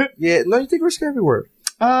 yeah, no, you take risk everywhere.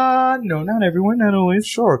 No, not everyone, not always.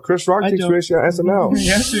 Sure, Chris Rock takes don't. risk at SNL.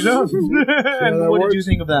 Yes, he does. And that what did works. you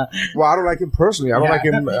think of that? Well, I don't like him personally. I don't like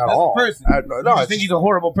him at all. Person. No, I think he's a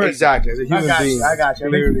horrible person. Exactly, as a human being. I got you.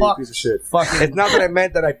 Clearly Fuck. a piece of shit. Fuck him. It's not that I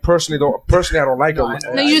meant that I personally I don't like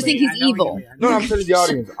him. No, you just think he's evil. No, I'm telling the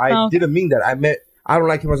audience. I didn't mean that. I meant I don't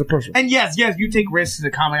like him as a person. And yes, you take risks as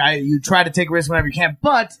a comic. You try to take risks whenever you can,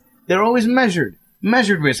 but they're always measured.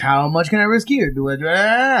 Measured risks. How much can I risk here? Do it.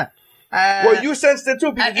 Well, you sensed it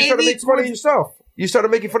too because you try to make fun of yourself. You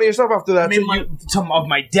started making fun of yourself after that. I mean, of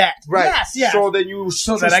my debt. Right. Yes, yes. So then you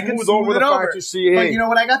so that I can smooth over the fact to see, hey. But you know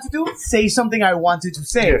what I got to do? Say something I wanted to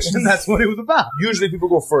say. Yes. And that's what it was about. Usually people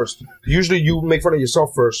go first. Usually you make fun of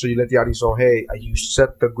yourself first, so you let the audience know, hey, you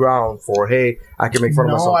set the ground for, hey, I can make fun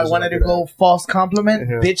of myself. No, I wanted to go false compliment,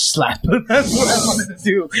 Yeah. bitch slap. That's what I wanted to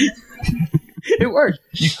do. It worked.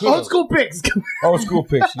 Old school pics. Old school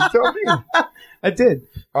pics. You tell me. I did.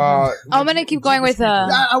 I'm gonna keep going with.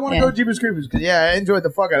 I want to go Jeepers Creepers because I enjoyed the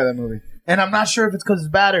fuck out of that movie, and I'm not sure if it's because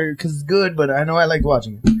it's bad or because it's good, but I know I liked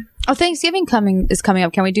watching it. Oh, Thanksgiving is coming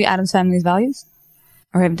up. Can we do Addams Family's Values?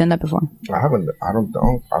 Or have you done that before? I haven't. I don't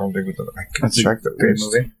think we've done it. I can check the Great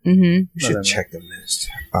list. movie. Mm-hmm. You should check the list.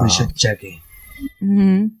 We should check it.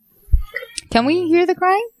 Mm-hmm. Can we hear the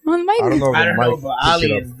crying on the mic? I don't know. I don't know, but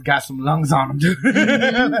Ali has got some lungs on him, dude.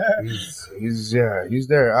 He's there.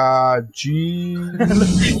 G.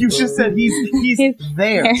 You should said he's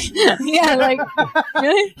there. Yeah, like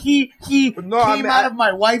really? He came out of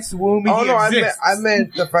my wife's womb. Oh He no, exists. I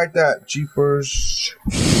meant the fact that Jeepers.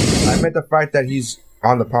 I meant the fact that he's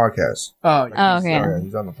on the podcast. Oh, yeah. Okay. Yeah,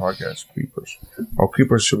 he's on the podcast. Creepers. Oh,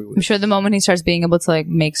 Creepers should be. I'm sure the moment he starts being able to like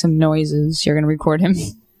make some noises, you're gonna record him.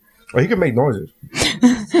 Well, he can make noises.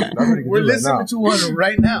 We're listening to one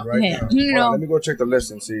right now. Right Yeah. now. No. Well, let me go check the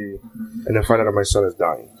list and see, and then find out if my son is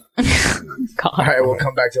dying. God. All right, we'll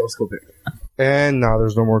come back to old school pick. And now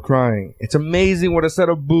there's no more crying. It's amazing what a set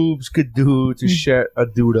of boobs could do to shut a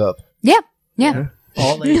dude up. Yeah.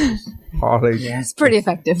 All ages. All ages. It's pretty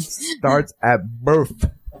effective. Starts at birth.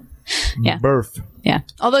 Yeah. Birth. Yeah.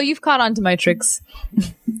 Although you've caught on to my tricks.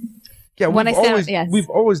 Yeah, When I stand- yes. we've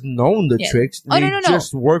always known the Yeah. tricks. Oh, They no.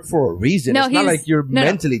 just work for a reason. No, it's not he's- like you're no.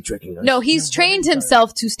 mentally tricking us. No, he's trained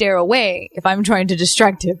himself to stare away if I'm trying to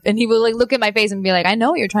distract him. And he will like look at my face and be like, I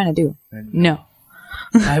know what you're trying to do. No.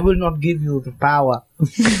 I will not give you the power.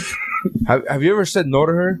 Have you ever said no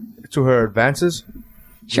to her advances?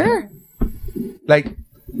 Sure. Like,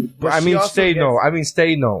 But I she mean, also stay no. gets- I mean,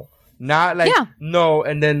 stay no. Not like Yeah. no,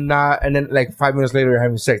 and then not, and then like 5 minutes later you're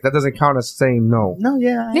having sex. That doesn't count as saying no. No,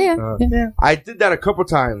 yeah. Yeah. I did that a couple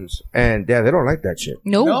times, and yeah, they don't like that shit.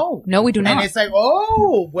 No, we do not. And it's like,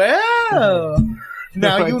 oh, well.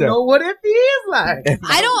 Now Like you that. know what it feels like.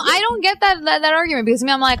 I don't get that argument because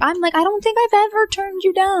I'm like, I don't think I've ever turned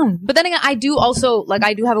you down. But then again, I do also like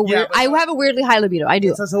I do have a weird but- I have a weirdly high libido. I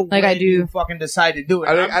do. It's also Like I when do. you fucking decide to do it.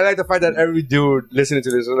 I like the fact that every dude listening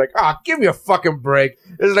to this is like, give me a fucking break.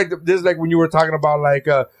 This is like when you were talking about like,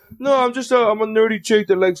 no, I'm a nerdy chick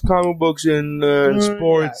that likes comic books and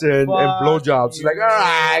sports and blowjobs. It's like, all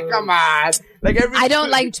right, come on. Like I don't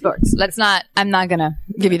like sports. I'm not gonna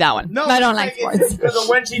give you that one. No, I don't it's like it's sports. because of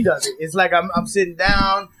when she does it. It's like I'm sitting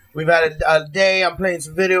down. We've had a day. I'm playing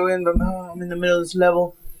some video games. But I'm in the middle of this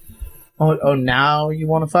level. Oh, now you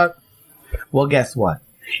want to fuck? Well, guess what?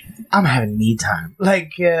 I'm having me time.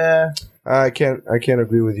 Like, I can't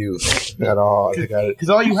agree with you at all. because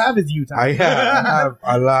all you have is you time. I have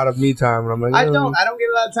a lot of me time, and I'm like, I don't get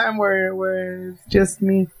a lot of time where it's just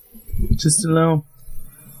me, just alone.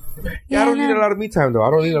 Yeah, I don't need a lot of me time though.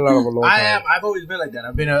 I don't need a lot of alone time. I've always been like that.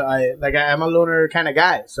 I'm a loner kind of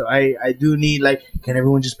guy. So I do need like, can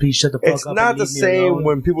everyone just please shut the fuck It's up? not and the leave me same alone?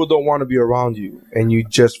 when people don't want to be around you and you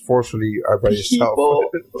just forcefully are by yourself.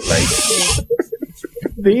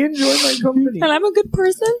 They enjoy my company. And I'm a good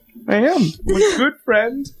person. I am. I'm a good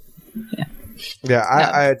friend. Yeah,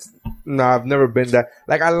 I've never been that.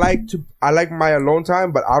 Like I like my alone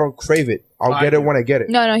time, but I don't crave it. I'll get it when I get it.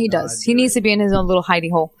 No, he does. He needs to be in his own little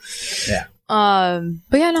hidey hole. Yeah.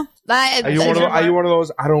 But yeah, no. Are you one of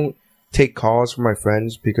those? I don't take calls from my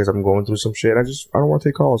friends because I'm going through some shit. I don't want to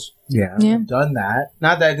take calls. Yeah, I've done that.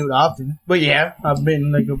 Not that I do it often, but yeah, I've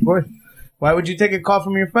been like, of course. Why would you take a call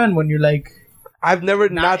from your friend when you're like? I've never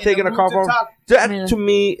not in taken the a call mood to from. talk? That to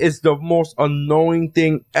me is the most annoying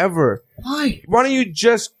thing ever. Why? Why don't you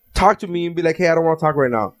just talk to me and be like, hey, I don't want to talk right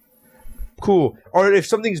now. Cool. Or if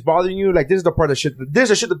something's bothering you, like this is the part of shit. This is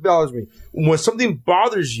the shit that bothers me. When something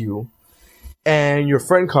bothers you, and your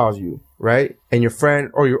friend calls you, right? And your friend,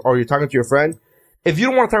 or you're talking to your friend. If you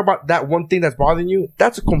don't want to talk about that one thing that's bothering you,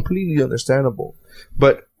 that's completely understandable.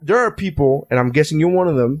 But there are people, and I'm guessing you're one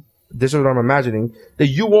of them. This is what I'm imagining, that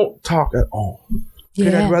you won't talk at all.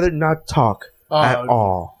 And I'd rather not talk at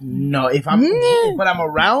all. No, but I'm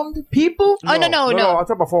around people. Oh no. I'm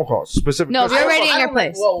talking about phone calls specifically. No, if you're already in your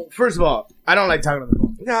place. Well, first of all, I don't like talking on the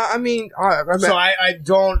phone. Yeah, I mean, So I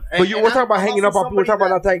don't. but we're talking about hanging up on. We're talking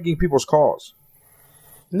about not taking people's calls.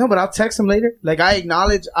 No, but I'll text them later. Like I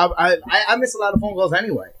acknowledge, I miss a lot of phone calls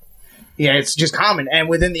anyway. Yeah, it's just common, and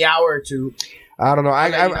within the hour or two. I don't know.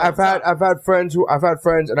 I've had friends,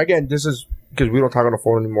 and again, this is because we don't talk on the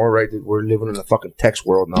phone anymore, right? We're living in a fucking text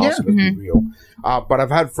world now, so let's be real. But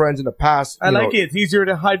I've had friends in the past. I like it. It's easier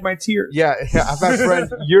to hide my tears. Yeah, I've had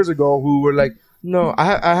friends years ago who were like, no,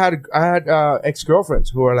 I had ex-girlfriends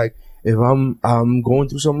who are like, if I'm going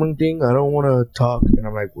through something, I don't want to talk. And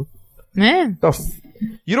I'm like, what Man.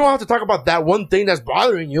 You don't have to talk about that one thing that's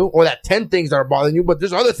bothering you, or that 10 things that are bothering you, but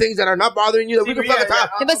there's other things that are not bothering you that we can fucking talk.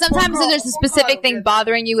 Yeah, but sometimes if there's a specific thing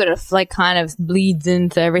bothering you, it like kind of bleeds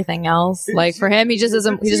into everything else. Like for him, he just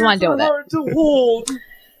want to deal with it. Hard to hold.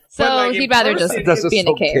 So like, he'd rather just be in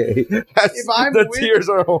a cave. The tears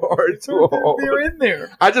are hard to hold. They're in there.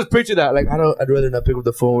 I just picture that. Like, I'd rather not pick up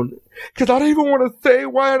the phone because I don't even want to say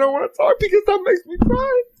why I don't want to talk because that makes me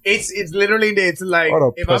cry. It's literally, it's like,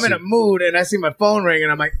 if pussy. I'm in a mood and I see my phone ring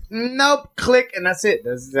and I'm like, nope, click, and that's it.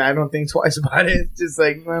 I don't think twice about it. It's just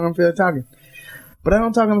like, I don't feel like talking. But I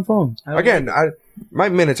don't talk on the phone. Again, my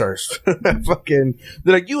minutes are fucking,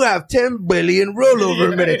 they're like, you have 10 billion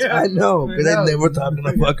rollover minutes. I know, because I never talk on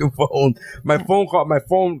the fucking phone. My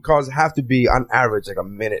phone calls have to be on average like a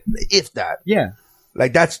minute, if that. Yeah.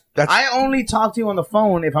 Like that's. I only talk to you on the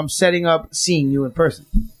phone if I'm setting up seeing you in person.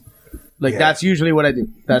 Like, that's usually what I do.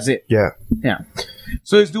 That's it. Yeah. Yeah.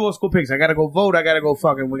 So let's do old school picks. I gotta go vote. I gotta go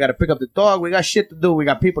fucking, we gotta pick up the dog. We got shit to do. We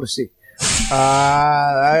got people to see.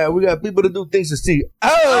 We got people to do things to see.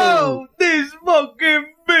 Oh, this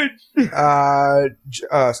fucking bitch.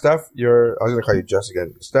 Steph, I was gonna call you Jess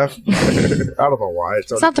again. Steph, I don't know why.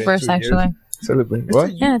 It's not the first, actually.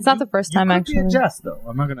 What? Yeah, it's not the first time, actually. Jess, though.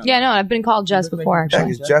 I'm not gonna. Yeah, no, I've been called Jess before, Yeah,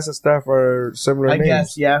 actually. because Jess and Steph are similar I names.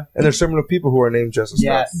 guess, yeah. And there's similar people who are named Jess and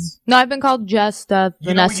Steph. Yes. No, I've been called Jess,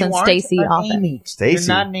 Vanessa, and Stacy often. Amy. Stacy.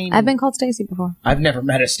 You're not named. I've been called Stacy before. I've never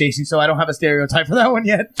met a Stacy, so I don't have a stereotype for that one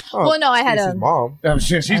yet. Oh, Well, no, I had Stacy's a... mom. Oh,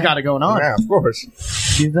 she's got it going on. Yeah, of course.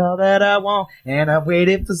 She's all that I want, and I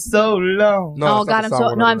waited for so long. No, Oh, God,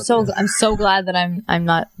 I'm so glad that I'm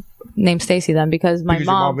not named Stacy then, because my Because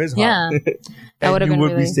your mom is hot. Yeah. That would have you been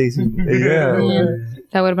would really... be Stacy. Yeah. Yeah.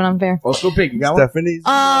 That would have been unfair. Let's go pick. You got one? Stephanie's.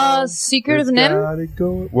 Secret of Nim?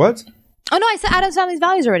 What? Oh, no, I said Adam's Family's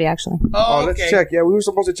Values already, actually. Oh, let's check. Yeah, we were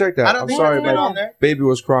supposed to check that. I don't I'm think sorry, it's been but on there. baby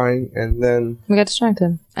was crying, and then We got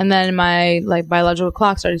distracted. And then my biological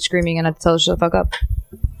clock started screaming, and I had to tell her to shut the fuck up.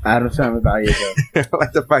 Adam's Family Values. I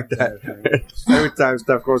like the fact that every time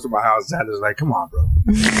Steph goes to my house, Sandra's like, "Come on, bro,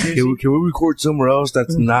 can we record somewhere else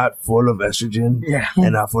that's not full of estrogen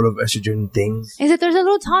and not full of estrogen things?" Is that there's a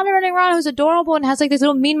little toddler running around who's adorable and has like this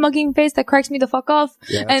little mean mugging face that cracks me the fuck off.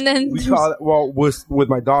 Yeah, and then we call it, with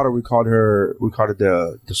my daughter, we called it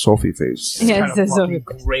the Sophie face. Yeah, it's so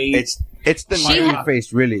Great. It's the Nike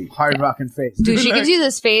face, really. Hard rocking face. Dude, she gives you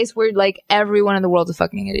this face where like everyone in the world is a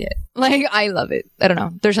fucking idiot. Like, I love it. I don't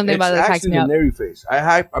know. There's something about it that cracks me up. It's actually the Neri face.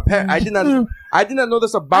 I did not know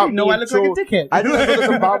this about me. I look like a dickhead. I did not know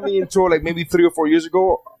this about me until like maybe 3 or 4 years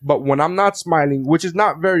ago. But when I'm not smiling, which is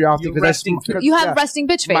not very often, You have resting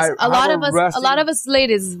bitch face. A lot of us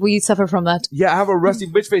ladies, we suffer from that. Yeah, I have a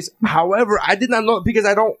resting bitch face. However, I did not know because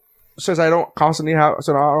I don't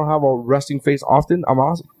have a resting face often. I'm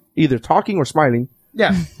also either talking or smiling.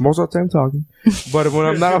 Yeah. Most of the time talking. But when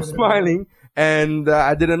I'm not, I'm smiling. And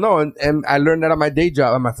I didn't know. And I learned that at my day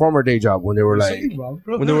job, at my former day job, when they were like,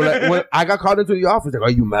 when I got called into the office, like,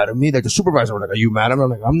 are you mad at me? Like the supervisor was like, are you mad at me? I'm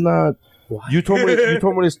like, I'm not. What? You told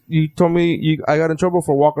me I got in trouble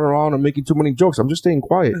for walking around and making too many jokes. I'm just staying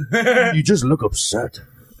quiet. You just look upset.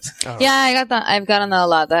 Yeah, I got that. I've gotten that a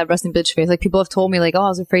lot. That resting bitch face. Like people have told me, like, "Oh, I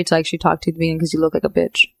was afraid to actually talk to you because you look like a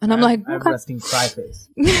bitch," and I'm like, I have resting cry face.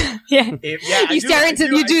 Yeah, you stare into.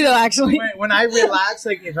 You do though, actually. When I relax,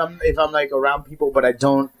 like if I'm like around people, but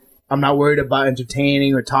I'm not worried about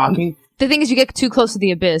entertaining or talking. The thing is, you get too close to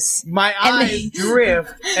the abyss. My eyes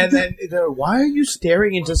drift, and then why are you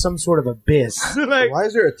staring into some sort of abyss? Like, why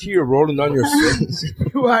is there a tear rolling down your face?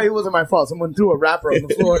 Why? It wasn't my fault. Someone threw a wrapper on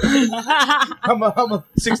the floor. I'm a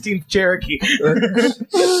 16th Cherokee.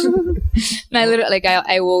 And I literally,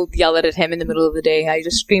 I will yell at him in the middle of the day. I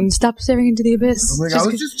just scream, "Stop staring into the abyss!" I'm like, I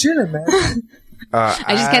was just chilling, man.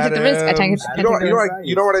 I just can't take the risk. I can't take the risk.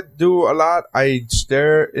 You know what I do a lot? I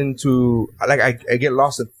stare into, like, I get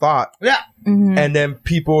lost in thought. Yeah. Mm-hmm. And then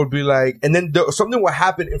people would be like, and then something would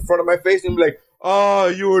happen in front of my face and be like, "Oh,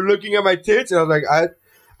 you were looking at my tits?" And I was like,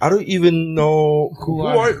 I don't even know who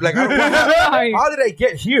are like. How did I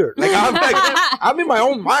get here? Like I'm in my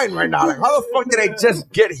own mind right now. Like, how the fuck did I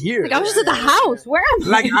just get here? Like, I was just at the house. Where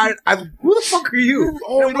am I? Like who the fuck are you?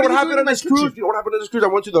 Oh, you know what happened on this cruise? You know what happened on this cruise? I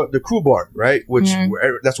went to the crew bar, right? Which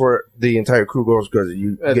that's where the entire crew goes because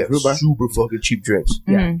you get super fucking cheap drinks.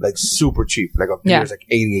 Yeah, like super cheap. Like a beer is like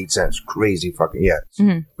 88 cents. Crazy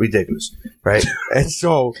fucking ridiculous, right? And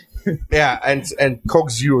so Yeah, and Coke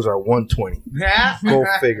Zeros are 120. Yeah. Go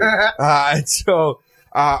figure. And so,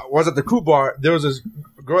 was at the Crew Bar. There was this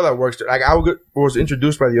girl that works there. Like was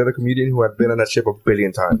introduced by the other comedian who had been on that ship a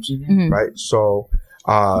billion times, right? So,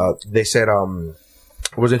 they said,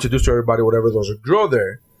 was introduced to everybody, whatever. There was a girl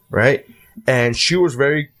there, right? And she was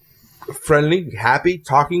very friendly, happy,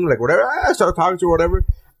 talking, like whatever. I started talking to her, whatever.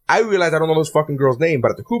 I realized I don't know this fucking girl's name,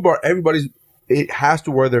 but at the Crew Bar, it has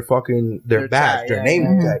to wear their badge, their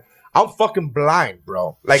name tag. I'm fucking blind,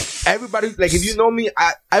 bro. Like everybody, like if you know me,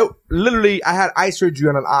 I literally had eye surgery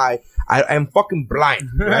on an eye. I am fucking blind,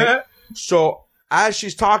 right? So as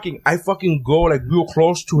she's talking, I fucking go like real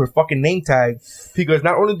close to her fucking name tag because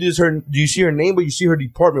not only do you see her name, but you see her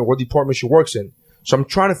department, what department she works in. So I'm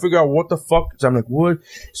trying to figure out what the fuck. So I'm like, what?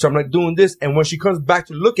 So I'm like doing this. And when she comes back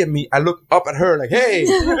to look at me, I look up at her like, hey.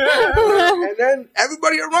 And then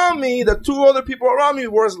everybody around me, the two other people around me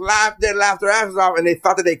laughed their asses off and they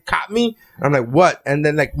thought that they caught me. And I'm like, what? And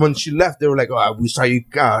then like when she left, they were like, oh, we saw you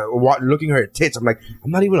looking at her tits. I'm like,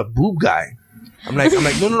 I'm not even a boob guy. I'm like,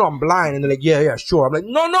 no, I'm blind. And they're like, yeah, sure. I'm like,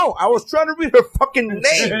 no, I was trying to read her fucking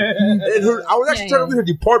name. I was actually trying to read her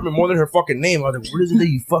department more than her fucking name. I was like, what is it that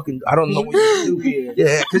you fucking, I don't know what you do here.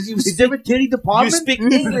 Yeah, because you speak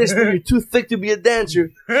English, but you're too thick to be a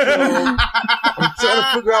dancer. So I'm trying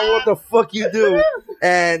to figure out what the fuck you do.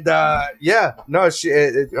 And, whatever.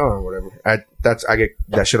 I get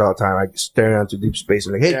that shit all the time. I stare out into deep space.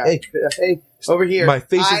 I'm like, hey, over here. My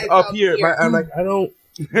face is up here. I'm like, I don't.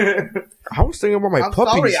 I was thinking about my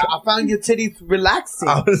puppies. Sorry, I found your titties relaxing.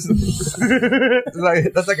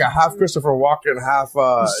 That's like a half Christopher Walken, half.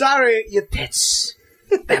 Sorry, your tits.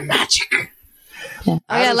 They're magic.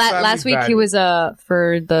 Yeah. Last week he was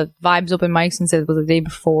for the Vibes open mic since it was the day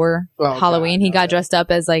before Halloween. He got dressed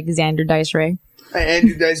up as like Xander Dice Ray.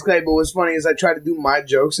 Andrew Dice Clay, but what's funny is I tried to do my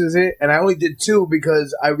jokes as it, and I only did 2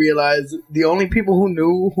 because I realized the only people who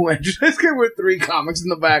knew who Andrew Dice Clay were 3 comics in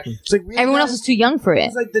the back. It's like, really, everyone else was too young for it.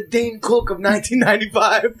 It's like the Dane Cook of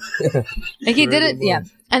 1995. Like he did it, yeah.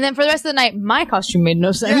 And then for the rest of the night, my costume made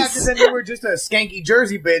no sense. Yeah, because then you were just a skanky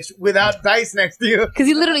Jersey bitch without Dice next to you. Because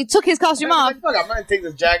he literally took his costume off. Like, fuck, I'm gonna take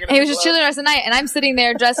this jacket. And he was just chilling the rest of the night, and I'm sitting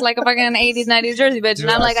there dressed like a fucking 80s, 90s Jersey bitch, Dude,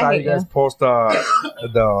 and I'm like, I hate you guys post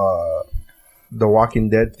the Walking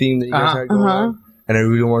Dead theme that you guys had going on. And I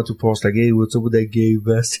really wanted to post like, hey, what's up with that gay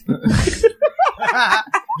vest? You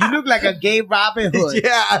look like a gay Robin Hood.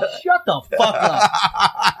 Yeah. Shut the fuck up.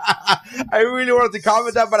 I really wanted to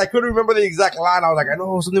comment that, but I couldn't remember the exact line. I was like, I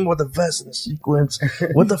know something about the vest and the sequence.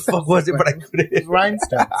 What the fuck was it? But I couldn't.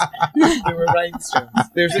 Rhinestones. They were rhinestones.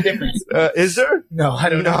 There's a difference. Is there? No, I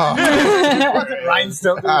don't know. It wasn't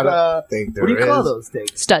rhinestones. I don't think there is. What do you call those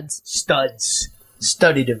things? Studs.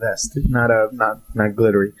 Studied a vest, not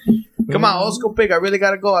glittery. Come on, old school pig. I really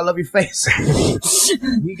gotta go. I love your face.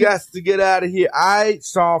 We got to get out of here. I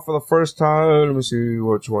saw for the first time. Let me see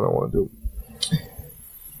which one I want to do.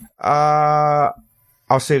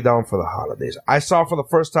 I'll save that one for the holidays. I saw for the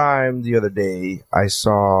first time the other day. I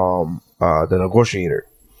saw The Negotiator.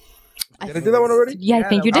 Did I do that one already? Yeah, I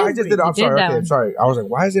think you did. I just did. I'm sorry. Okay, I'm sorry. I was like,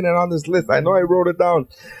 why isn't it on this list? I know I wrote it down.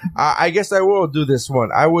 I guess I will do this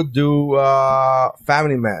one. I would do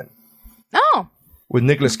Family Man. Oh. With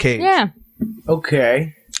Nicolas Cage. Yeah.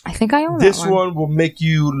 Okay. I think I own this that one. This one will make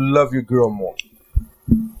you love your girl more.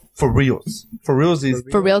 For reals. For realsies.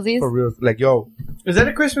 For realsies? For reals. Like, yo. Is that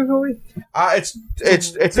a Christmas movie?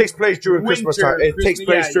 It takes place during Christmas time. It takes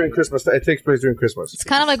place during Christmas. It takes place during Christmas. It's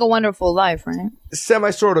kind of like A Wonderful Life, right?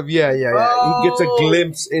 Semi, sort of. Yeah. Oh, he gets a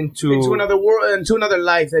glimpse into another world, into another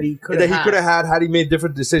life that he could have had he made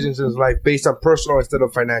different decisions in his life based on personal instead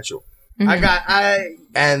of financial. Mm-hmm. I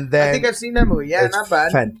think I've seen that movie. Yeah, not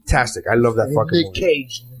bad. Fantastic. I love that fucking movie. Nick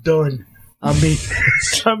Cage done.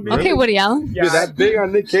 Okay, Woody Allen. Yeah. You're that big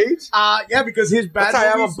on Nick Cage? Yeah, because his bad. That's how I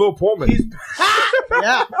have a Bill Pullman.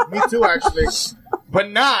 Yeah, me too, actually, but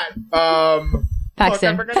not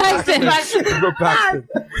Paxton. Bill Paxton.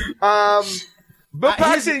 Bill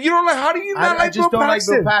Paxton. You don't like? How do you not like Bill Paxton? I just don't like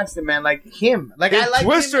Bill Paxton, man. Like him. Like I like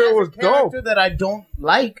Twister him as was a character dope. that I don't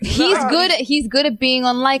like. He's good. He's good at being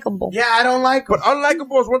unlikable. Yeah, I don't like him. But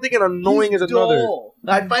unlikable is one thing, and annoying is another. Dull.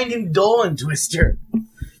 I find him dull in Twister.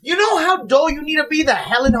 You know how dull you need to be that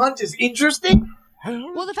Helen Hunt is interesting?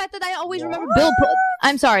 Well, the fact that I always remember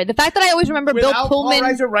I'm sorry. The fact that I always remember Bill Pullman. Paul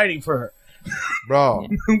Reiser writing for her. Bro.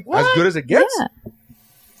 As good as it gets?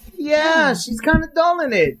 Yeah, she's kind of dull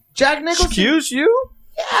in it. Jack Nicholson. Excuse you?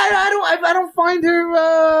 Yeah, I don't find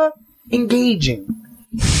her engaging.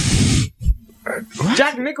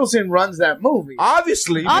 Jack Nicholson runs that movie.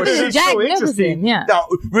 Obviously, but Obviously, she's Jack so interesting. Nicholson, yeah. Now,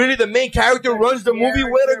 really, the main character runs the movie.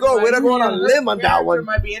 Way to go! Way to go on a limb on that It one.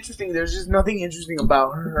 might be interesting. There's just nothing interesting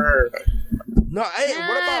about her. No, hey,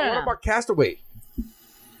 what about Castaway?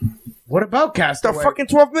 What about The Castaway? fucking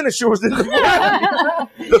 12 minutes she was in the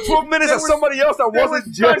movie. The 12 minutes of somebody else that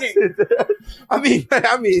wasn't just. I mean,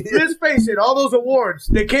 let's face it. All those awards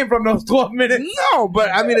they came from those 12 minutes. No, but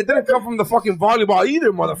I mean, it didn't come from the fucking volleyball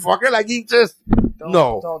either, motherfucker. Like he just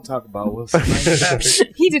Don't talk about Wilson.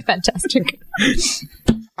 He did fantastic.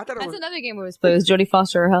 I thought it That's was another game we was playing. It was Jodie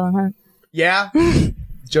Foster or Helen Hunt. Yeah,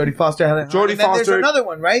 Jodie Foster, Helen. Hunt. Jodie And then Foster. There's another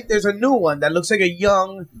one, right? There's a new one that looks like a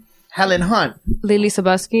young Helen Hunt. Lily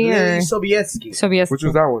Sobieski Lily or Sobieski. Sobieski. which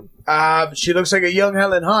was that one? She looks like a young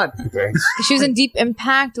Helen Hunt. Okay. She was in Deep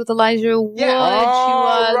Impact with Elijah Wood. Yeah.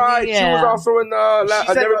 Oh, right. She was also in She's I've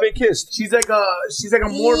like Never a- Been Kissed. She's like a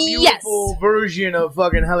more beautiful version of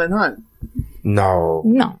fucking Helen Hunt. No.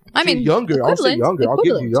 No, I mean younger. I'll say younger. I'll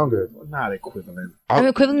give you younger. Not equivalent. I'm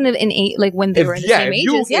equivalent of in eight, like when they were in the same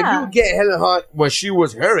ages. If you get Helen Hunt when she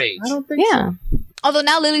was her age, I don't think Yeah. Although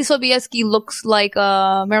now Lily Sobieski looks like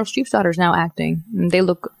Meryl Streep's daughter's now acting. And they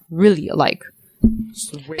look really alike.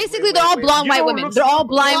 Basically, they're all blonde white women. They're all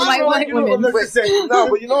blind white women. No,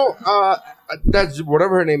 but you know, that's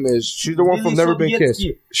whatever her name is. She's the one from Lily Never Been Kissed.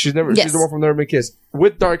 Sobieski. She's Yes. the one from Never Been Kissed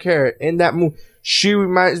with dark hair in that movie. She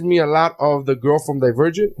reminds me a lot of the girl from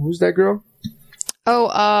Divergent. Who's that girl?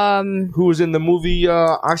 Oh, Who was in the movie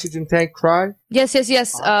Oxygen Tank Cry? yes.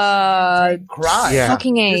 Cry. Yeah.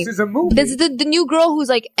 Fucking A. This is a movie. This is the new girl who's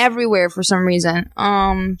like everywhere for some reason.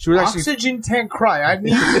 She was actually Oxygen Tank Cry. I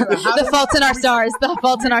need The Fault in Our Stars. The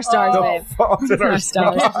Fault in Our Stars, babe. Fault in Our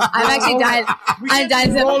Stars. I'm actually dying. I'm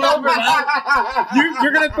dying to roll over that.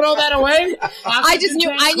 You're gonna throw that away? I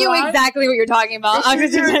knew exactly what you're talking about. She knew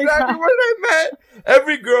exactly what I meant.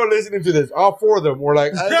 Every girl listening to this, all four of them were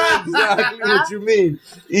like, I know exactly what you mean.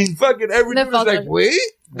 He's fucking every dude was like, wait,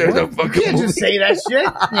 there's a fucking can't just say that shit.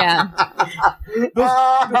 Yeah.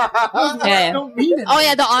 Yeah. Don't mean it. Oh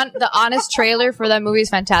yeah, the honest trailer for that movie is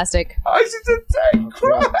fantastic. Oxygen Tank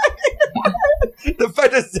Cry. The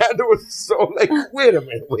fact that Xander was so like, wait a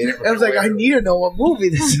minute. I was like, I need to know what movie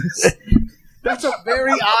this is. That's a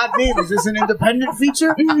very odd name. Is this an independent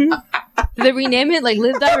feature? Did they rename it like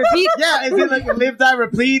Live Die Repeat? Yeah, is it like a Live Die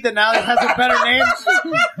Repeat and now it has a better name?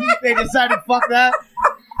 They decided fuck that.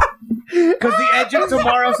 Because The Edge of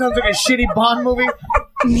Tomorrow sounds like a shitty Bond movie.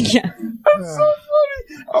 Yeah. That's so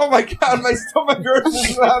funny. Oh my god, my stomach hurts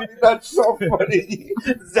just laughing. That's so funny.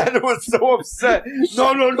 Xander was so upset.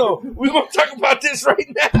 No. We're going to talk about this right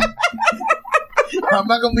now. I'm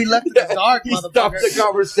not going to be left in the dark, He stopped the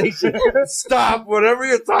conversation. Stop. Whatever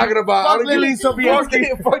you're talking about. Fuck I don't give Lily a-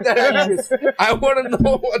 Sobieski. Fuck that actress. I want to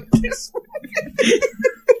know what this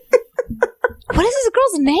What is this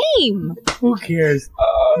girl's name? Who cares?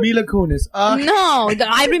 Mila Kunis. No,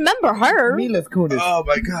 I remember her. Mila Kunis. Oh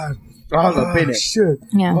my god. All up in it. Shit.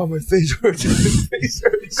 Yeah. Oh, my face hurts. My face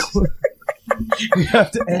hurts. We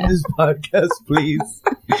have to end this podcast, please.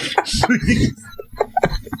 Please.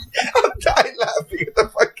 I'm dying laughing at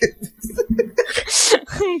the fucking.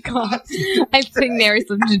 Oh god, I think Mary's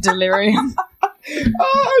into delirium.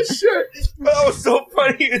 Oh shit! That was so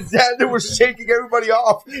funny. Xander was shaking everybody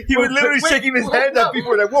off. He was literally shaking his hand at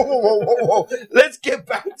people like, whoa. Let's get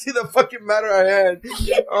back to the fucking matter at hand.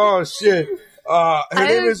 Oh shit. Her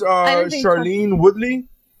name is don't think Charlene Woodley.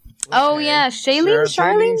 Oh yeah,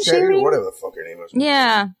 Charlene. Whatever the fuck her name is.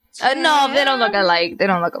 Yeah. No, they don't look alike.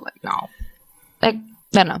 No. Like,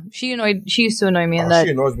 I don't know. She used to annoy me in that.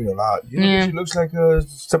 She annoys me a lot. You know, Yeah. she looks like a.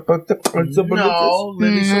 No,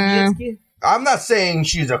 Lily Sobieski. I'm not saying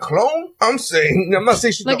she's a clone. I'm not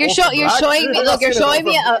saying she's Like the you're ultra showing me. black. Look, you're showing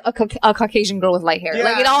me a Caucasian girl with light hair. Yeah.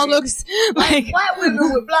 Like it all looks like Black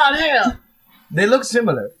women with blonde hair. They look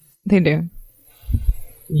similar. they do.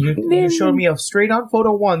 You showed me a straight on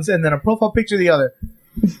photo once and then a profile picture the other.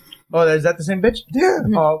 Oh, is that the same bitch? Yeah.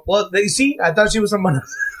 Oh, well, you see, I thought she was someone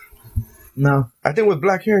else. No. I think with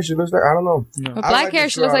black hair, she looks like, I don't know. With I black like hair,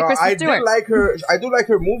 this she looks girl like at all. Kristen Stewart. I do like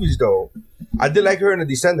her movies though. I did like her in The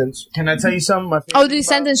Descendants. Can I tell you something? My favorite Oh, The thing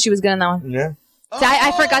Descendants. She was good in that one. Yeah. See,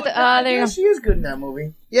 I forgot that. There you yeah, go. she is good in that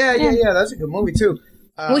movie. Yeah, that's a good movie too.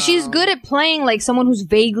 Well, she's good at playing like someone who's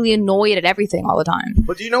vaguely annoyed at everything all the time.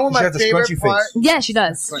 But do you know what She my has a favorite scrunchy part? face. Yeah, she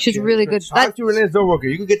does. She's really good. Talk to Renee Zellweger.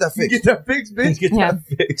 You can get that fixed. Get that fixed, bitch. Get Yeah. that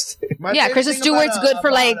fixed. My Yeah, favorite Kristen thing Stewart's good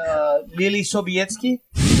for, like- Lily Sobieski.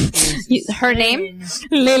 Her name,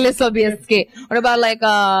 Lily Sobieski. What about like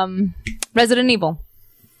Resident Evil?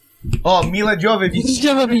 Oh, Mila Jovovich.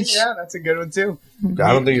 Jovovich. Yeah, that's a good one too.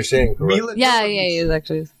 I don't think you're saying it correct. Mila Yeah, Jovovich. he is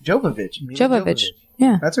actually. Jovovich. Mila Jovovich.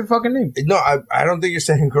 Yeah. That's her fucking name. No, I don't think you're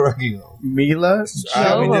saying it correctly though. Mila.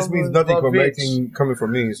 I mean, this means nothing Jovovich. coming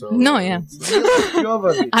from me. So No, yeah.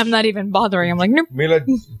 Jovovich. I'm not even bothering. I'm like, nope. Mila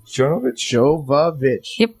Jovovich.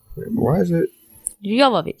 Jovovich. Yep. Why is it?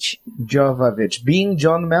 Jovovich. Jovovich. Being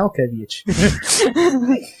John Malkovich.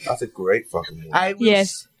 That's a great fucking movie. I will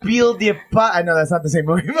Yes. spill the pot. I know that's not the same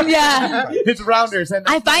movie. Yeah. It's Rounders. And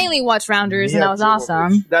I finally watched Rounders and Yeah, that was Jovovich.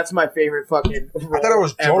 awesome. that's my favorite fucking I thought it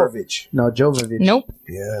was ever. Jovovich. No, Jovovich. Nope.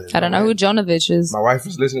 Yeah. I don't know who Jonovich is. My wife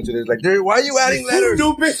was listening to this, like, "Dude, why are you adding letters?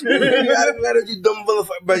 Stupid. Why are you adding letters, you dumb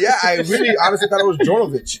motherfucker." But yeah, I really honestly thought it was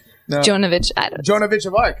Jovovich. Jonovich. I don't know. Jonovich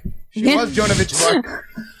of Arc. She was Jonovich of Arc.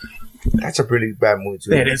 That's a pretty bad movie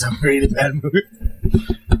too. It is a really bad movie.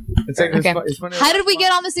 It's like, Okay. it's funny. How did we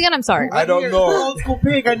get on this again? I'm sorry. I don't know. Old school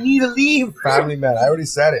pig. I need to leave. Family Man. I already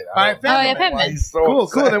said it. All right, Oh, yeah, family. Family Why Man. he's so Cool.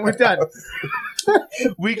 upset. Then we're done.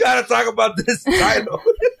 We gotta talk about this title.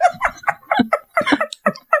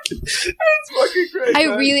 It's fucking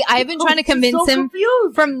great. I've been trying to convince him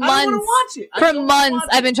for months. For months,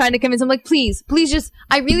 I've been trying to convince him, like, please just,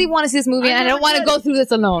 I really want to see this movie and I don't want to go through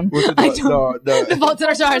this alone. The Fault in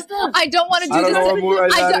Our Stars. I don't want to do this.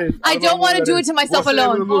 I don't want to do it to myself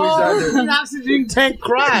alone. The oxygen tank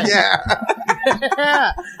crash.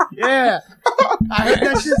 Yeah. Yeah. I heard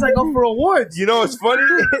that shit's like up for awards. You know what's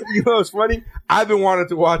funny? I've been wanting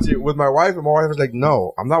to watch it with my wife, and my wife was like,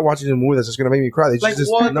 "No, I'm not watching a movie that's just gonna make me cry." Like, what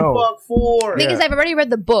the fuck for? The thing is, I've already read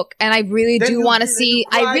the book, and I really Then do you- want to then see. you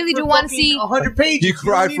I cried really for do want to fucking see. 100 pages. You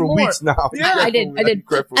cried for weeks now. Yeah, I did.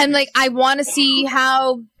 And like, I want to see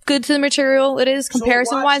how good to the material it is,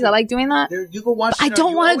 comparison wise. I like doing that. You can watch. I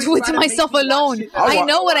don't want to do it to myself alone. I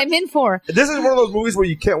know what I'm in for. This is one of those movies where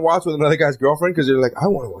you can't watch with another guy's girlfriend because you're like, I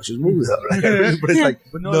want to watch this movie, but it's like,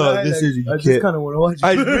 no, this is you I just can't. kind of want to watch it.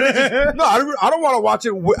 I really just, no, I don't want to watch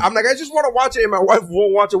it. I'm like, I just want to watch it, and my wife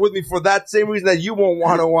won't watch it with me for that same reason that you won't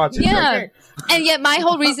want to watch it. Yeah. And yet my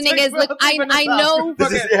whole reasoning is, look, I know.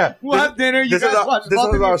 This is, yeah. We'll have dinner. You guys watch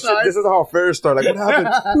This is how affairs start. Like, what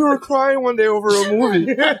happened? We were crying one day over a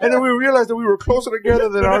movie, and then we realized that we were closer together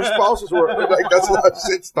than our spouses were. Like, that's how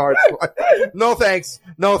shit starts. Like, no thanks.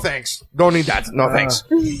 No thanks. Don't need that. No thanks.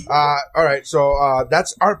 All right. So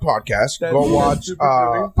that's our podcast. Go watch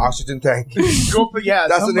Oxygen Tank. Go for, yeah.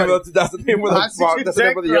 That's the name of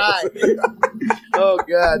the episode. Oh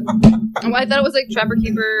god. I thought it was like Trapper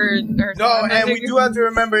Keeper or No, and we do have to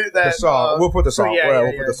remember that The song. We'll put the song.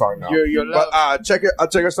 We'll put the song now. Your love. But check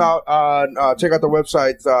us out. Check out the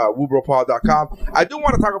website woobropod.com. I do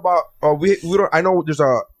want to talk about we don't. I know there's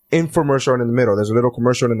a infomercial in the middle. There's a little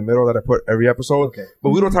commercial in the middle that I put every episode. Okay. But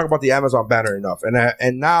we don't talk about the Amazon banner enough.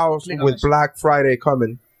 And now with Black Friday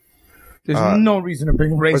coming, there's no reason to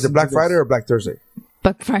bring race. was it Black Friday or Black Thursday?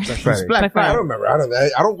 Black Friday. Black Friday. I don't remember. I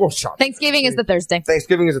don't go shopping. Thanksgiving is the Thursday.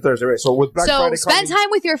 Thanksgiving is a Thursday, right? So with Black Friday spend coming, time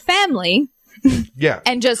with your family yeah.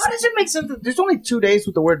 and just. How does it make sense? There's only 2 days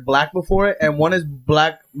with the word black before it, and one is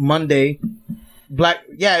Black Monday.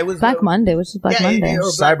 It was Black Monday, which is Black Monday.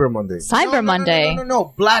 Cyber Monday. Cyber Monday.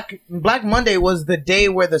 No. Black Monday was the day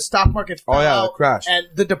where the stock market fell out, the crash. and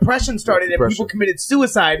the depression started, and people committed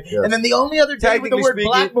suicide. Yeah. And then the only other day with the word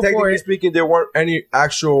black before technically it. speaking, there weren't any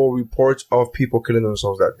actual reports of people killing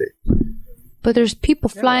themselves that day. But there's people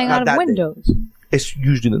flying Not out of that day. windows. It's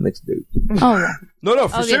usually the next day. Oh. No,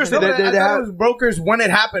 seriously, No, they I thought have. it was brokers when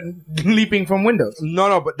it happened leaping from windows.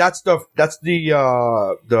 No, but that's the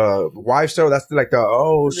wife sale. That's like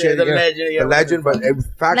the shit, the legend, the legend. But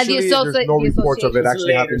factually, there's no reports of it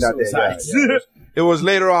actually happening that day. Yeah. It was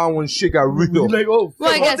later on when shit got real. Like, oh, Well,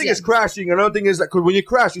 I One guess, thing yeah. is crashing. Another thing is that cause when you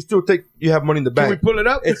crash, you have money in the can we bank. pull it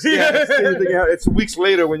up? It's weeks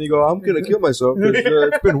later when you go, I'm gonna kill myself.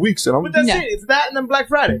 It's been weeks, and But that's Yeah. it. It's that and then Black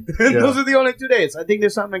Friday. Those are the only 2 days. I think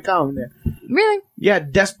there's something in common there. Really? Yeah,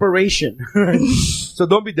 desperation. So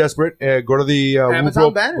don't be desperate. Go to the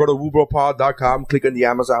Amazon banner. Go to woobropod.com. Click on the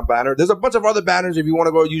Amazon banner. There's a bunch of other banners if you want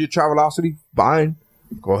to go use your Travelocity. Fine,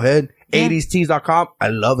 go ahead. 80stees.com. I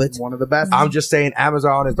love it. One of the best. I'm just saying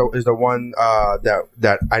Amazon is the one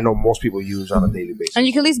that I know most people use on a daily basis. And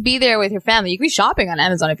you can at least be there with your family. You can be shopping on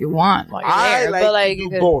Amazon if you want. While you're I there, like to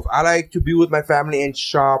do both. I like to be with my family and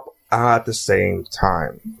shop at the same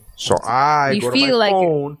time. So I You go to feel my like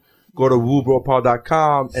phone, go to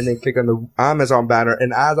woobropod.com, and then click on the Amazon banner.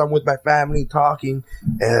 And as I'm with my family talking,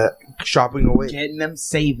 shopping away. Getting them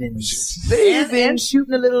savings. And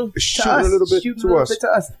shooting a little to Shooting us. a little bit Shooting to a little us. bit to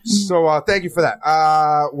us. So thank you for that.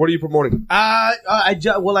 What are you promoting? I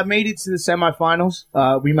made it to the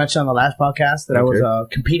semifinals. We mentioned on the last podcast that I was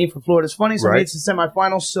competing for Florida's Funny, so I made it to the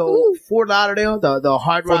semifinals. So Fort Lauderdale, the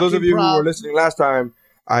Hard For Rock those of you who Improv. were listening last time,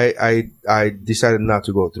 I decided not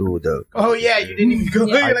to go through with the. Oh yeah, you didn't even go.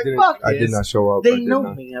 You're like, fuck this. I did not show up. They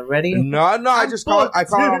know me already. No, I just called. I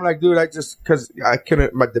called. I'm like, dude, I just because I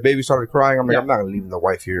couldn't. The baby started crying. I'm like, I'm not gonna leave the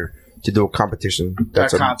wife here to do a competition.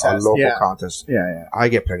 That's a local contest. Yeah. I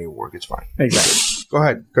get plenty of work. It's fine. Exactly. Go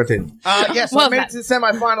ahead. Continue. So I made it to the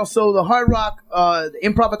semifinals. So the Hard Rock, the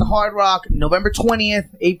improv at the Hard Rock, November 20th,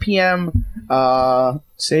 8 p.m.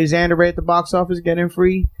 Say Xander Ray at the box office, get in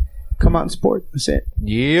free. Come out and support. That's it.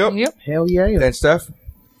 Yep. Hell yeah. And Steph?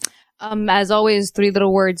 As always,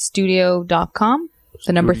 3littlewordsstudio.com.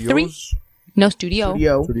 The number Studios? 3. No, studio.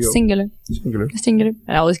 Singular.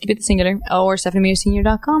 I always keep it the singular. Or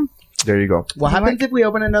StephanieMearsenior.com. There you go. What happens if we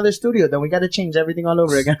open another studio? Then we got to change everything all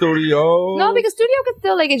over again. Studio. No, because studio can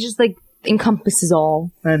still, like, it just, like, encompasses all.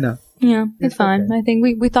 I know. Yeah, it's fine. Okay. I think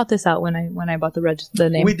we thought this out when I bought the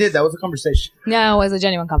name. We did. That was a conversation. No, it was a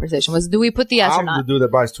genuine conversation. Do we put the S or not? I'm the dude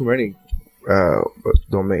that buys too many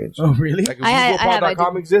domains. Oh, really? Like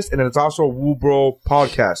WooBroPod.com exists, and then it's also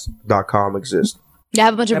WooBroPodcast.com exists. They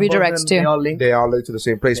have a bunch of redirects too. They all link to the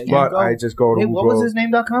same place, but I just go to what was his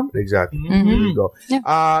name.com? Exactly. Mm-hmm. There you go.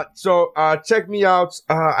 Yeah. So check me out.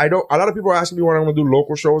 A lot of people are asking me when I'm going to do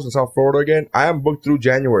local shows in South Florida again. I am booked through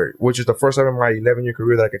January, which is the first time in my 11-year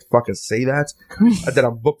career that I could fucking say that. That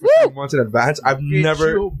I'm booked for 3 months in advance. I've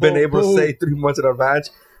never been able to say 3 months in advance.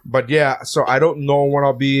 But yeah, so I don't know when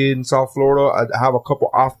I'll be in South Florida. I have a couple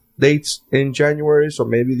off dates in January, so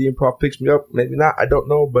maybe the improv picks me up, maybe not. I don't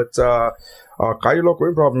know, but call your local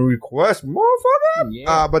improv and request, motherfucker.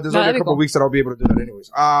 Yeah. But there's only a couple weeks that I'll be able to do that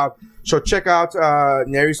anyways. So check out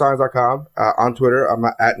NarySigns.com on Twitter. I'm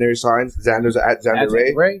at NarySigns. Xander's at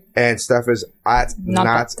Xander Ray. And Steph is at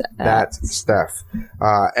not that Steph.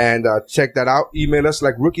 And check that out. Email us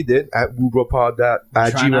like Rookie did at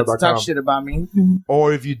woobropod@gmail.com. Try not to talk shit about me.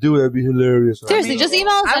 Or if you do, that'd be hilarious. Seriously, just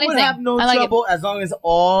email us anything. I would have no trouble as long as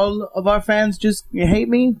all of our fans just hate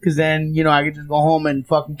me, because then, I could just go home and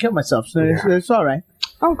fucking kill myself. So it's all right.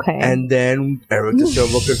 Okay. And then Eric Da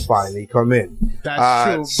Silva could finally come in.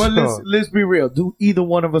 That's true. But let's be real. Do either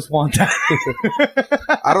one of us want that?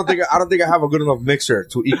 I don't think I have a good enough mixer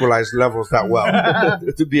to equalize levels that well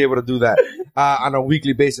to be able to do that on a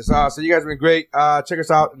weekly basis. So you guys have been great. Check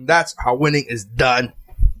us out. And that's how winning is done.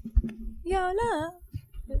 Your love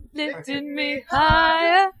lifted me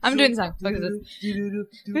higher. I'm doing the song. Look at this.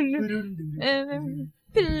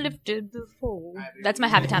 Lifted before. That's my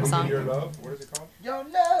Happy Time song. Your love. What is it called? Your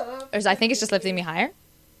love. Or I think it's just Lifting Me Higher.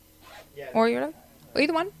 Yeah. Or Your Love. Or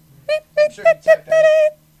either one.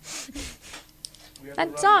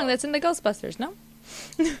 That song that's in the Ghostbusters, no?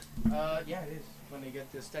 Yeah, it is. When they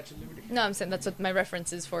get the Statue of Liberty. No, I'm saying that's what my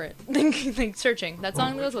reference is for it. like searching. That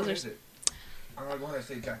song in the Ghostbusters. I'm going to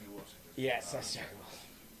say Jackie Wilson. Yes, that's Jackie Wilson.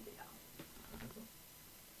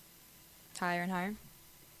 Higher and higher.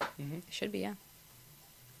 Mm-hmm. It should be, yeah.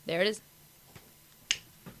 There it is.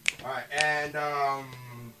 All right, and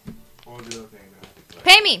what was the other thing?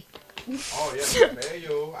 Pay me. Oh yeah, pay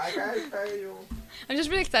you. I gotta pay you. I'm just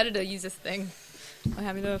really excited to use this thing. I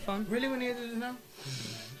have the phone. Really, we need to do this now?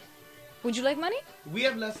 Would you like money? We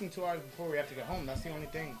have less than 2 hours before we have to get home. That's the only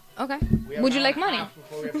thing. Okay. Would you like money?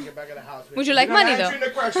 Before we have to get back at the house. Would you like money though? The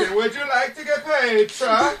question. Would you like to get paid,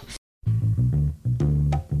 sir?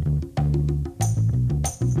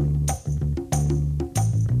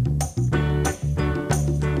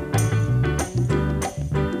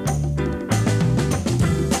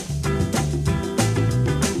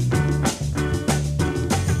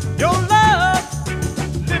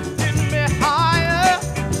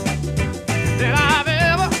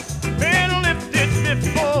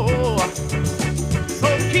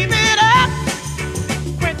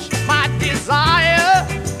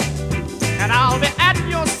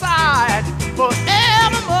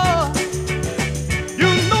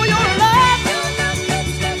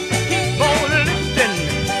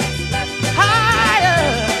 Higher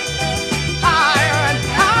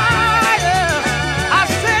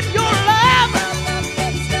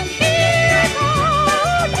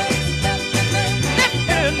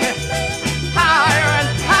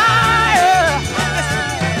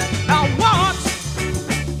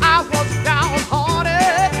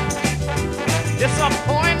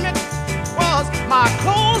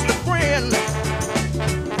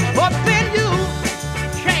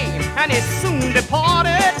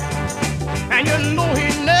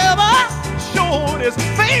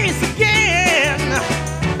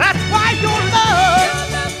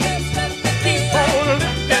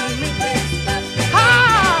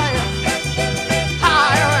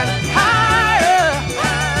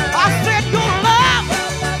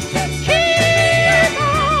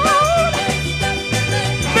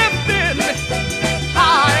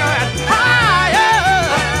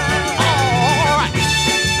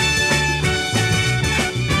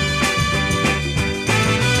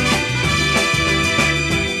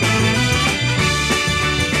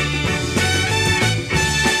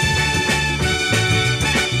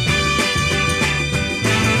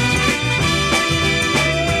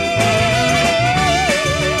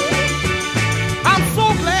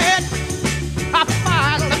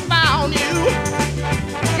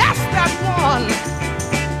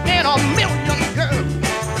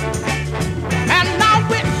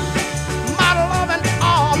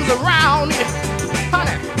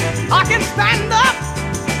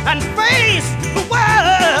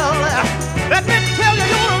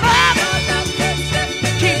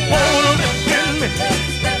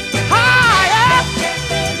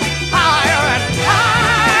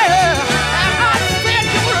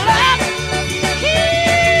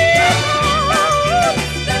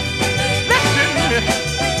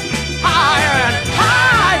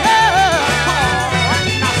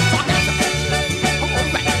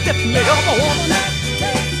the other woman.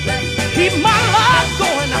 Keep my